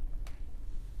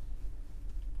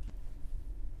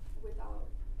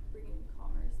bringing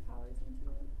commerce powers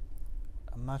into it.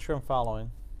 I'm not sure I'm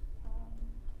following.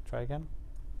 Try again.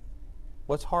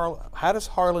 How does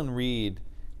Harlan read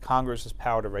Congress's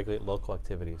power to regulate local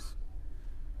activities?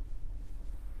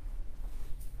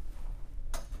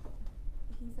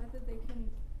 He said that they can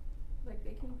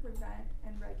prevent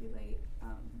and regulate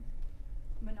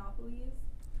monopolies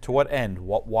To what end?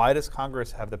 Why does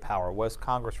Congress have the power? What is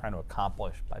Congress trying to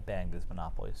accomplish by banning these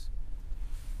monopolies?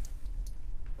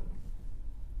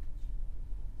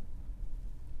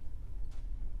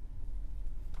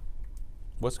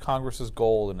 What's Congress's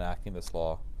goal in enacting this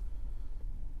law?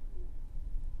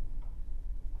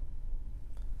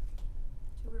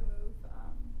 To remove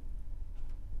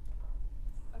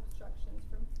obstructions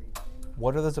from free trade.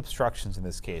 What are those obstructions in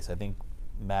this case? I think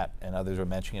Matt and others were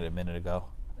mentioning it a minute ago.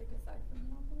 Like aside from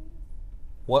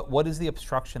monopolies? What is the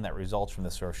obstruction that results from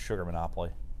this sort of sugar monopoly?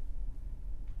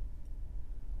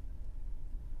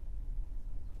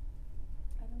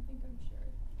 I don't think I'm sure.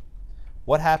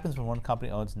 What happens when one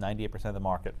company owns 98% of the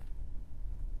market?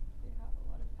 They have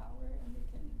a lot of power and they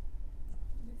can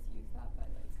misuse that by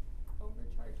like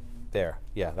overcharging. There,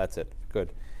 yeah, that's it.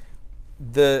 Good.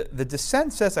 The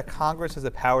dissent says that Congress has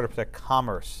the power to protect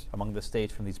commerce among the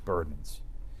states from these burdens.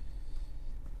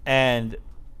 And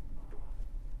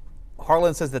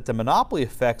Harlan says that the monopoly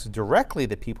affects directly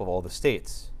the people of all the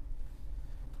states.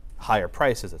 Higher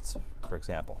prices, for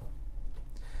example.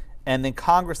 And then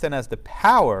Congress then has the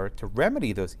power to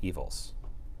remedy those evils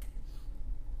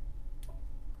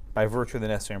by virtue of the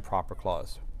necessary and proper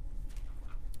clause.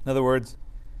 In other words,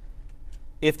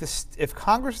 if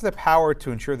Congress has the power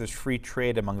to ensure there's free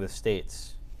trade among the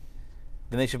states,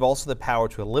 then they should have also the power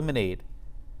to eliminate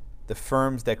the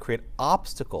firms that create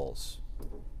obstacles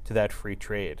to that free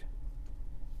trade.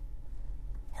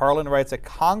 Harlan writes that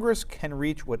Congress can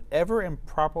reach whatever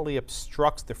improperly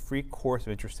obstructs the free course of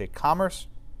interstate commerce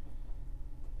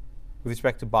with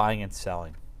respect to buying and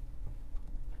selling.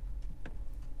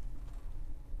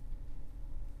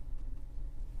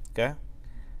 Okay?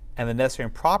 And the necessary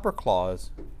and proper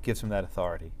clause gives him that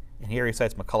authority. And here he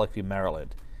cites McCulloch v.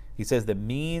 Maryland. He says the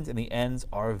means and the ends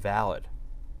are valid.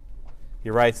 He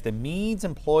writes, the means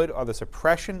employed are the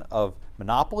suppression of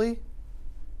monopoly,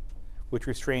 which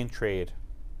restrain trade.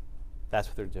 That's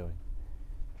what they're doing.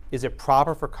 Is it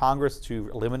proper for Congress to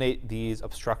eliminate these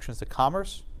obstructions to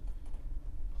commerce?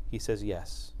 He says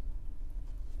yes.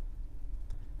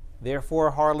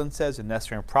 Therefore, Harlan says the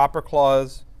necessary and proper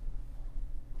clause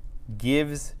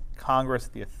gives Congress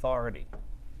the authority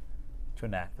to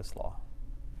enact this law.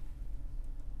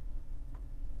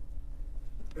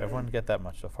 Everyone get that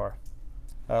much so far?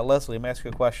 Leslie, let me ask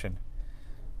you a question.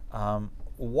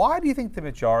 Why do you think the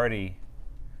majority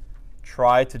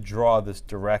tried to draw this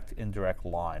direct-indirect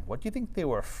line? What do you think they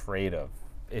were afraid of?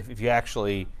 If you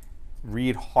actually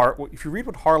read if you read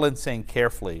what Harlan's saying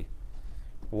carefully,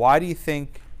 why do you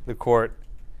think the court,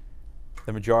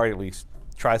 the majority at least,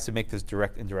 tries to make this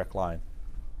direct-indirect line?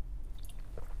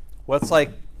 What's like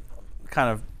kind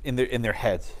of in their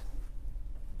heads?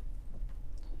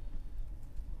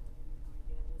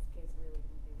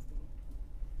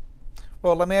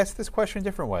 Well, let me ask this question a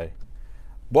different way.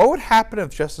 What would happen if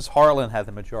Justice Harlan had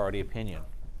the majority opinion?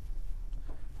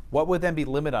 What would then be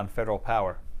limit on federal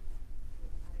power?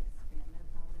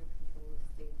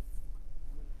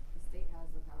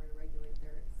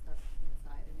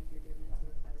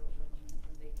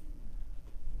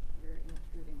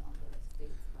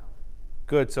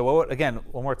 Good. So again,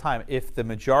 one more time. If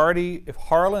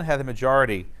Harlan had the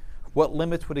majority, what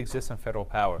limits would exist on federal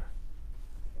power?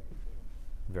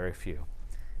 Very few.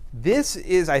 This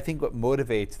is, I think, what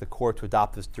motivates the court to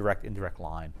adopt this direct-indirect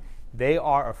line. They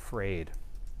are afraid.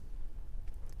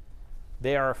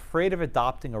 They are afraid of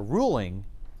adopting a ruling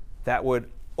that would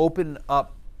open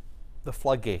up the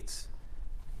floodgates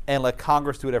and let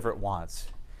Congress do whatever it wants.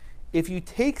 If you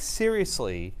take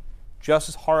seriously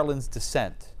Justice Harlan's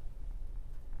dissent,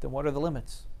 then what are the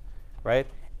limits, right?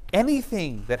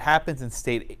 Anything that happens in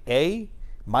state A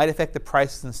might affect the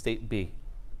prices in state B,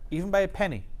 even by a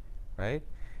penny, right?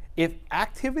 If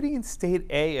activity in state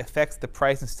A affects the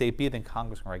price in state B, then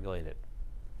Congress can regulate it.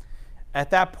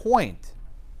 At that point,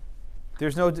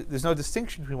 there's no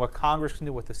distinction between what Congress can do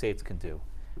and what the states can do.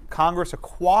 Congress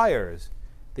acquires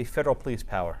the federal police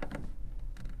power.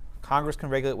 Congress can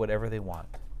regulate whatever they want.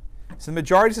 So the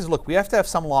majority says, look, we have to have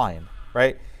some line,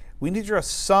 right? We need to draw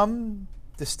some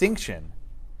distinction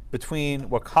between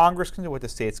what Congress can do and what the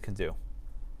states can do.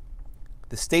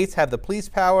 The states have the police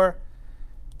power,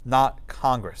 not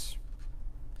Congress.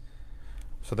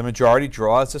 So the majority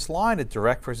draws this line at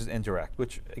direct versus indirect,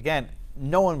 which, again,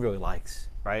 no one really likes,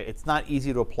 right? It's not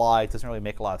easy to apply. It doesn't really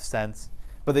make a lot of sense.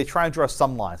 But they try and draw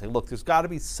some lines. Say, look, there's got to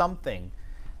be something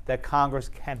that Congress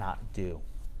cannot do.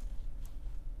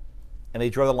 And they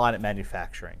draw the line at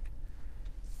manufacturing.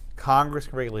 Congress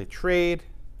can regulate trade,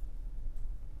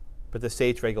 but the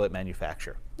states regulate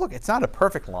manufacture. Look, it's not a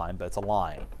perfect line, but it's a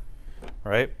line,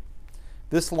 right?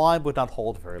 This line would not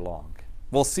hold very long.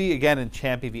 We'll see again in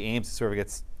Champion v. Ames, it sort of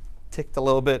gets ticked a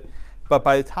little bit. But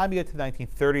by the time you get to the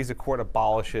 1930s, the court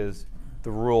abolishes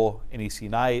the rule in E.C.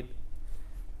 Knight.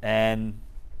 And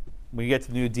when you get to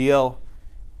the New Deal,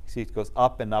 you see it goes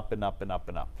up and up and up and up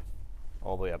and up,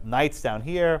 all the way up. Knight's down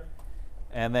here,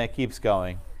 and then it keeps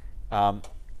going.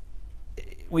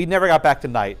 We never got back to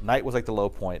Knight. Knight was like the low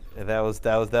point. That was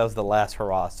the last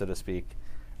hurrah, so to speak.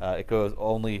 It goes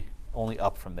only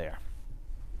up from there.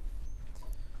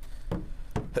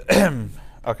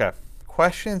 Okay.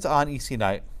 Questions on E.C.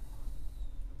 Knight?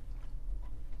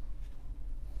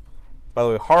 By the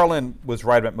way, Harlan was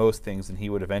right about most things, and he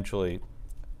would eventually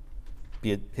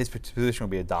his position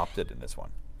would be adopted in this one.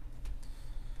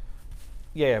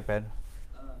 Yeah, Ben.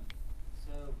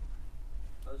 So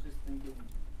I was just thinking,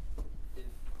 if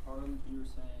Harlan, you were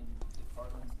saying, if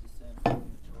Harlan's dissent from the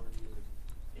majority would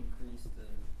increase the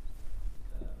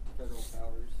federal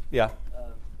powers. Yeah.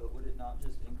 But would it not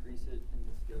just increase it in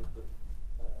the scope of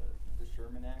the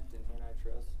Sherman Act and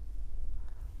antitrust?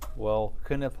 Well,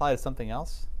 couldn't it apply to something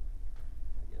else?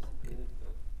 I guess it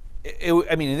could,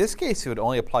 but I mean, in this case, it would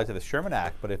only apply to the Sherman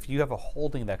Act, but if you have a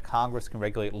holding that Congress can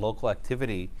regulate local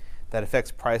activity that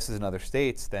affects prices in other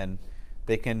states, then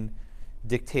they can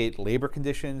dictate labor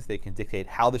conditions, they can dictate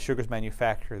how the sugar's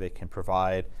manufactured, they can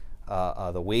provide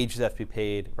the wages that have to be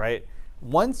paid, right?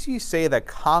 Once you say that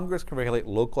Congress can regulate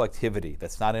local activity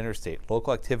that's not interstate,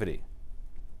 local activity,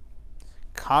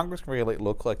 Congress can regulate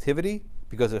local activity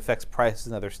because it affects prices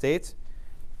in other states,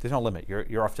 there's no limit.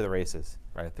 You're off to the races,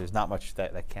 right? There's not much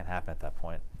that can't happen at that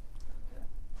point. okay.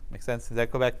 Make sense? Does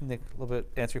that go back, Nick, a little bit,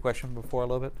 answer your question before a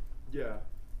little bit? Yeah.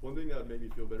 One thing that made me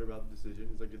feel better about the decision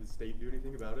is, like, did the state do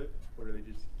anything about it, or do they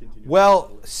just continue? Well, to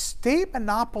follow it? state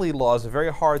monopoly laws are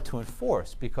very hard to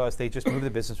enforce because they just move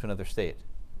the business to another state,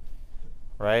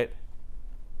 right?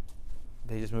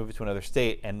 They just move it to another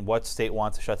state, and what state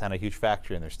wants to shut down a huge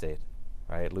factory in their state,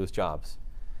 right? Lose jobs.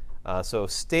 So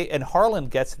state, and Harlan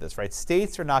gets to this, right?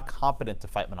 States are not competent to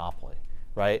fight monopoly,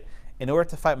 right? In order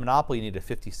to fight monopoly, you need a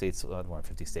 50 states, more than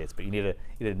 50 states, but you need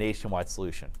a nationwide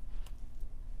solution.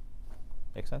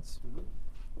 Make sense? Mm-hmm.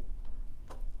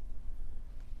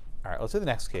 All right, let's do the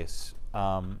next case. Who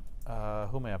am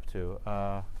I up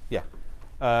to?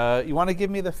 You want to give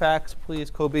me the facts,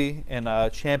 please, Kobe, in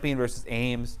Champion versus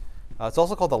Ames. It's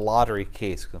also called the lottery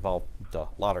case, because it involved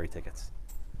lottery tickets.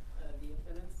 The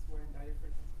defendants were indicted for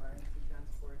conspiring to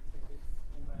transport tickets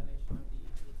in violation of the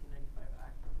 1895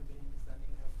 Act prohibiting the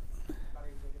sending of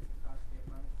lottery tickets across state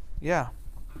lines. Yeah.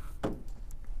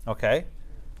 Okay.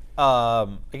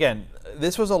 Again,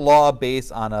 this was a law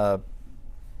based on a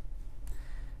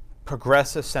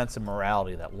progressive sense of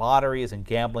morality, that lotteries and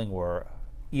gambling were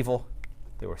evil,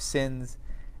 they were sins,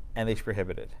 and they should be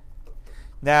prohibited.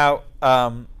 Now,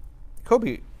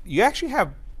 Kobe, you actually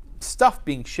have stuff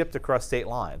being shipped across state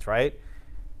lines, right?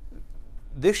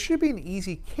 This should be an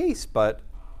easy case, but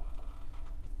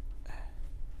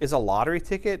is a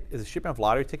shipment of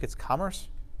lottery tickets commerce?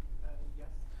 Yes.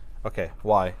 Okay,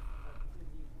 why? Because you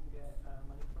can get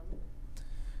money from it.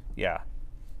 Yeah.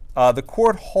 The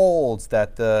court holds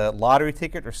that the lottery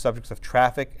ticket are subjects of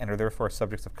traffic and are therefore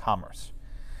subjects of commerce.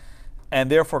 And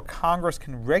therefore, Congress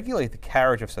can regulate the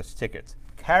carriage of such tickets.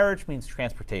 Carriage means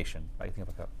transportation. Right? You think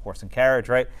of like a horse and carriage,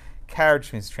 right?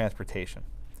 Carriage means transportation.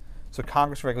 So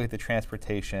Congress regulate the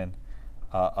transportation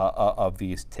of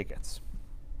these tickets.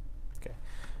 Okay.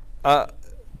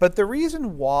 But the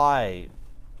reason why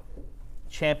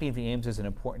Champion v. Ames is an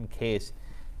important case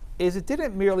is it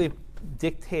didn't merely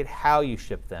dictate how you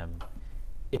ship them,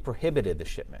 it prohibited the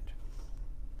shipment.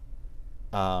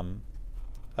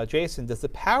 Jason, does the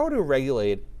power to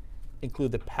regulate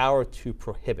include the power to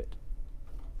prohibit?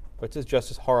 What does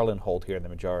Justice Harlan hold here in the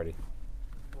majority?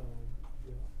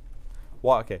 Yeah.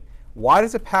 Why, okay. Why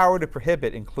does the power to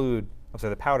prohibit include,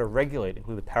 the power to regulate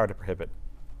include the power to prohibit?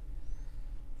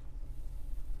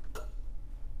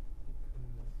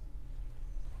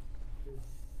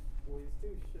 Well, you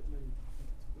still shipment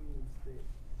between states,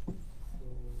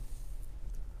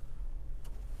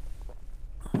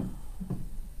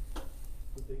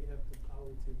 so they have the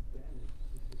power to ban it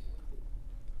if they want to.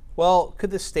 Well, could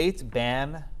the states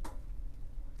ban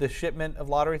the shipment of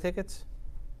lottery tickets?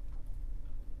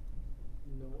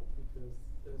 No, because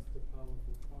that's the power of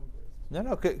Congress.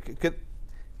 No.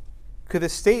 Could the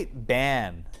state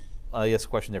ban? Yes,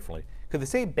 question differently. Could the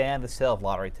state ban the sale of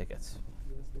lottery tickets?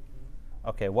 Yes, they can.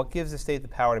 Okay. What gives the state the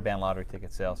power to ban lottery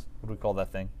ticket sales? What do we call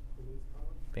that thing? Police power.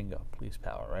 Bingo. Police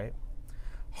power, right?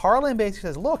 Harlan basically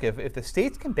says, look, if the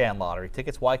states can ban lottery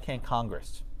tickets, why can't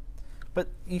Congress? But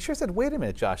you sure said, wait a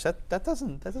minute, Josh, that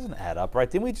doesn't add up,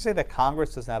 right? Didn't we just say that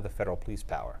Congress doesn't have the federal police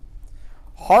power?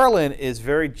 Harlan is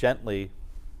very gently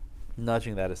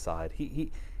nudging that aside.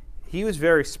 He he was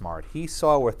very smart. He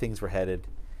saw where things were headed.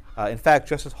 In fact,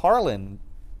 Justice Harlan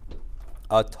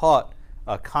taught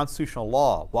constitutional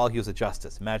law while he was a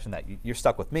justice. Imagine that. You're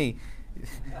stuck with me.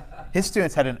 His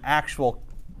students had an actual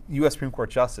U.S. Supreme Court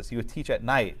justice. He would teach at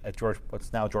night at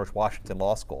what's now George Washington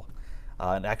Law School.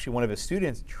 And actually, one of his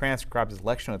students transcribed his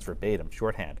lecture notes verbatim,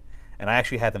 shorthand. And I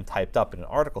actually had them typed up in an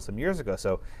article some years ago.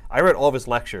 So I read all of his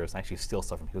lectures and actually steal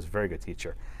stuff from him. He was a very good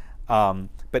teacher.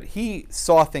 But he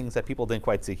saw things that people didn't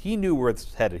quite see. He knew where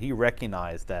it's headed. He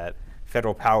recognized that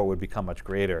federal power would become much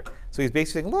greater. So he's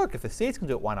basically saying, look, if the states can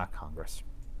do it, why not Congress?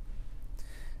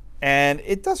 And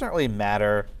it doesn't really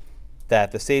matter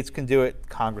that the states can do it,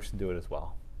 Congress can do it as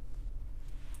well.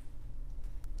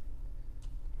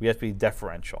 We have to be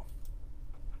deferential.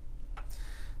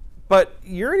 But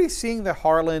you're already seeing that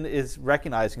Harlan is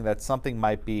recognizing that something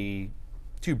might be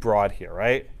too broad here,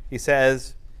 right? He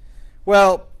says,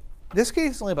 well, this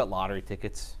case is only about lottery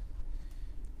tickets.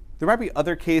 There might be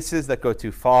other cases that go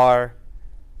too far.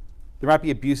 There might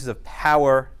be abuses of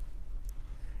power.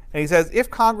 And he says, if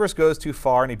Congress goes too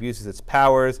far and abuses its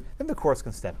powers, then the courts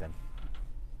can step in.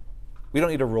 We don't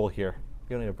need a rule here.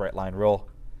 We don't need a bright line rule.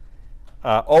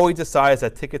 All he decides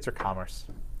that tickets are commerce.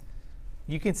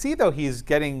 You can see, though, he's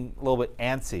getting a little bit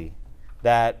antsy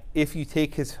that if you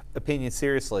take his opinion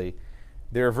seriously,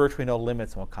 there are virtually no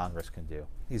limits on what Congress can do.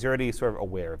 He's already sort of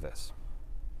aware of this.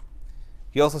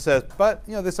 He also says, but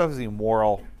this stuff is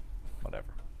immoral, whatever.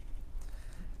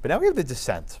 But now we have the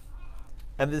dissent.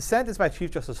 And the dissent is by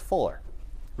Chief Justice Fuller.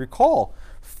 Recall,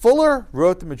 Fuller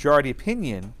wrote the majority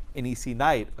opinion in E.C.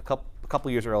 Knight a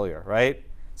couple years earlier, right?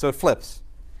 So it flips.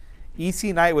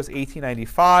 E.C. Knight was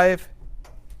 1895,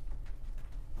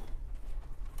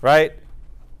 right?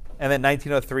 And then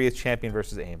 1903 is Champion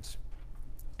versus Ames.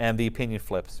 And the opinion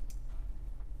flips.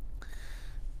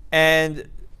 And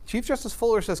Chief Justice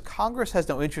Fuller says Congress has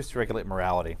no interest to regulate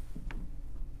morality.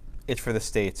 It's for the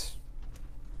states.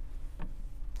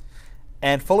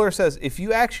 And Fuller says if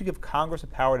you actually give Congress a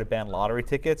power to ban lottery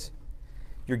tickets,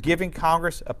 you're giving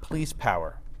Congress a police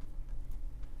power.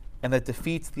 And that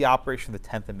defeats the operation of the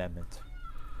 10th Amendment.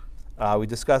 We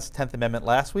discussed the 10th Amendment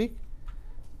last week.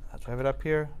 Do I have it up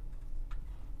here?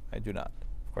 I do not.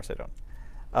 Of course I don't.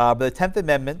 But the 10th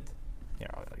Amendment, here,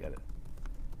 I'll get it.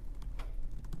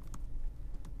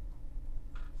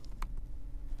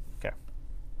 Okay.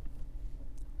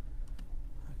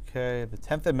 Okay, the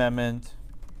 10th Amendment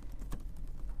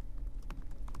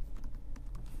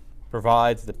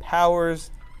provides the powers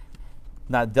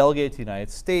not delegated to the United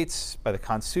States by the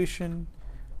Constitution,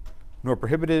 nor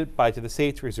prohibited by to the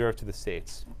states, reserved to the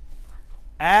states.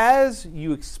 As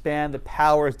you expand the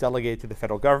powers delegated to the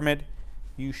federal government,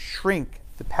 you shrink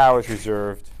the powers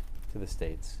reserved to the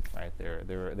states. Right? They're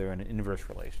in an inverse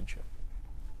relationship.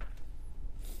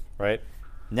 Right?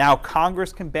 Now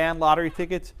Congress can ban lottery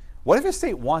tickets. What if a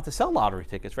state wants to sell lottery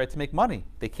tickets, right, to make money?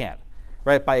 They can't.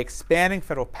 Right? By expanding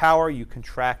federal power, you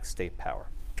contract state power.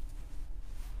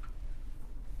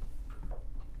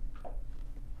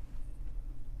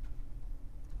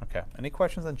 Okay. Any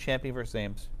questions on Champion versus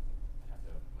Ames?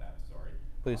 Sorry.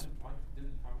 Please. Why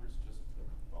didn't Congress just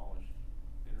abolish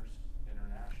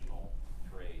international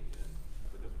trade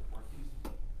because weren't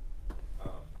these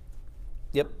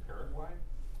Yep. Paraguay?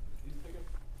 These tickets?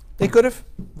 They could have.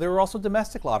 There were also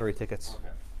domestic lottery tickets.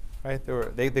 Okay.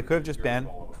 Right? They could have just banned.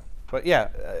 But yeah,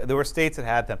 there were states that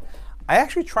had them. I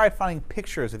actually tried finding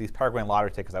pictures of these Paraguayan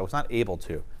lottery tickets. I was not able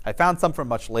to. I found some from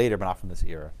much later, but not from this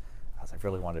era. I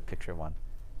really wanted a picture of one.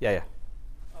 Yeah.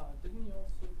 Didn't he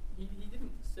also, he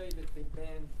didn't say that they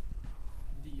banned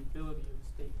the ability of the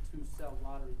state to sell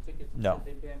lottery tickets. He No. said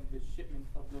they banned the shipment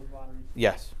of those lottery tickets.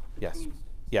 Yes. between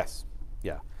Yes.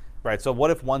 Yeah. Right. So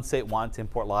what if one state wanted to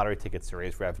import lottery tickets to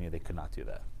raise revenue? They could not do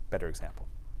that. Better example.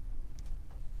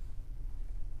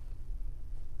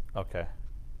 Okay.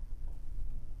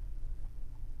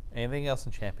 Anything else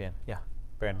in Champion? Yeah.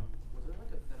 Brandon. Was there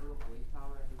like a federal police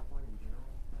power at this point in general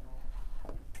at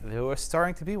all? There was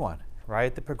starting to be one,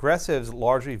 right? The progressives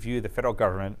largely view the federal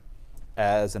government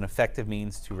as an effective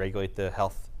means to regulate the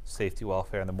health, safety,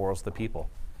 welfare, and the morals of the people.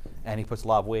 And he puts a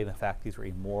lot of weight in the fact these were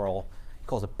immoral. He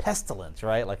calls it pestilence,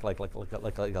 right? Like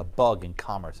a bug in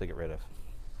commerce to get rid of.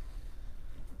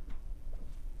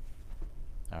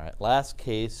 All right, last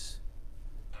case.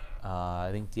 I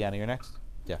think, Deanna, you're next?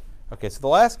 Yeah. Okay, so the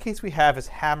last case we have is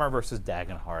Hammer versus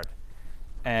Dagenhart.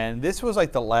 And this was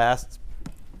like the last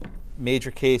major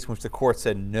case in which the court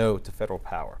said no to federal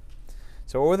power.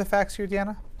 So what were the facts here,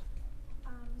 Deanna?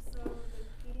 So the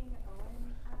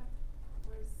Keating-Owen Act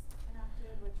was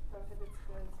enacted, which prohibits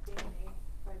goods being made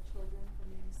by children from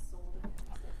being sold in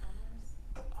interstate commerce.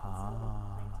 So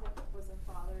the plaintiff was a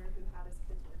father who had his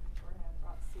kids working for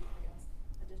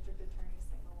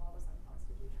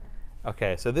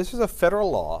Okay, so this is a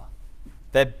federal law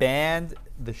that banned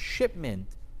the shipment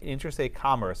in interstate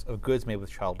commerce of goods made with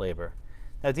child labor.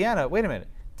 Now, Deanna, wait a minute.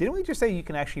 Didn't we just say you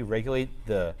can actually regulate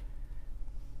the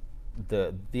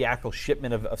actual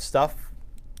shipment of stuff?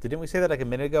 Didn't we say that like a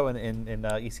minute ago in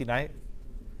EC Knight?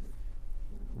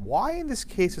 Why in this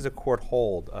case does a court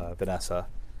hold, Vanessa,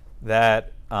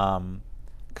 that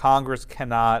Congress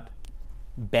cannot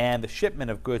ban the shipment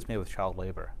of goods made with child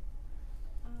labor?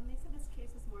 They said this case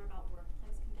is more about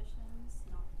workplace conditions,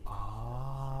 not the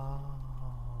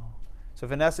So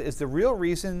Vanessa, is the real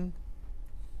reason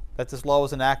that this law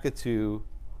was enacted to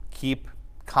keep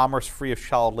commerce free of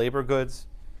child labor goods,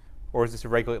 or is this to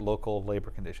regulate local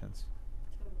labor conditions?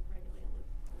 to regulate local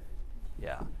conditions.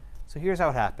 Yeah. So here's how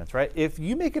it happens, right? If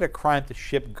you make it a crime to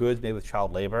ship goods made with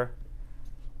child labor,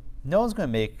 no one's going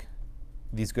to make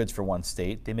these goods for one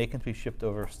state. They make them to be shipped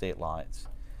over state lines.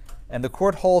 And the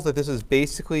court holds that this is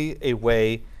basically a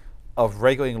way of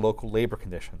regulating local labor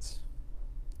conditions,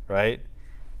 right?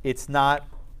 It's not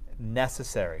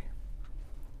necessary,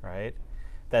 right?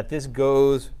 That this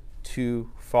goes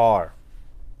too far.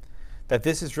 That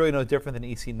this is really no different than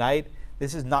EC Knight.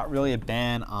 This is not really a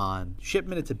ban on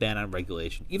shipment, it's a ban on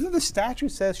regulation. Even though the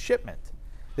statute says shipment,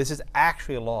 this is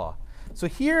actually a law. So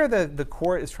here the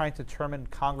court is trying to determine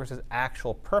Congress's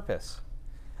actual purpose,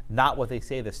 not what they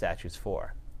say the statute's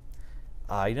for.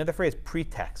 You know the phrase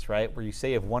pretext, right? Where you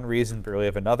say of one reason but really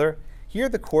of another. Here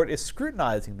the court is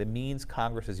scrutinizing the means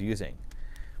Congress is using,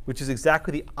 which is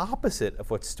exactly the opposite of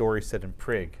what Story said in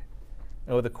Prigg,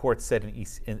 and what the court said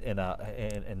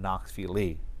in Knox v.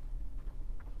 Lee.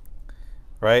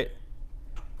 Right?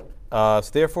 So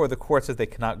therefore, the court says they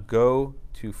cannot go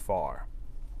too far.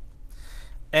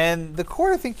 And the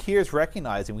court, I think, here is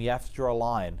recognizing we have to draw a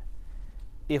line.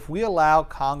 If we allow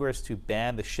Congress to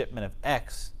ban the shipment of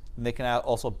X, then they can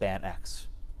also ban X.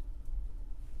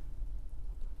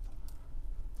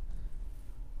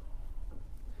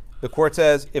 The court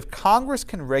says if Congress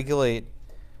can regulate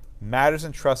matters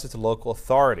entrusted to local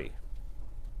authority,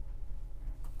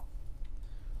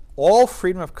 all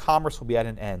freedom of commerce will be at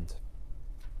an end,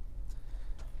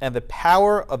 and the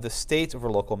power of the states over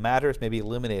local matters may be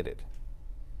eliminated,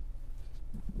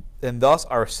 and thus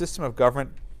our system of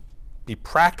government be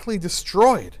practically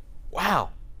destroyed.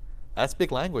 Wow, that's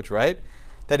big language, right?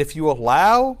 That if you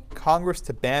allow Congress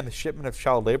to ban the shipment of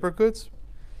child labor goods,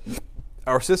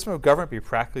 our system of government be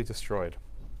practically destroyed.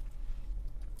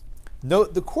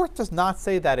 Note, the court does not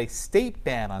say that a state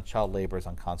ban on child labor is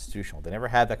unconstitutional. They never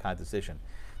had that kind of decision.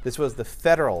 This was the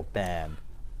federal ban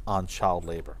on child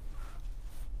labor.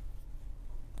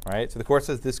 Right? So the court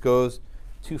says this goes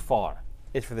too far.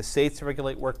 It's for the states to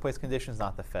regulate workplace conditions,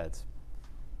 not the feds.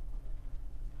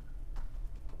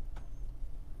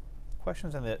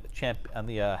 Questions on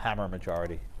the Hammer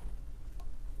majority?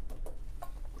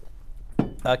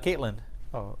 Caitlin.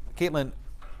 Oh, Caitlin,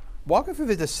 walk us through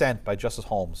the dissent by Justice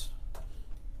Holmes.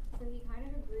 So he kind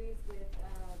of agrees with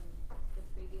the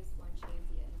previous one,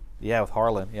 Champion. Yeah, with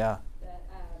Harlan, yeah. That,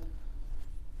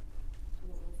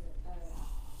 what was it? That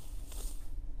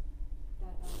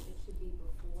it should be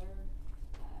before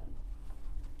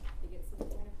they get some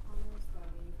kind of commerce,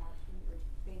 manufacturing, or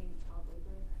banning child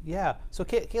labor. Yeah. So,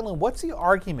 Caitlin, what's the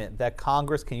argument that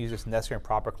Congress can use its necessary and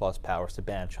proper clause powers to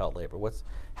ban child labor?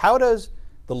 How does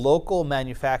the local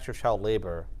manufacture of child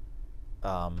labor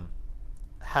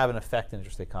have an effect in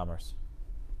interstate commerce?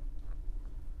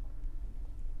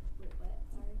 Wait, what?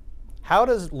 Sorry? How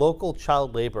does local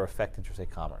child labor affect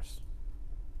interstate commerce?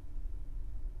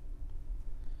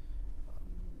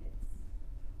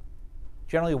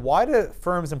 Generally, why do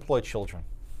firms employ children?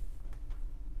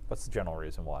 What's the general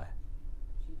reason why?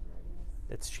 Cheaper, I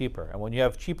guess. It's cheaper. And when you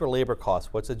have cheaper labor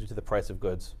costs, what's it do to the price of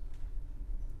goods?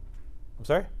 I'm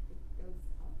sorry? It goes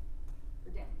up.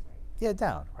 Or down, sorry. Yeah,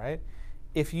 down, right?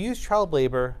 If you use child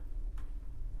labor,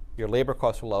 your labor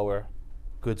costs are lower,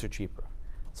 goods are cheaper.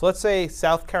 So let's say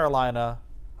South Carolina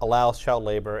allows child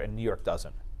labor and New York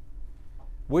doesn't.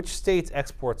 Which state's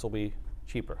exports will be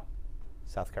cheaper?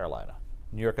 South Carolina.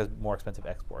 New York has more expensive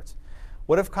exports.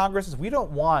 What if Congress says we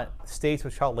don't want states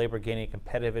with child labor gaining a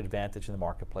competitive advantage in the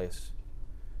marketplace?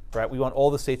 Right? We want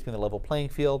all the states to be in the level playing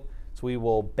field, so we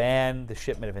will ban the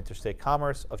shipment of interstate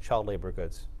commerce of child labor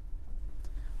goods.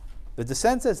 The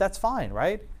dissent says that's fine,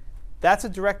 right? That's a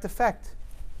direct effect,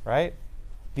 right?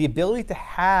 The ability to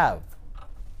have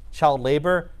child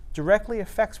labor directly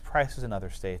affects prices in other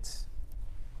states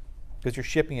because you're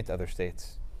shipping it to other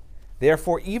states.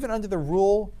 Therefore, even under the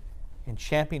rule in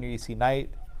Champion or EC Knight,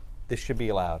 this should be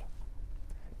allowed.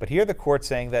 But here the court's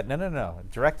saying that no,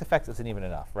 direct effect isn't even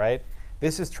enough, right?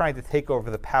 This is trying to take over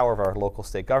the power of our local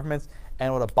state governments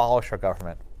and would abolish our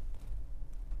government.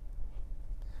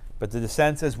 But the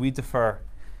dissent says we defer.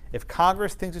 If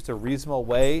Congress thinks it's a reasonable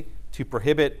way to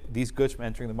prohibit these goods from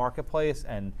entering the marketplace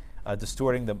and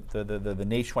distorting the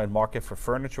nationwide market for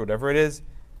furniture, whatever it is,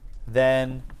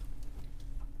 then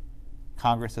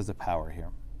Congress has the power here.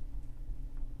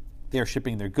 They are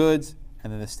shipping their goods,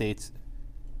 and then the states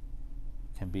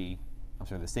can be,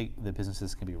 the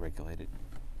businesses can be regulated.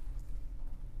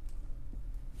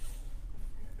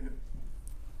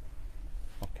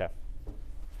 Okay.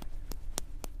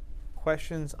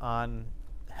 Questions on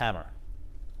Hammer?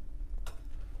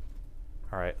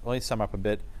 All right, let me sum up a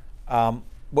bit.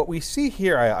 What we see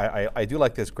here, I do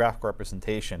like this graphical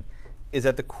representation, is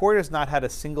that the court has not had a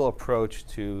single approach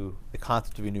to the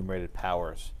concept of enumerated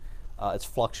powers. It's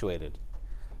fluctuated.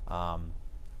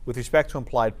 With respect to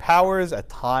implied powers, at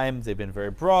times they've been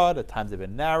very broad, at times they've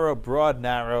been narrow, broad,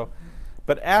 narrow.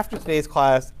 But after today's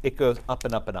class, it goes up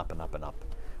and up and up and up and up,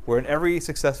 where in every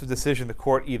successive decision, the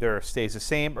court either stays the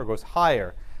same or goes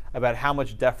higher about how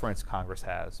much deference Congress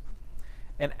has.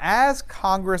 And as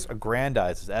Congress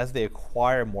aggrandizes, as they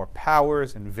acquire more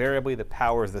powers, invariably the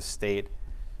powers of the state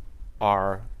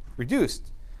are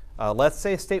reduced. Let's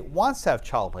say a state wants to have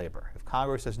child labor. If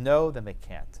Congress says no, then they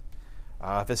can't.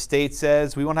 If a state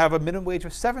says we want to have a minimum wage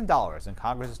of $7 and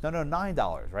Congress says no,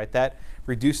 $9, right? That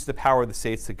reduces the power of the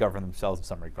states to govern themselves in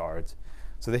some regards.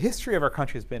 So the history of our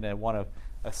country has been one of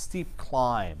a steep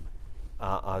climb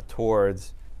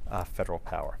towards federal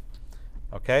power.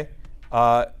 Okay?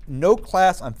 No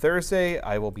class on Thursday.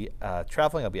 I will be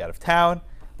traveling. I'll be out of town.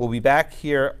 We'll be back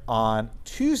here on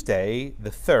Tuesday,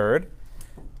 the 3rd,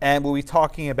 and we'll be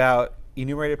talking about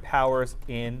enumerated powers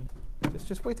in.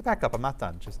 Just wait to pack up. I'm not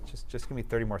done. Just give me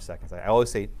 30 more seconds. I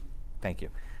always say thank you.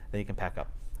 Then you can pack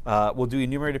up. We'll do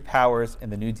enumerated powers in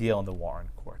the New Deal and the Warren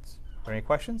courts. Are there any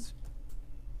questions?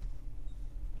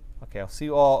 Okay, I'll see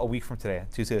you all a week from today,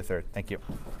 Tuesday the 3rd. Thank you.